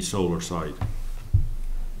LG&E solar site,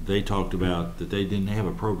 they talked about that they didn't have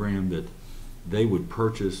a program that they would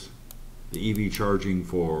purchase the EV charging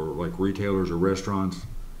for like retailers or restaurants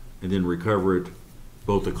and then recover it,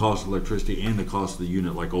 both the cost of electricity and the cost of the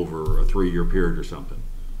unit, like over a 3-year period or something.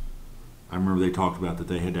 I remember they talked about that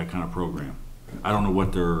they had that kind of program. I don't know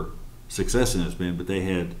what their success in it has been, but they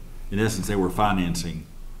had, in essence, they were financing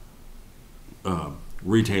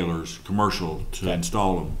retailers, commercial, to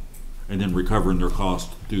install them, and then recovering their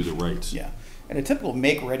cost through the rates. Yeah, and a typical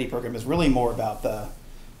make-ready program is really more about the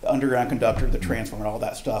underground conductor, the transformer, and all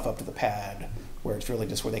that stuff up to the pad, where it's really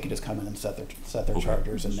just where they can just come in and set their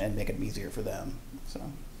chargers and make it easier for them. So,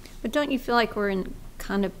 but don't you feel like we're in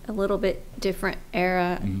kind of a little bit different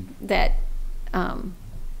era that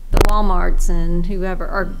the Walmarts and whoever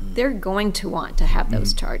are they're going to want to have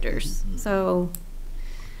those chargers? So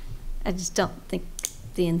I just don't think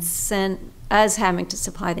us having to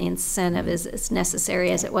supply the incentive is as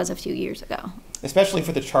necessary as it was a few years ago. Especially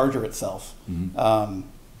for the charger itself. I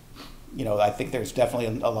think there's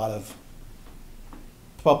definitely a lot of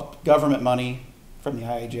government money from the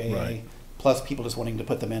IIJA, plus people just wanting to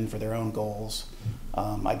put them in for their own goals.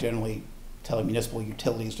 I generally tell municipal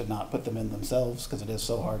utilities to not put them in themselves because it is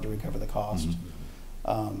so hard to recover the cost.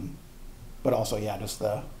 But also, yeah, just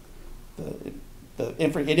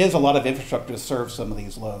it is a lot of infrastructure to serve some of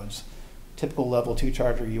these loads. Typical level 2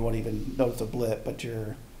 charger, you won't even notice a blip, but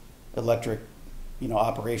your electric,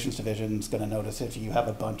 operations division is going to notice if you have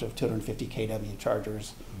a bunch of 250 kW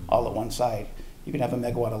chargers all at one site. You can have a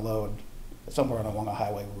megawatt of load somewhere along a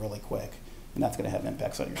highway really quick, and that's going to have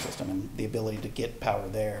impacts on your system. And the ability to get power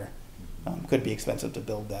there could be expensive to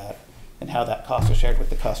build that, and how that cost is shared with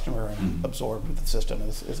the customer and absorbed with the system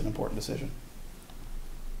is an important decision.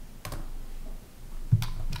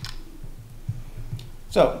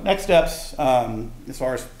 So next steps, as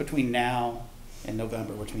far as between now and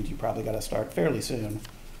November, which means you probably got to start fairly soon,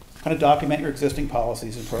 kind of document your existing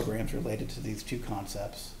policies and programs related to these two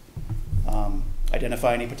concepts.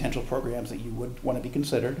 Identify any potential programs that you would want to be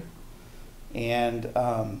considered, and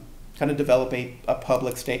kind of develop a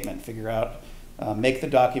public statement. Figure out, make the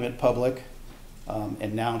document public,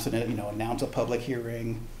 announce it. Announce a public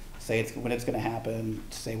hearing. Say when it's going to happen.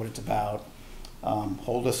 Say what it's about.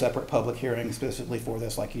 hold a separate public hearing specifically for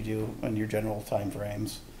this like you do in your general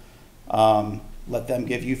timeframes. Let them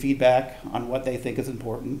give you feedback on what they think is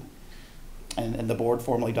important, and the board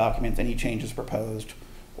formally documents any changes proposed,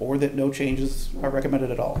 or that no changes are recommended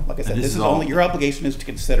at all. Like I said, this is only, your obligation is to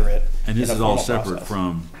consider it. And this is all separate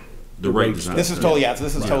from the rate design. This is totally, yeah, so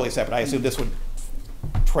this is totally separate. I assume this would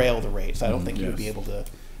trail the rates. I don't think you would be able to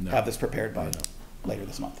have this prepared by later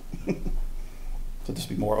this month. So this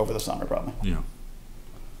would be more over the summer probably. Yeah.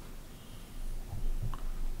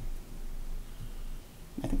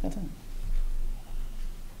 I think that's it.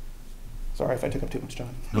 Sorry if I took up too much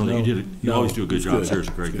time. No, you did. You always do a good job.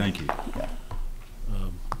 Seriously, great. Thank you. Yeah.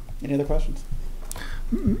 Any other questions?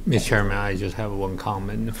 Mr. Chairman, I just have one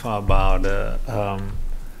comment about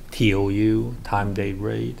TOU, time date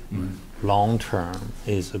rate. Long term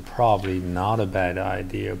is probably not a bad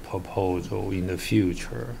idea proposal in the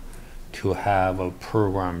future to have a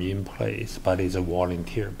program in place, but it's a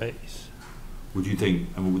volunteer base. Would you think,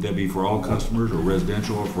 I mean, would that be for all customers, or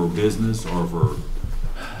residential, or for business, or for?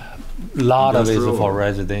 A lot of it is for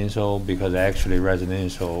residential, because actually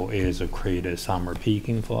residential is created summer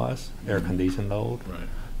peaking for us, air conditioned load.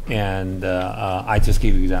 Right. And I just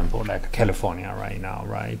give you example, like California right now,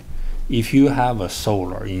 right? If you have a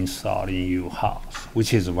solar installed in your house,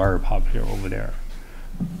 which is very popular over there,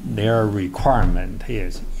 their requirement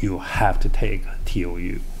is you have to take a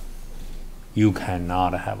TOU. You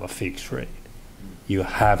cannot have a fixed rate. You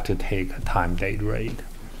have to take a time date rate.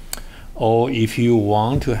 Or if you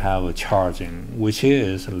want to have a charging, which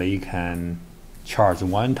is they can charge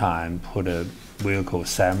one time, put a vehicle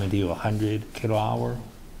 70 or 100 kilowatt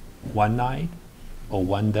one night or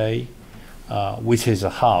one day, which is a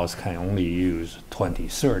house can only use 20,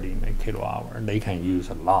 30 kilowatt. They can use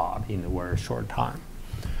a lot in a very short time.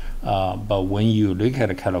 But when you look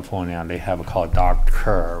at California, they have called dark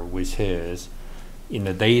curve, which is in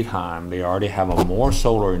the daytime, they already have more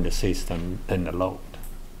solar in the system than the load.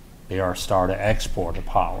 They are starting to export the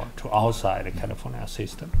power to outside the California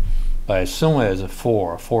system. But as soon as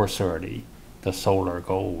 4:30, the solar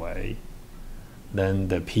go away, then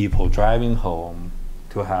the people driving home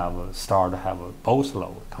to start to have both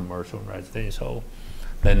load, commercial and residential,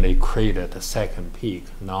 then they created the second peak.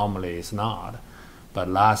 Normally it's not, but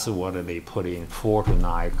last what they put in 4 to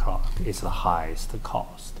 9 o'clock is the highest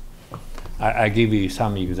cost. I give you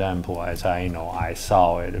some example, as I know, I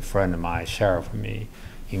saw it, a friend of mine shared with me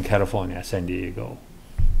in California, San Diego.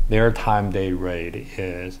 Their time day rate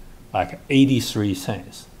is like 83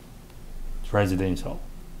 cents residential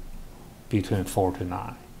between 4 to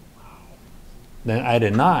 9. Then at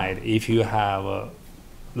night, if you have a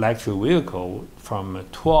electric vehicle from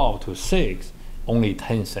 12 to 6, only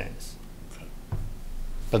 10 cents.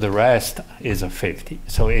 But the rest is a 50.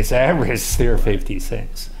 So it's average still 50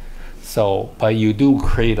 cents. So, but you do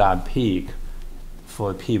create a peak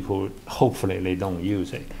for people, hopefully they don't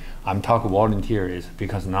use it. I'm talking volunteers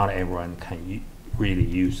because not everyone can really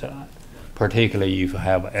use that. Particularly if you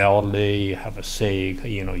have elderly, you have a sick,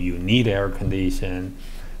 you need air conditioning.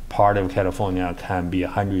 Part of California can be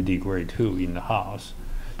 100 degrees too in the house.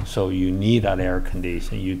 So you need that air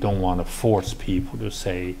conditioning. You don't want to force people to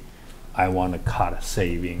say, I want to cut a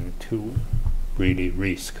saving to really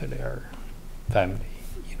risk their family,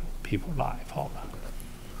 people's life, all that.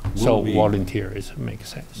 So volunteers make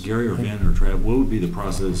sense. Gary or Ben or Trav, what would be the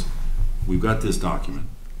process? We've got this document.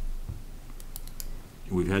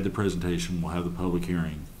 We've had the presentation. We'll have the public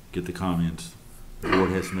hearing, get the comments. The board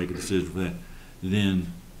has to make a decision for that.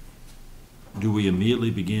 Then, do we immediately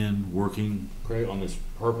begin working, Craig, on this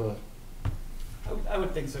purpose? I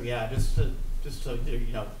would think so, yeah. Just so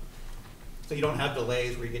so you don't have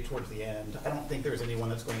delays where you get towards the end. I don't think there's anyone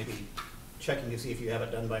that's going to be checking to see if you have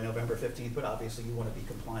it done by November 15th, but obviously you want to be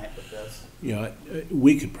compliant with this.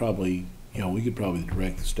 We could probably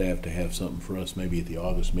direct the staff to have something for us maybe at the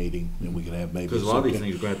August meeting, and we could have maybe because a lot of these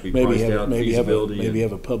things are going to be priced out, maybe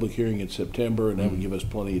have a public hearing in September, and that would give us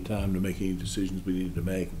plenty of time to make any decisions we needed to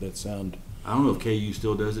make. Would that sound? I don't know if KU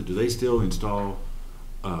still does it. Do they still install?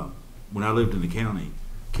 When I lived in the county,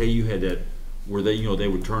 KU had that where they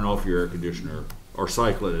would turn off your air conditioner or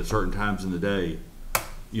cycle it at certain times in the day.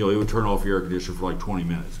 It would turn off your air conditioner for like 20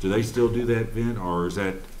 minutes. Do they still do that, Vin, or is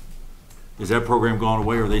that program gone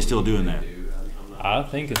away, or are they still doing that? I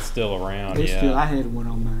think it's still around. I had one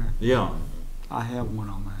on mine. Yeah. I have one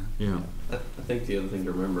on mine. Yeah. I think the other thing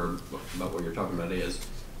to remember about what you're talking about is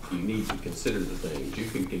you need to consider the things. You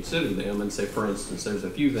can consider them and say, for instance, there's a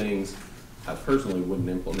few things I personally wouldn't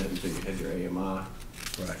implement until you had your AMI.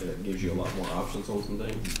 Right. It gives you a lot more options on some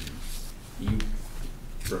things.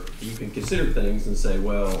 You can consider things and say,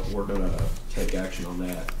 well, we're going to take action on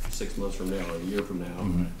that 6 months from now or a year from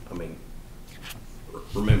now, I mean,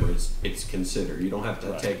 remember, it's consider. You don't have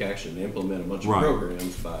to take action to implement a bunch of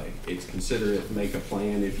programs it's consider it, make a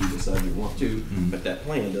plan if you decide you want to, but that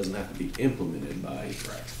plan doesn't have to be implemented by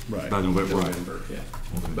November. Yeah.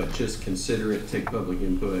 But just consider it, take public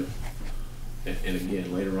input, and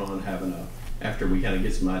again, later on, after we kind of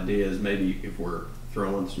get some ideas, maybe if we're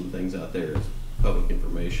throwing some things out there as public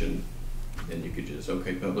information, then you could just,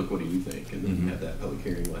 okay, public, what do you think? And then you have that public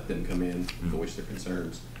hearing, let them come in, voice their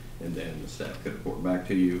concerns, and then the staff could report back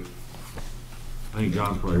to you. I think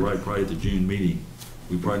John's probably right. Probably at the June meeting,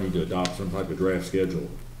 we probably need to adopt some type of draft schedule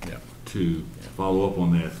to follow up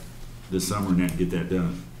on that this summer and then get that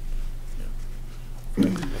done.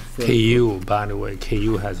 KU, by the way,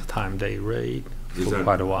 KU has a time-day rate for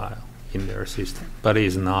quite a while in their system, but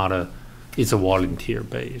it's not it's a volunteer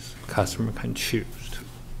base. Customer can choose to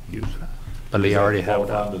use that, but they already have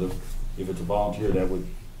that. If it's a volunteer, that would.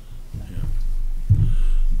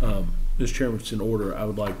 Mr. Chairman, if it's in order, I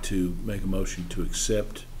would like to make a motion to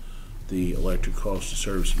accept the electric cost of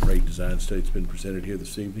service and rate design study that's been presented here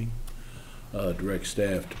this evening. Direct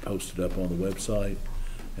staff to post it up on the website,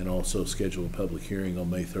 and also schedule a public hearing on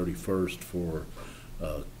May 31st for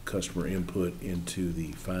customer input into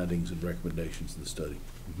the findings and recommendations of the study.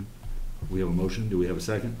 We have a motion. Do we have a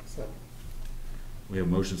second? Second. We have a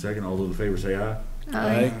motion second. All those in favor say aye.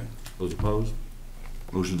 Aye. Those opposed?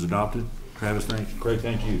 Motion's adopted. Travis, thank you. Craig,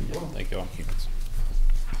 thank you. Thank you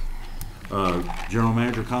all. General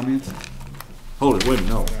manager comments? Hold it, wait,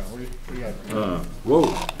 no.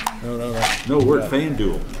 Whoa. No, we're at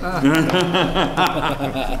FanDuel.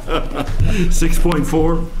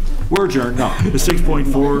 6.4, we're adjourned. No,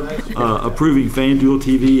 6.4, approving FanDuel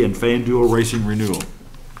TV and FanDuel Racing renewal.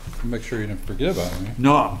 Make sure you didn't forget about me.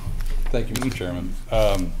 No. Thank you, Mr. Chairman.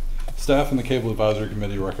 Staff and the Cable Advisory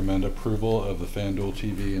Committee recommend approval of the FanDuel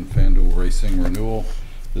TV and FanDuel Racing renewal.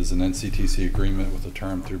 This is an NCTC agreement with a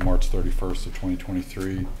term through March 31st of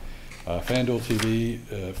 2023. FanDuel TV,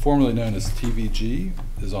 formerly known as TVG,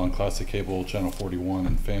 is on Classic Cable Channel 41,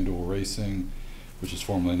 and FanDuel Racing, which is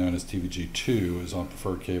formerly known as TVG2, is on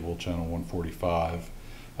Preferred Cable Channel 145.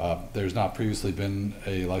 There's not previously been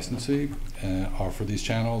a licensee for these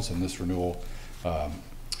channels, and this renewal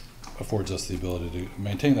affords us the ability to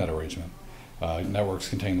maintain that arrangement. Networks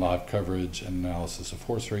contain live coverage and analysis of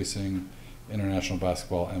horse racing, international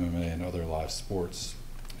basketball, MMA, and other live sports,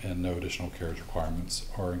 and no additional carriage requirements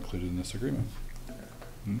are included in this agreement.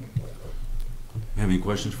 Have any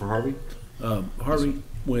questions for Harvey? Harvey,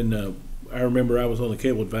 when I remember I was on the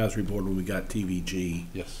Cable Advisory Board when we got TVG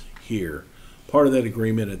here. Part of that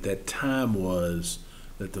agreement at that time was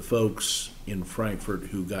that the folks in Frankfort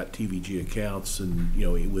who got TVG accounts and, you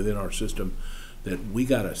know, within our system, that we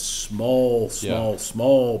got a small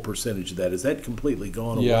percentage of that. Is that completely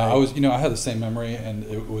gone away? Yeah, I had the same memory, and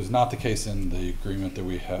it was not the case in the agreement that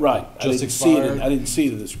we had. Right, I didn't see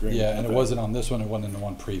it in this agreement. Yeah, and it wasn't on this one, it wasn't in the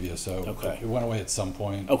one previous, so it went away at some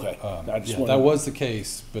point. Okay. That was the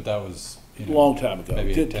case, but that was, a long time ago.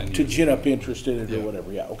 Maybe to gin up interest in it or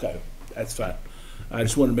whatever, okay, that's fine. I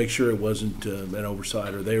just wanted to make sure it wasn't an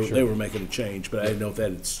oversight or they were making a change, but I didn't know if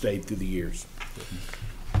that had stayed through the years.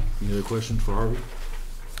 Any other questions for Harvey?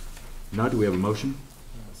 Now, do we have a motion?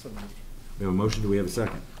 We have a motion. Do we have a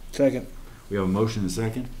second? Second. We have a motion and a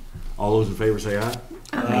second. All those in favor say aye.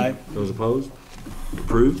 Aye. Those opposed?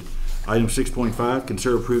 Approved. Item 6.5,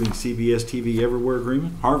 consider approving CBS TV Everywhere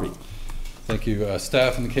agreement. Harvey. Thank you.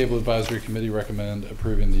 Staff and the Cable Advisory Committee recommend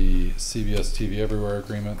approving the CBS TV Everywhere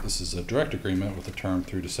agreement. This is a direct agreement with a term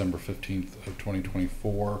through December 15th of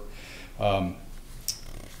 2024.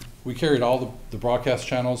 We carried all the broadcast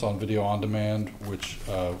channels on video on demand, which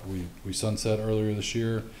we sunset earlier this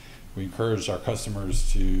year. We encouraged our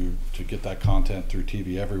customers to get that content through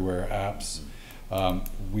TV Everywhere apps.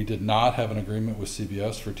 We did not have an agreement with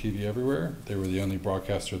CBS for TV Everywhere. They were the only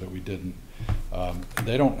broadcaster that we didn't.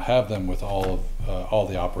 They don't have them with all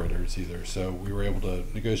the operators either. So we were able to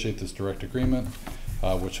negotiate this direct agreement,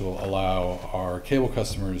 which will allow our cable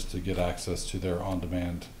customers to get access to their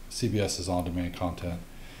on-demand, CBS's on-demand content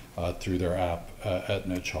through their app at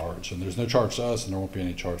no charge. And there's no charge to us, and there won't be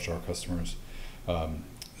any charge to our customers.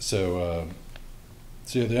 So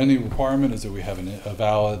the only requirement is that we have a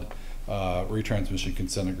valid retransmission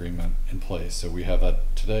consent agreement in place. So we have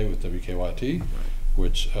that today with WKYT,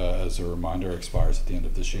 which, as a reminder, expires at the end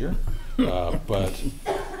of this year. But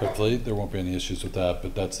hopefully there won't be any issues with that,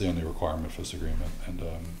 but that's the only requirement for this agreement. And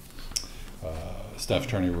staff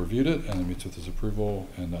attorney reviewed it and it meets with his approval,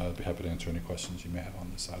 and I'd be happy to answer any questions you may have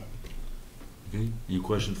on this item. Okay, any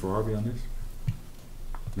questions for Harvey on this?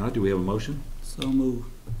 Not, do we have a motion? So move.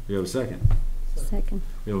 Do we have a second? Second.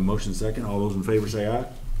 We have a motion second. All those in favor say aye.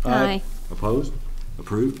 Aye. Opposed?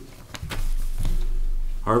 Approved.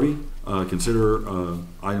 Harvey, consider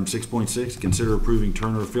item 6.6, consider approving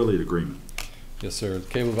Turner affiliate agreement. Yes, sir. The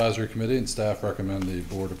Cable Advisory Committee and staff recommend the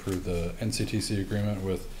board approve the NCTC agreement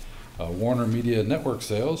with Warner Media Network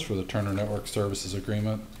Sales for the Turner Network Services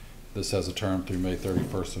Agreement. This has a term through May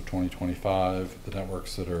 31st of 2025. The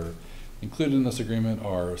networks that are included in this agreement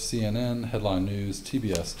are CNN, Headline News,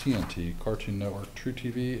 TBS, TNT, Cartoon Network, True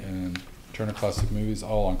TV, and Turner Classic Movies,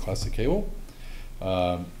 all on Classic Cable.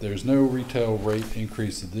 There's no retail rate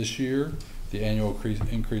increase this year. The annual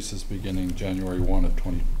increases beginning January 1 of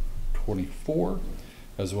 2024,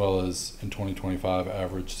 as well as in 2025,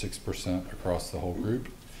 average 6% across the whole group.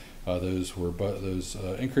 Those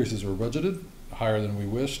increases were budgeted, higher than we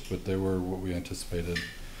wished, but they were what we anticipated.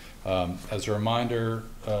 As a reminder,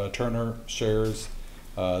 Turner shares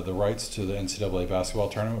the rights to the NCAA basketball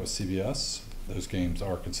tournament with CBS. Those games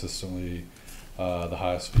are consistently the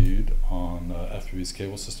highest viewed on FPB's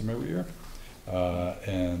cable system every year.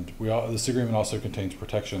 And this agreement also contains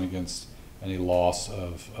protection against any loss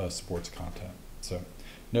of sports content. So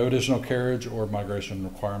no additional carriage or migration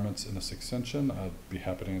requirements in this extension. I'd be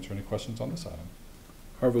happy to answer any questions on this item.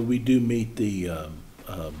 Harvey, we do meet the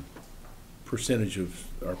percentage of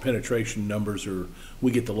our penetration numbers, or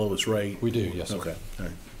we get the lowest rate? We do, yes, sir. Okay, all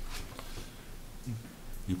right.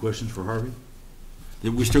 Any questions for Harvey?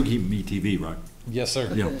 We still keep MeTV, right? Yes,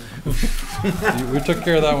 sir. Yeah. We took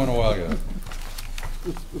care of that one a while ago.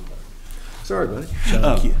 Sorry, buddy.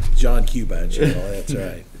 John Cuban channel, that's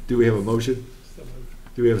right. Do we have a motion?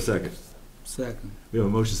 Do we have a second? Second. We have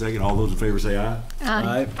a motion second. All those in favor say aye.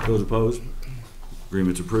 Aye. Those opposed?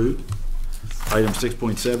 Agreement's approved. Item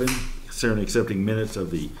 6.7, considering accepting minutes of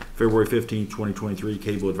the February 15, 2023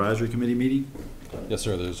 Cable Advisory Committee meeting. Yes,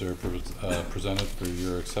 sir. Those are presented for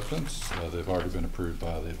your acceptance. They've already been approved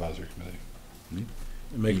by the advisory committee.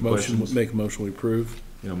 Make a motion we approve.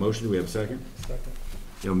 You know, motion, do we have a second? Second.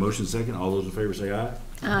 You have a motion second. All those in favor say aye.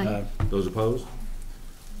 Aye. Those opposed?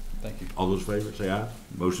 Thank you. All those in favor say aye.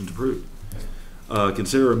 Motion's approved.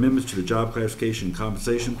 Consider amendments to the job classification and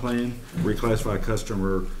compensation plan, reclassify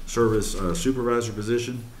customer service supervisor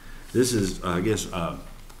position. This is, I guess, what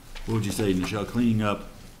would you say, Michelle, cleaning up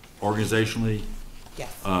organizationally?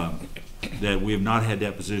 Yes. That we have not had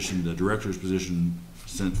that position, the director's position,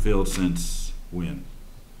 filled since when?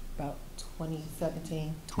 About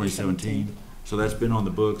 2017. 2017. So that's been on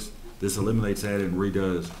the books. This eliminates that and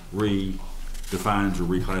redefines or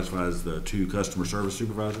reclassifies the two customer service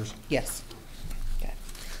supervisors? Yes. Okay.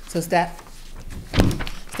 So staff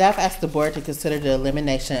asked the board to consider the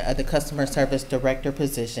elimination of the customer service director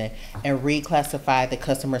position and reclassify the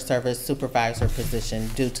customer service supervisor position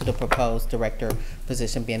due to the proposed director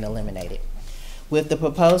position being eliminated. With the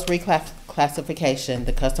proposed reclassification,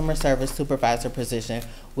 the customer service supervisor position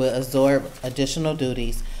will absorb additional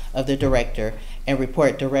duties of the director and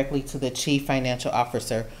report directly to the chief financial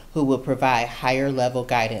officer, who will provide higher level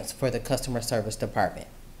guidance for the customer service department.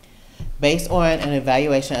 Based on an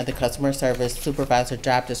evaluation of the customer service supervisor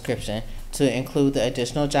job description to include the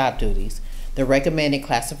additional job duties, the recommended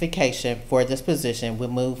classification for this position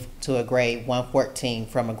would move to a grade 114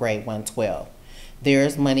 from a grade 112. There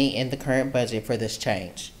is money in the current budget for this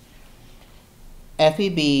change.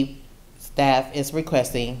 FPB staff is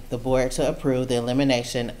requesting the board to approve the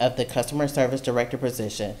elimination of the customer service director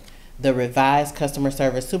position, the revised customer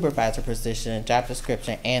service supervisor position, job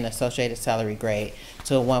description, and associated salary grade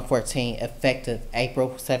to a 114 effective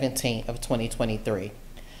April 17 of 2023.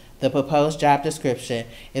 The proposed job description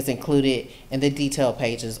is included in the detail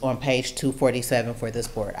pages on page 247 for this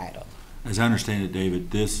board item. As I understand it,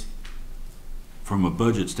 David, this, from a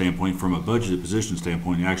budget standpoint, from a budgeted position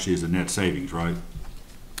standpoint, actually is a net savings, right?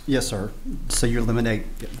 Yes, sir. So you eliminate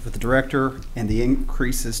with the director, and the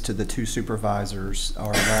increases to the two supervisors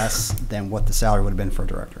are less than what the salary would have been for a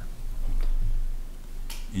director.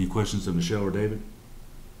 Any questions of Michelle or David?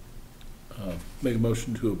 Make a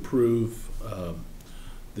motion to approve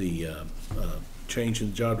the change in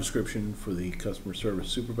the job description for the customer service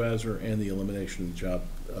supervisor and the elimination of the job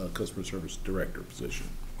customer service director position.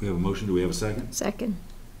 We have a motion. Do we have a second? Second.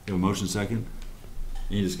 We have a motion second.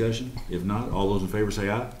 Any discussion? If not, all those in favor say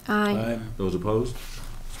aye. Aye. Those opposed?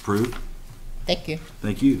 It's approved. Thank you.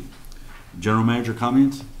 Thank you. General manager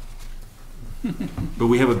comments? But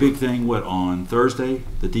we have a big thing, what, on Thursday,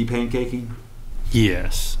 the de-pancaking?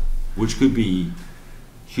 Yes. Which could be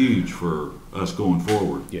huge for us going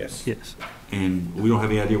forward. Yes. Yes. And we don't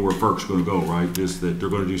have any idea where FERC's going to go, right? Just that they're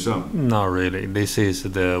going to do something. Not really. This is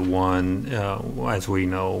the one, as we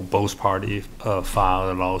know, both parties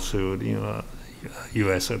filed a lawsuit in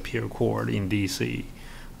U.S. Appeal Court in D.C.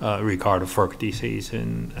 regarding FERC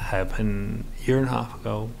decision happened a year and a half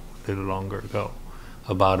ago, a little longer ago,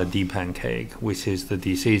 about a D-pancake, which is the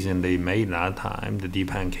decision they made that time. The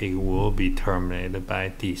D-pancake will be terminated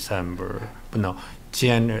by June,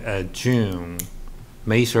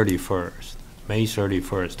 May 31st,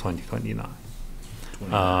 2029.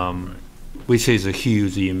 Which is a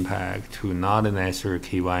huge impact to not necessarily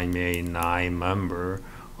KYMA 9 member,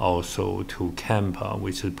 also to Campa,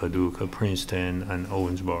 which is Paducah, Princeton, and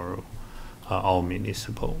Owensboro, all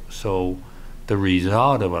municipal. So the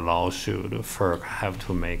result of a lawsuit, FERC have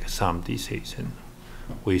to make some decision.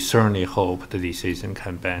 We certainly hope the decision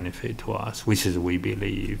can benefit to us, which is we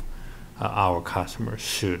believe our customers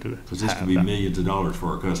should. Because this could be millions of dollars for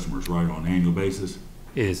our customers, right, on an annual basis?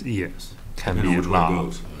 Yes, can Depending be on which a way it lot.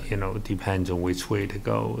 goes. You know, depends on which way it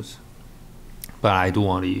goes. But I do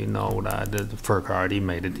want you to know that the FERC already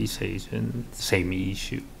made a decision, same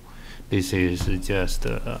issue. This is just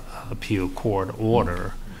a appeal court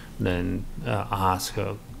order, then ask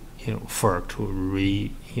FERC to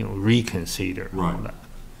reconsider all that.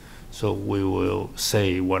 So we will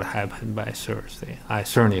say what happened by Thursday. I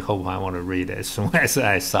certainly hope I want to read it as soon as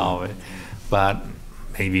I saw it, but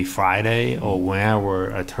maybe Friday or whenever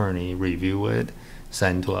attorney review it,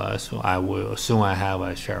 send to us. So I will, as soon as I have,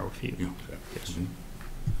 I share with you. Yeah. Yes.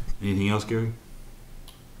 Anything else, Gary?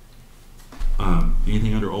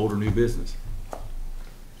 Anything under old or new business?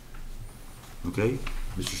 Okay,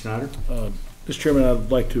 Mr. Snyder? Mr. Chairman,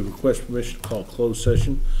 I'd like to request permission to call a closed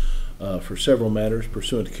session for several matters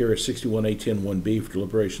pursuant to KRS 61A10(1)B for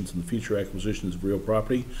deliberations in the future acquisitions of real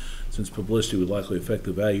property, since publicity would likely affect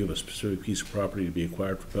the value of a specific piece of property to be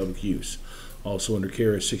acquired for public use. Also under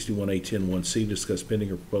KRS 61A10(1)C, discuss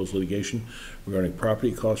pending or proposed litigation regarding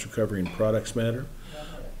property, cost recovery, and products matter.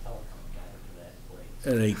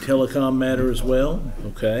 And a telecom matter as well,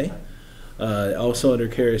 okay. Also under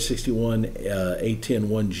KRS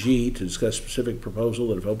 61A10(1)G, to discuss specific proposal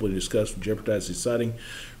that if openly discussed would jeopardize the siting,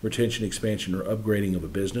 retention, expansion, or upgrading of a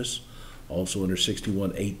business. Also under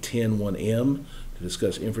 61A10(1)M, to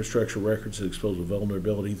discuss infrastructure records that expose a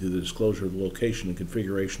vulnerability through the disclosure of the location and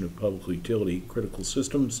configuration of public utility critical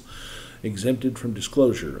systems exempted from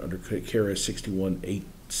disclosure under KRS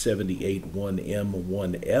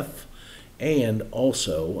 61A78(1)M)(1)F, and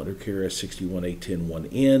also under KRS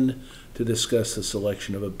 61A10(1)N, to discuss the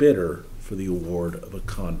selection of a bidder for the award of a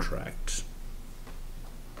contract.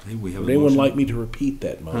 Hey, we have Would anyone like me to repeat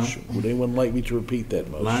that motion? Would anyone like me to repeat that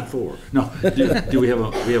motion? Line 4. No. Do we have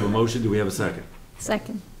a motion? Do we have a second?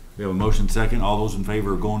 Second. We have a motion second. All those in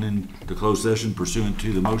favor of going into closed session pursuant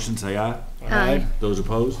to the motion, say aye. Aye. Those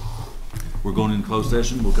opposed? We're going into closed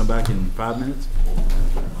session. We'll come back in 5 minutes.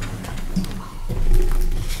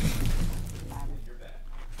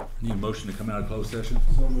 Need a motion to come out of closed session?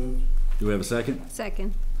 So moved. Do we have a second?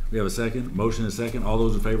 Second. We have a second. Motion and a second. All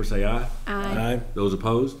those in favor say aye. Aye. Those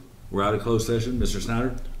opposed? We're out of closed session. Mr.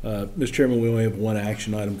 Snyder? Mr. Chairman, we only have one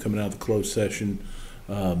action item coming out of the closed session.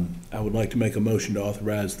 I would like to make a motion to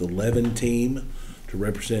authorize the Levin team to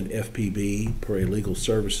represent FPB per a legal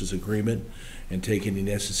services agreement and take any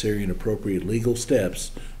necessary and appropriate legal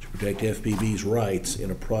steps to protect FPB's rights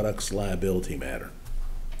in a products liability matter.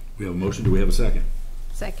 We have a motion. Do we have a second?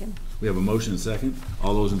 Second. We have a motion and a second.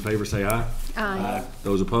 All those in favor say aye. Aye.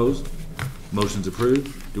 Those opposed? Motion's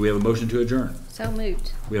approved. Do we have a motion to adjourn? So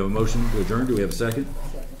moved. We have a motion to adjourn. Do we have a second?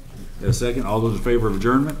 We have a second. All those in favor of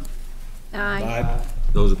adjournment? Aye.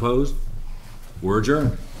 Those opposed? We're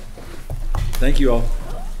adjourned. Thank you all.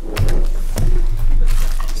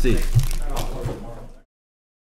 Steve.